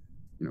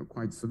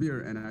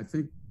severe. And I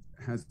think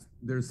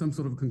there's some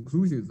sort of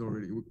conclusions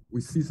already. We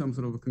see some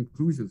sort of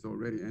conclusions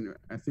already. And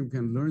I think we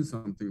can learn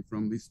something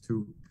from these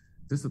two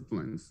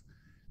disciplines.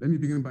 Let me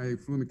begin by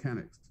fluid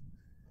mechanics.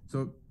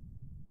 So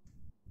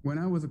when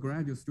I was a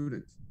graduate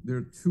student,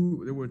 there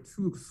were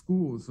two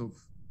schools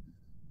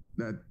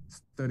that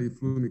study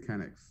fluid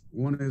mechanics.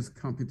 One is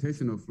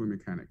computational fluid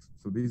mechanics.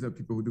 So these are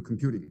people who do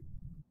computing.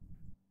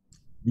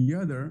 The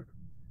other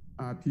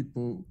are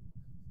people,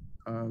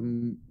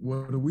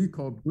 what we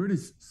call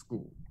British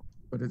school,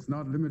 but it's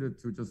not limited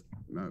to just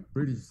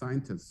British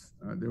scientists.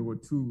 There were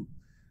two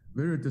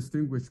very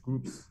distinguished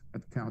groups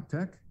at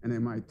Caltech and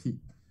MIT.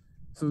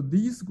 So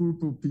these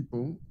group of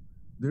people,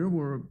 there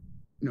were,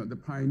 the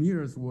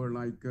pioneers were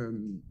like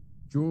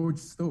George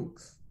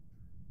Stokes.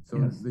 So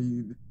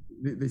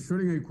the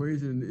Schrödinger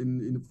equation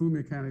in fluid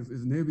mechanics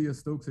is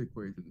Navier-Stokes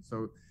equation.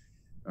 So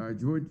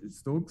George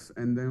Stokes,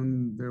 and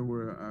then there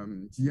were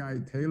G.I.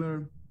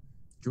 Taylor,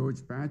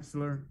 George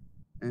Batchelor,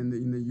 and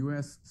in the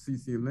US,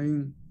 C.C.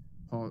 Lane,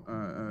 Paul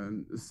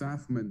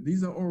Safman.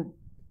 These are all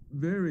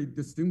very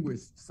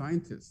distinguished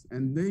scientists,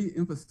 and they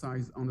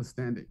emphasize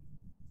understanding.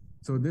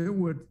 So they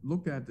would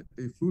look at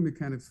a fluid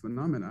mechanics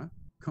phenomena,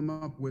 come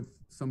up with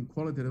some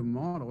qualitative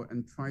model,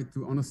 and try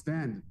to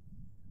understand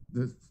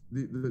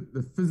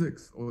the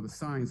physics or the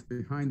science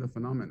behind the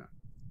phenomena.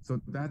 So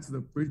that's the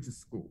British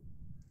school.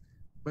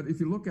 But if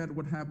you look at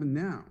what happened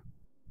now,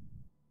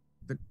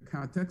 the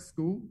Caltech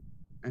school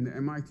and the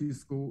MIT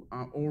school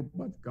are all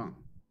but gone.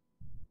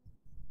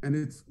 And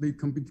it's the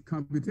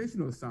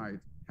computational side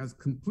has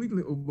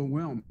completely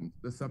overwhelmed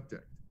the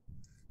subject.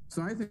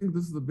 So I think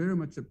this is very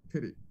much a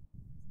pity.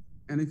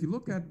 And if you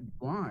look at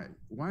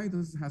why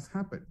this has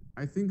happened,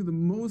 I think the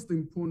most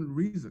important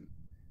reason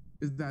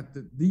is that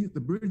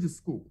the British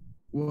school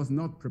was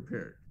not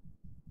prepared.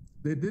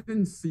 They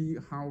didn't see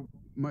how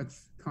much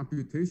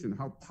computation,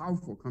 how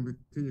powerful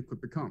computation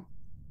could become.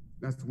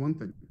 That's one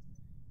thing.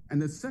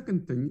 And the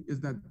second thing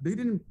is that they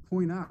didn't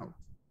point out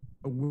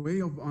a way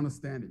of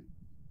understanding.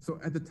 So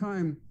at the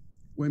time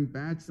when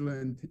Batchelor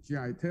and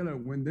G.I. Taylor,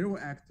 when they were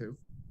active,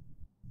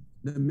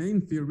 the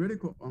main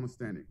theoretical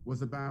understanding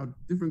was about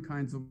different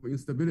kinds of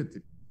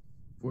instability.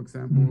 For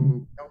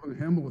example, Kelvin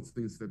Helmholtz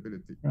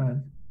instability,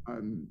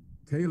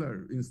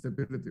 Taylor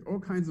instability, all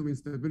kinds of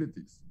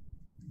instabilities.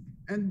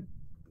 And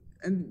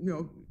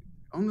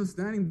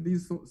understanding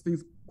these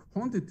things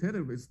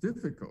quantitatively is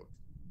difficult.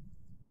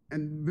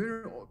 And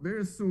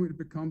very soon it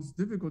becomes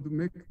difficult to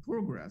make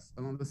progress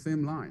along the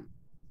same line.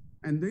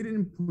 And they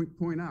didn't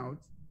point out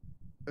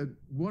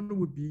what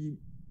would be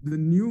the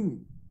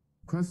new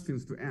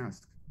questions to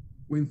ask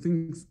when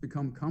things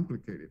become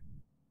complicated.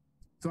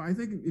 So I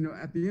think,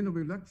 at the end of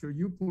the lecture,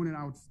 you pointed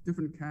out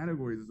different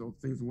categories of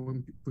things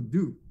one could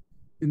do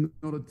in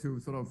order to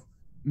sort of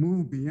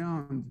move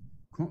beyond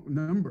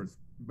numbers,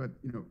 but,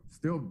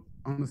 still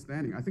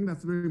understanding. I think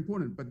that's very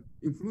important, but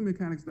in fluid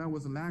mechanics, that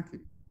was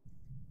lacking.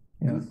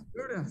 Yes. And the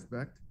third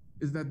aspect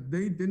is that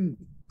they didn't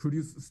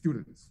produce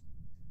students.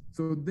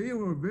 So they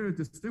were very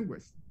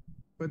distinguished,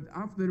 but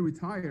after they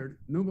retired,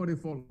 nobody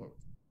followed.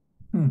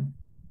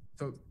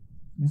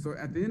 So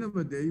at the end of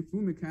the day,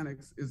 fluid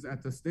mechanics is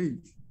at the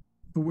stage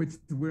for which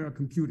we are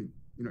computing.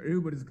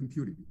 Everybody's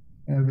computing.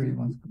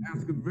 Everyone's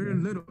asking very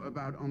little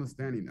about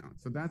understanding now.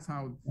 So that's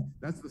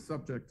the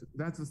subject,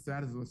 that's the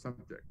status of the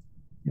subject.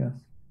 Yes.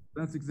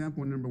 That's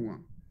example number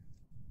one.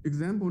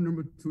 Example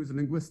number two is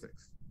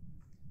linguistics.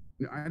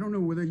 I don't know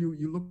whether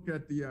you looked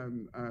at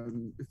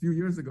a few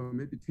years ago,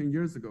 maybe 10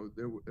 years ago,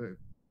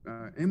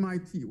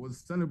 MIT was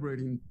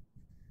celebrating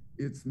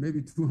its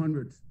maybe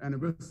 200th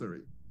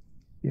anniversary.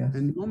 Yes.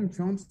 And Noam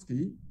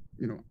Chomsky,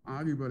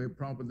 arguably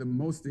probably the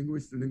most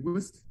distinguished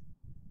linguist,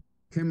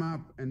 came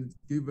up and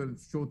gave a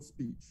short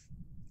speech.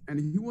 And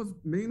he was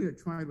mainly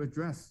trying to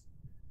address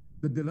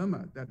the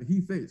dilemma that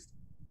he faced,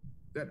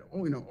 that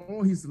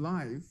all his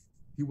life,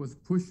 he was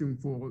pushing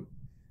for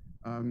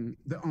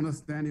the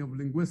understanding of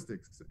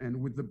linguistics,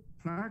 and with the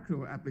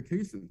practical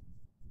application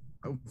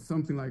of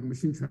something like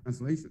machine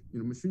translation.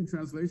 Machine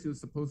translation is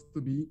supposed to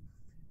be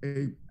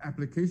an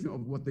application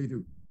of what they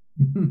do.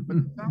 But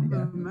the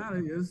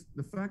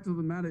fact of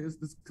the matter is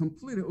this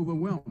completely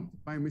overwhelmed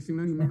by machine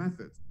learning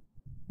methods.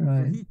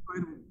 Right. So he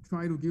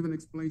tried to give an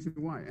explanation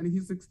why. And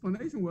his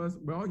explanation was,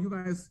 well, you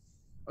guys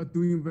are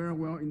doing very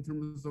well in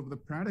terms of the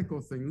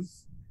practical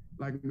things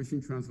like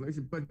machine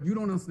translation, but you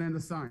don't understand the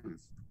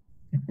science.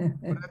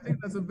 But I think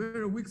that's a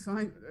very weak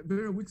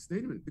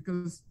statement,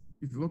 because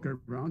if you look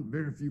around,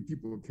 very few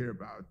people care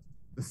about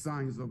the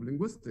science of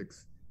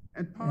linguistics.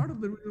 And part of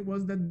the reason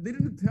was that they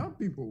didn't tell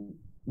people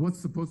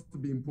what's supposed to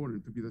be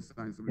important to be the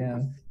science of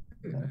linguistics.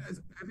 Yes.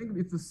 I think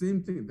it's the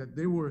same thing, that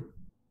they were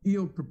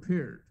ill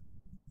prepared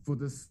for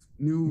this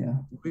new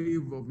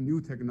wave of new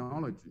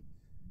technology.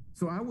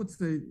 So I would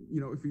say,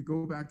 if we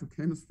go back to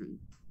chemistry,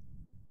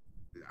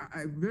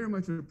 I very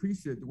much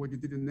appreciate what you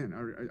did in the end.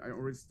 I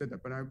already said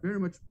that, but I very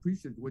much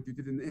appreciate what you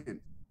did in the end.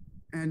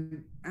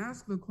 And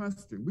ask the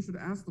question, we should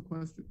ask the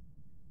question,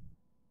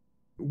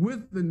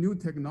 with the new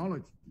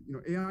technology,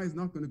 AI is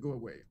not going to go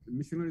away. The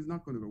machine learning is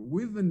not going to go.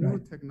 With the new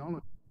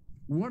technology,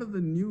 what are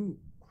the new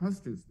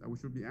questions that we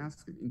should be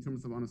asking in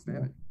terms of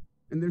understanding?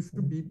 And there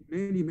should be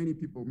many, many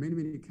people,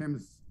 many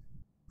chemists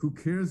who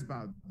cares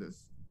about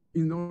this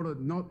in order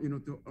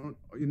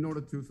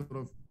to sort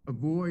of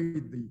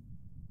avoid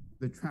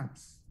the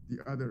traps, the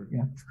other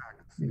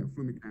tracks,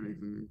 fluid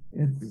mechanics.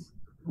 It's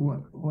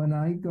when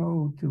I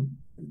go to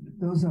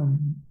those are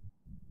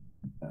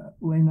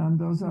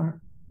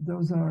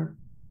those are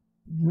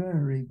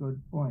very good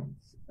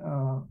points,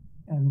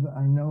 and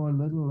I know a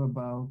little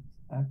about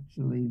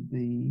actually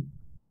the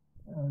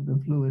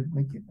fluid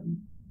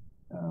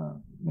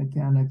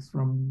mechanics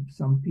from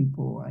some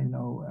people I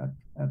know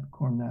at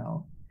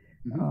Cornell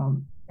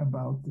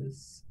about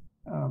this,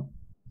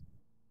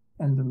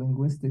 and the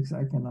linguistics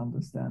I can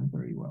understand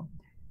very well.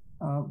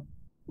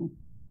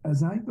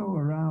 As I go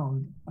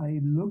around, I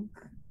look.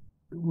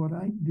 What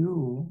I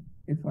do,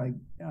 if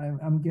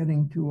I'm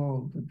getting too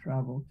old to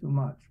travel too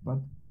much, but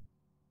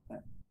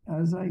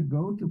as I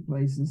go to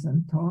places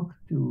and talk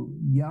to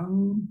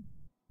young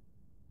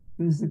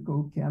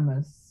physical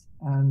chemists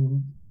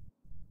and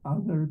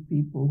other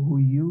people who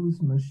use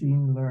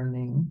machine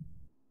learning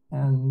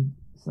and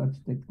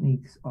such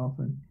techniques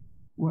often,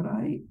 what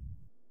I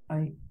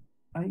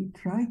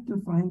try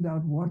to find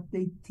out what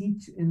they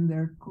teach in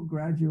their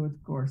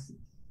graduate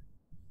courses,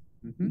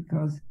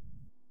 because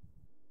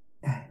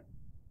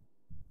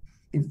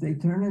if they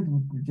turn it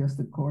into just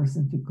a course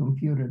into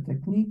computer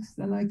techniques,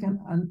 then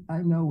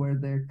I know where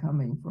they're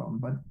coming from.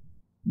 But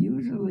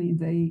usually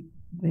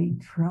they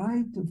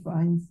try to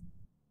find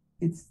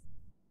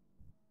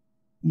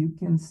you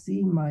can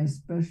see my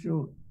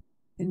special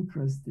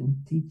interest in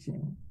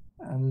teaching,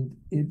 and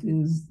it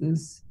is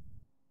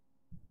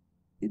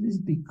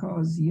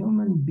because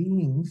human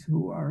beings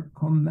who are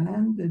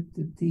commanded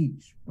to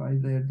teach by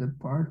their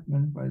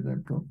department, by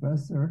their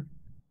professor,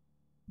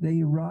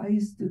 they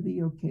rise to the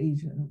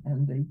occasion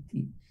and they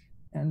teach.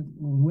 And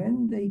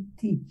when they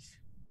teach,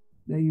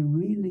 they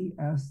really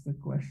ask the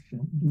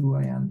question, do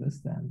I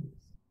understand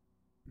this?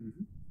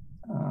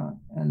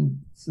 And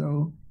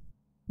so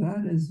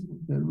that is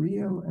the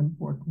real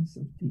importance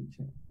of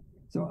teaching.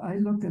 So I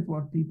look at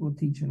what people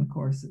teach in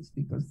courses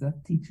because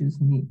that teaches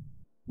me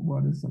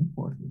what is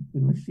important. The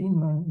machine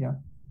learning,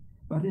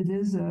 but it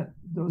is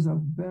those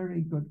are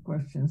very good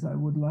questions. I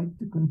would like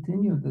to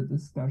continue the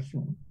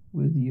discussion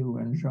with you,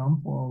 and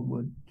Jean-Paul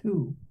would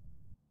too.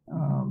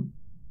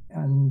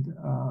 And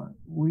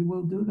we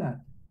will do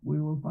that. We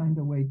will find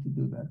a way to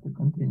do that, to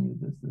continue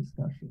this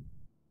discussion.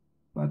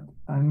 But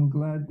I'm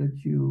glad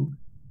that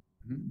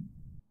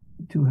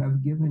to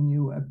have given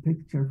you a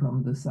picture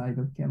from the side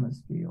of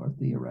chemistry or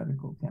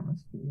theoretical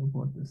chemistry of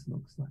what this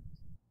looks like.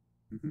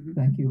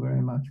 Thank you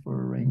very much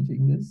for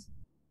arranging this.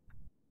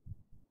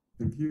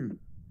 Thank you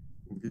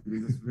for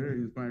giving this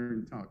very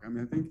inspiring talk. I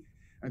mean,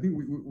 I think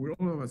we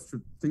all of us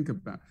should think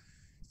about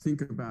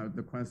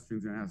the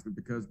questions you're asking,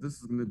 because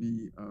this is going to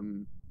be,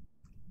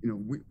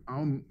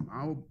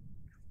 our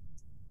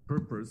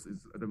purpose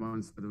is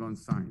advanced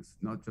science,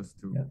 not just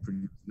to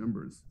produce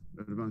numbers,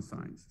 but advanced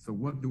science. So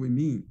what do we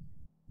mean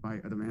by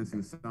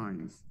advancing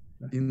science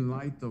in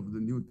light of the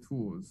new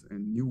tools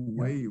and new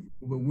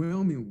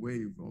overwhelming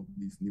wave of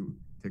these new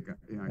AI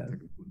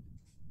technologies?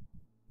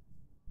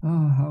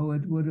 Oh, how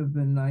it would have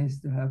been nice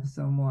to have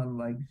someone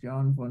like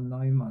John von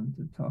Neumann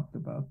to talk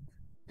about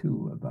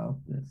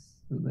this.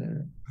 So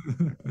they're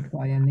a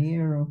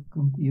pioneer of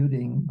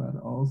computing, but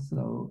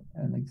also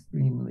an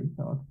extremely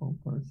thoughtful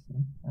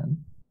person, and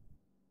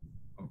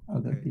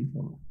other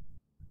people.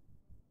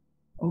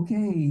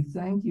 Okay,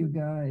 thank you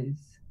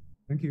guys.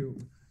 Thank you.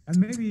 And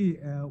maybe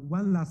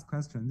one last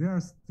question. There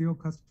are still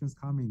questions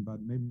coming,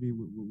 but maybe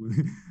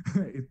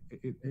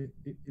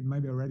it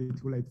might be already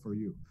too late for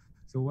you.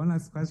 So one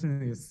last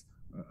question is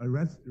a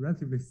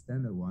relatively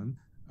standard one,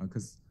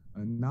 because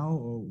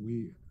now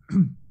we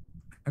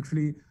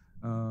actually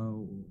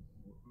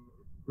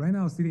right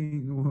now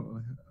sitting.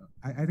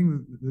 I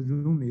think the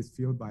room is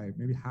filled by,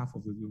 maybe half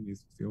of the room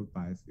is filled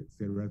by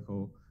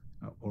theoretical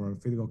or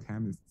physical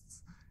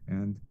chemists,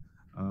 and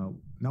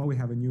now we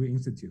have a new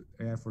institute,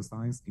 AI for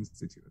Science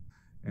Institute,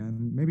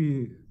 and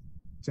maybe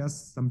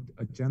just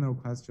a general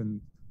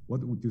question.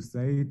 What would you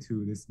say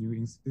to this new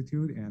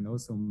institute, and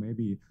also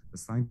maybe the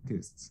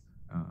scientists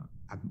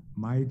at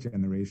my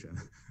generation?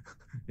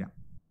 Yeah.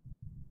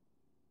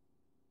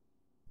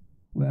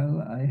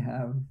 Well, I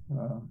have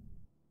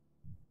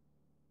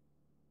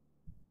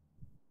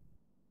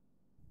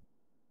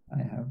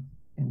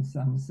in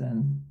some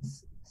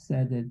sense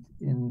said it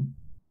in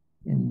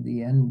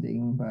the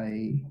ending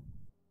by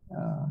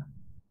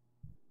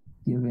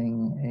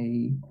giving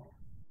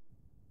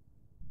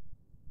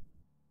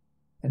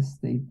a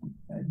state,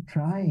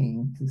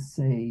 trying to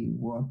say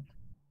what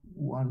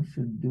one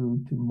should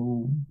do to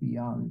move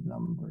beyond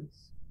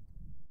numbers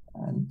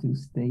and to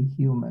stay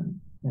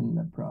human in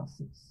the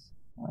process.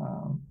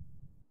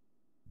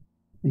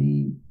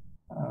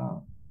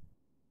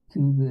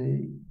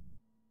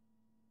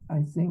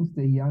 I think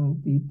the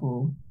young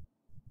people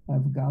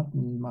have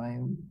gotten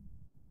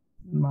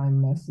my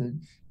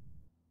message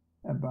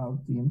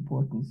about the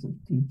importance of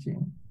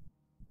teaching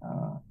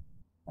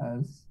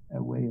as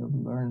a way of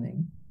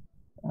learning,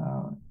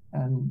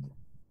 and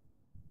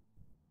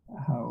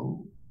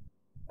how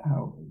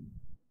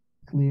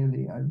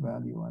clearly I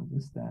value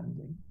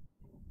understanding.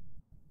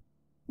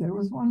 There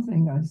was one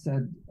thing I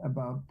said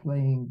about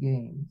playing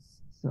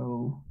games.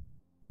 So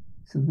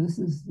this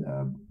is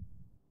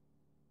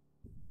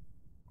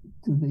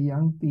to the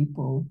young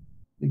people.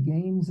 The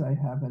games I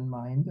have in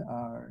mind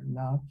are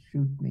not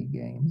shoot me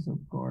games, of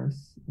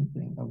course,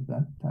 anything of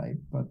that type,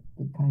 but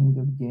the kind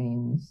of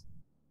games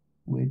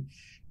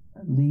which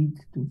lead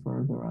to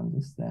further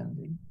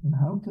understanding, and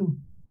how to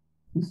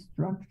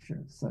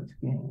structure such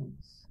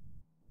games.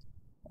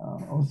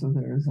 Also,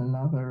 there is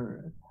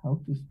another, how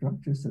to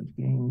structure such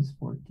games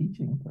for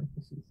teaching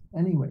purposes.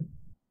 Anyway,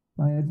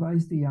 my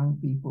advice to young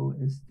people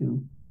is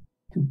to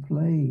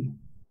play,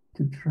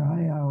 to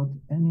try out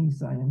any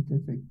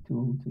scientific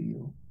tool to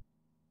you,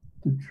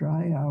 to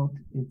try out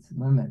its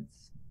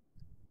limits,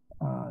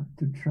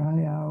 to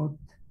try out,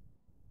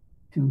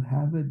 to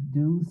have it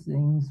do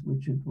things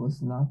which it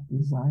was not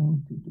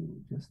designed to do,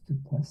 just to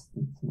test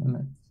its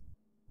limits.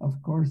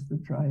 Of course, to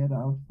try it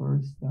out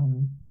first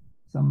on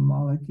some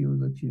molecule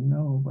that you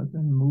know, but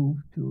then move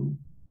to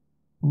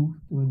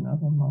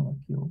another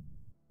molecule.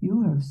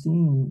 You have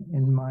seen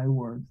in my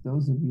work,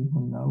 those of you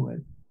who know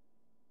it,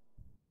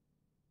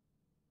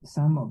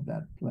 some of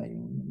that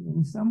playing.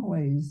 In some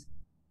ways,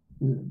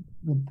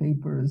 the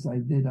papers I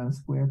did on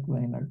square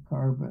planar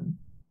carbon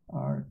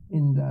are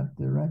in that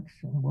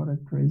direction. What a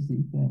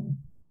crazy thing.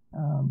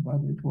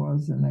 But it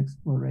was an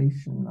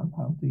exploration of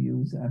how to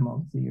use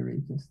MO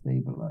theory to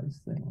stabilize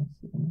things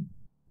and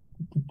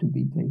to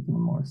be taken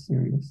more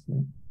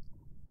seriously.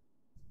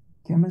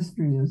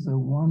 Chemistry is a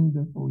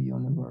wonderful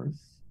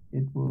universe.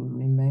 It will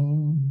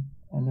remain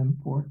an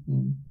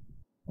important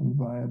and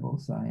viable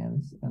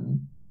science,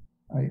 and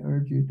I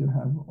urge you to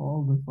have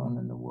all the fun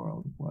in the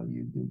world while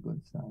you do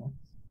good science.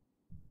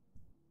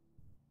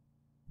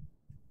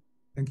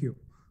 Thank you.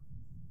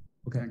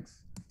 Okay.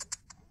 Thanks.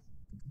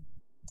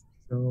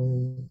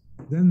 So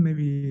then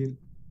maybe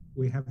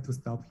we have to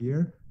stop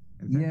here.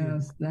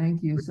 And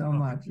thank you so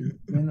much. It's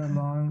been a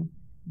long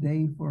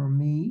day for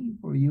me.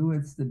 For you,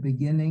 it's the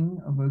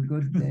beginning of a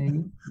good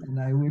day, and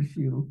I wish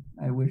you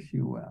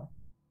well.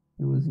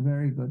 It was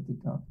very good to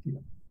talk to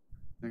you.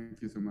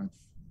 Thank you so much.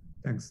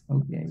 Thanks.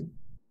 Okay.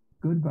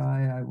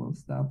 Goodbye. I will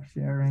stop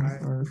sharing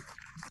first.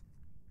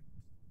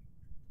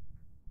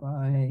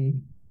 Bye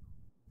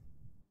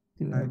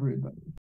to everybody.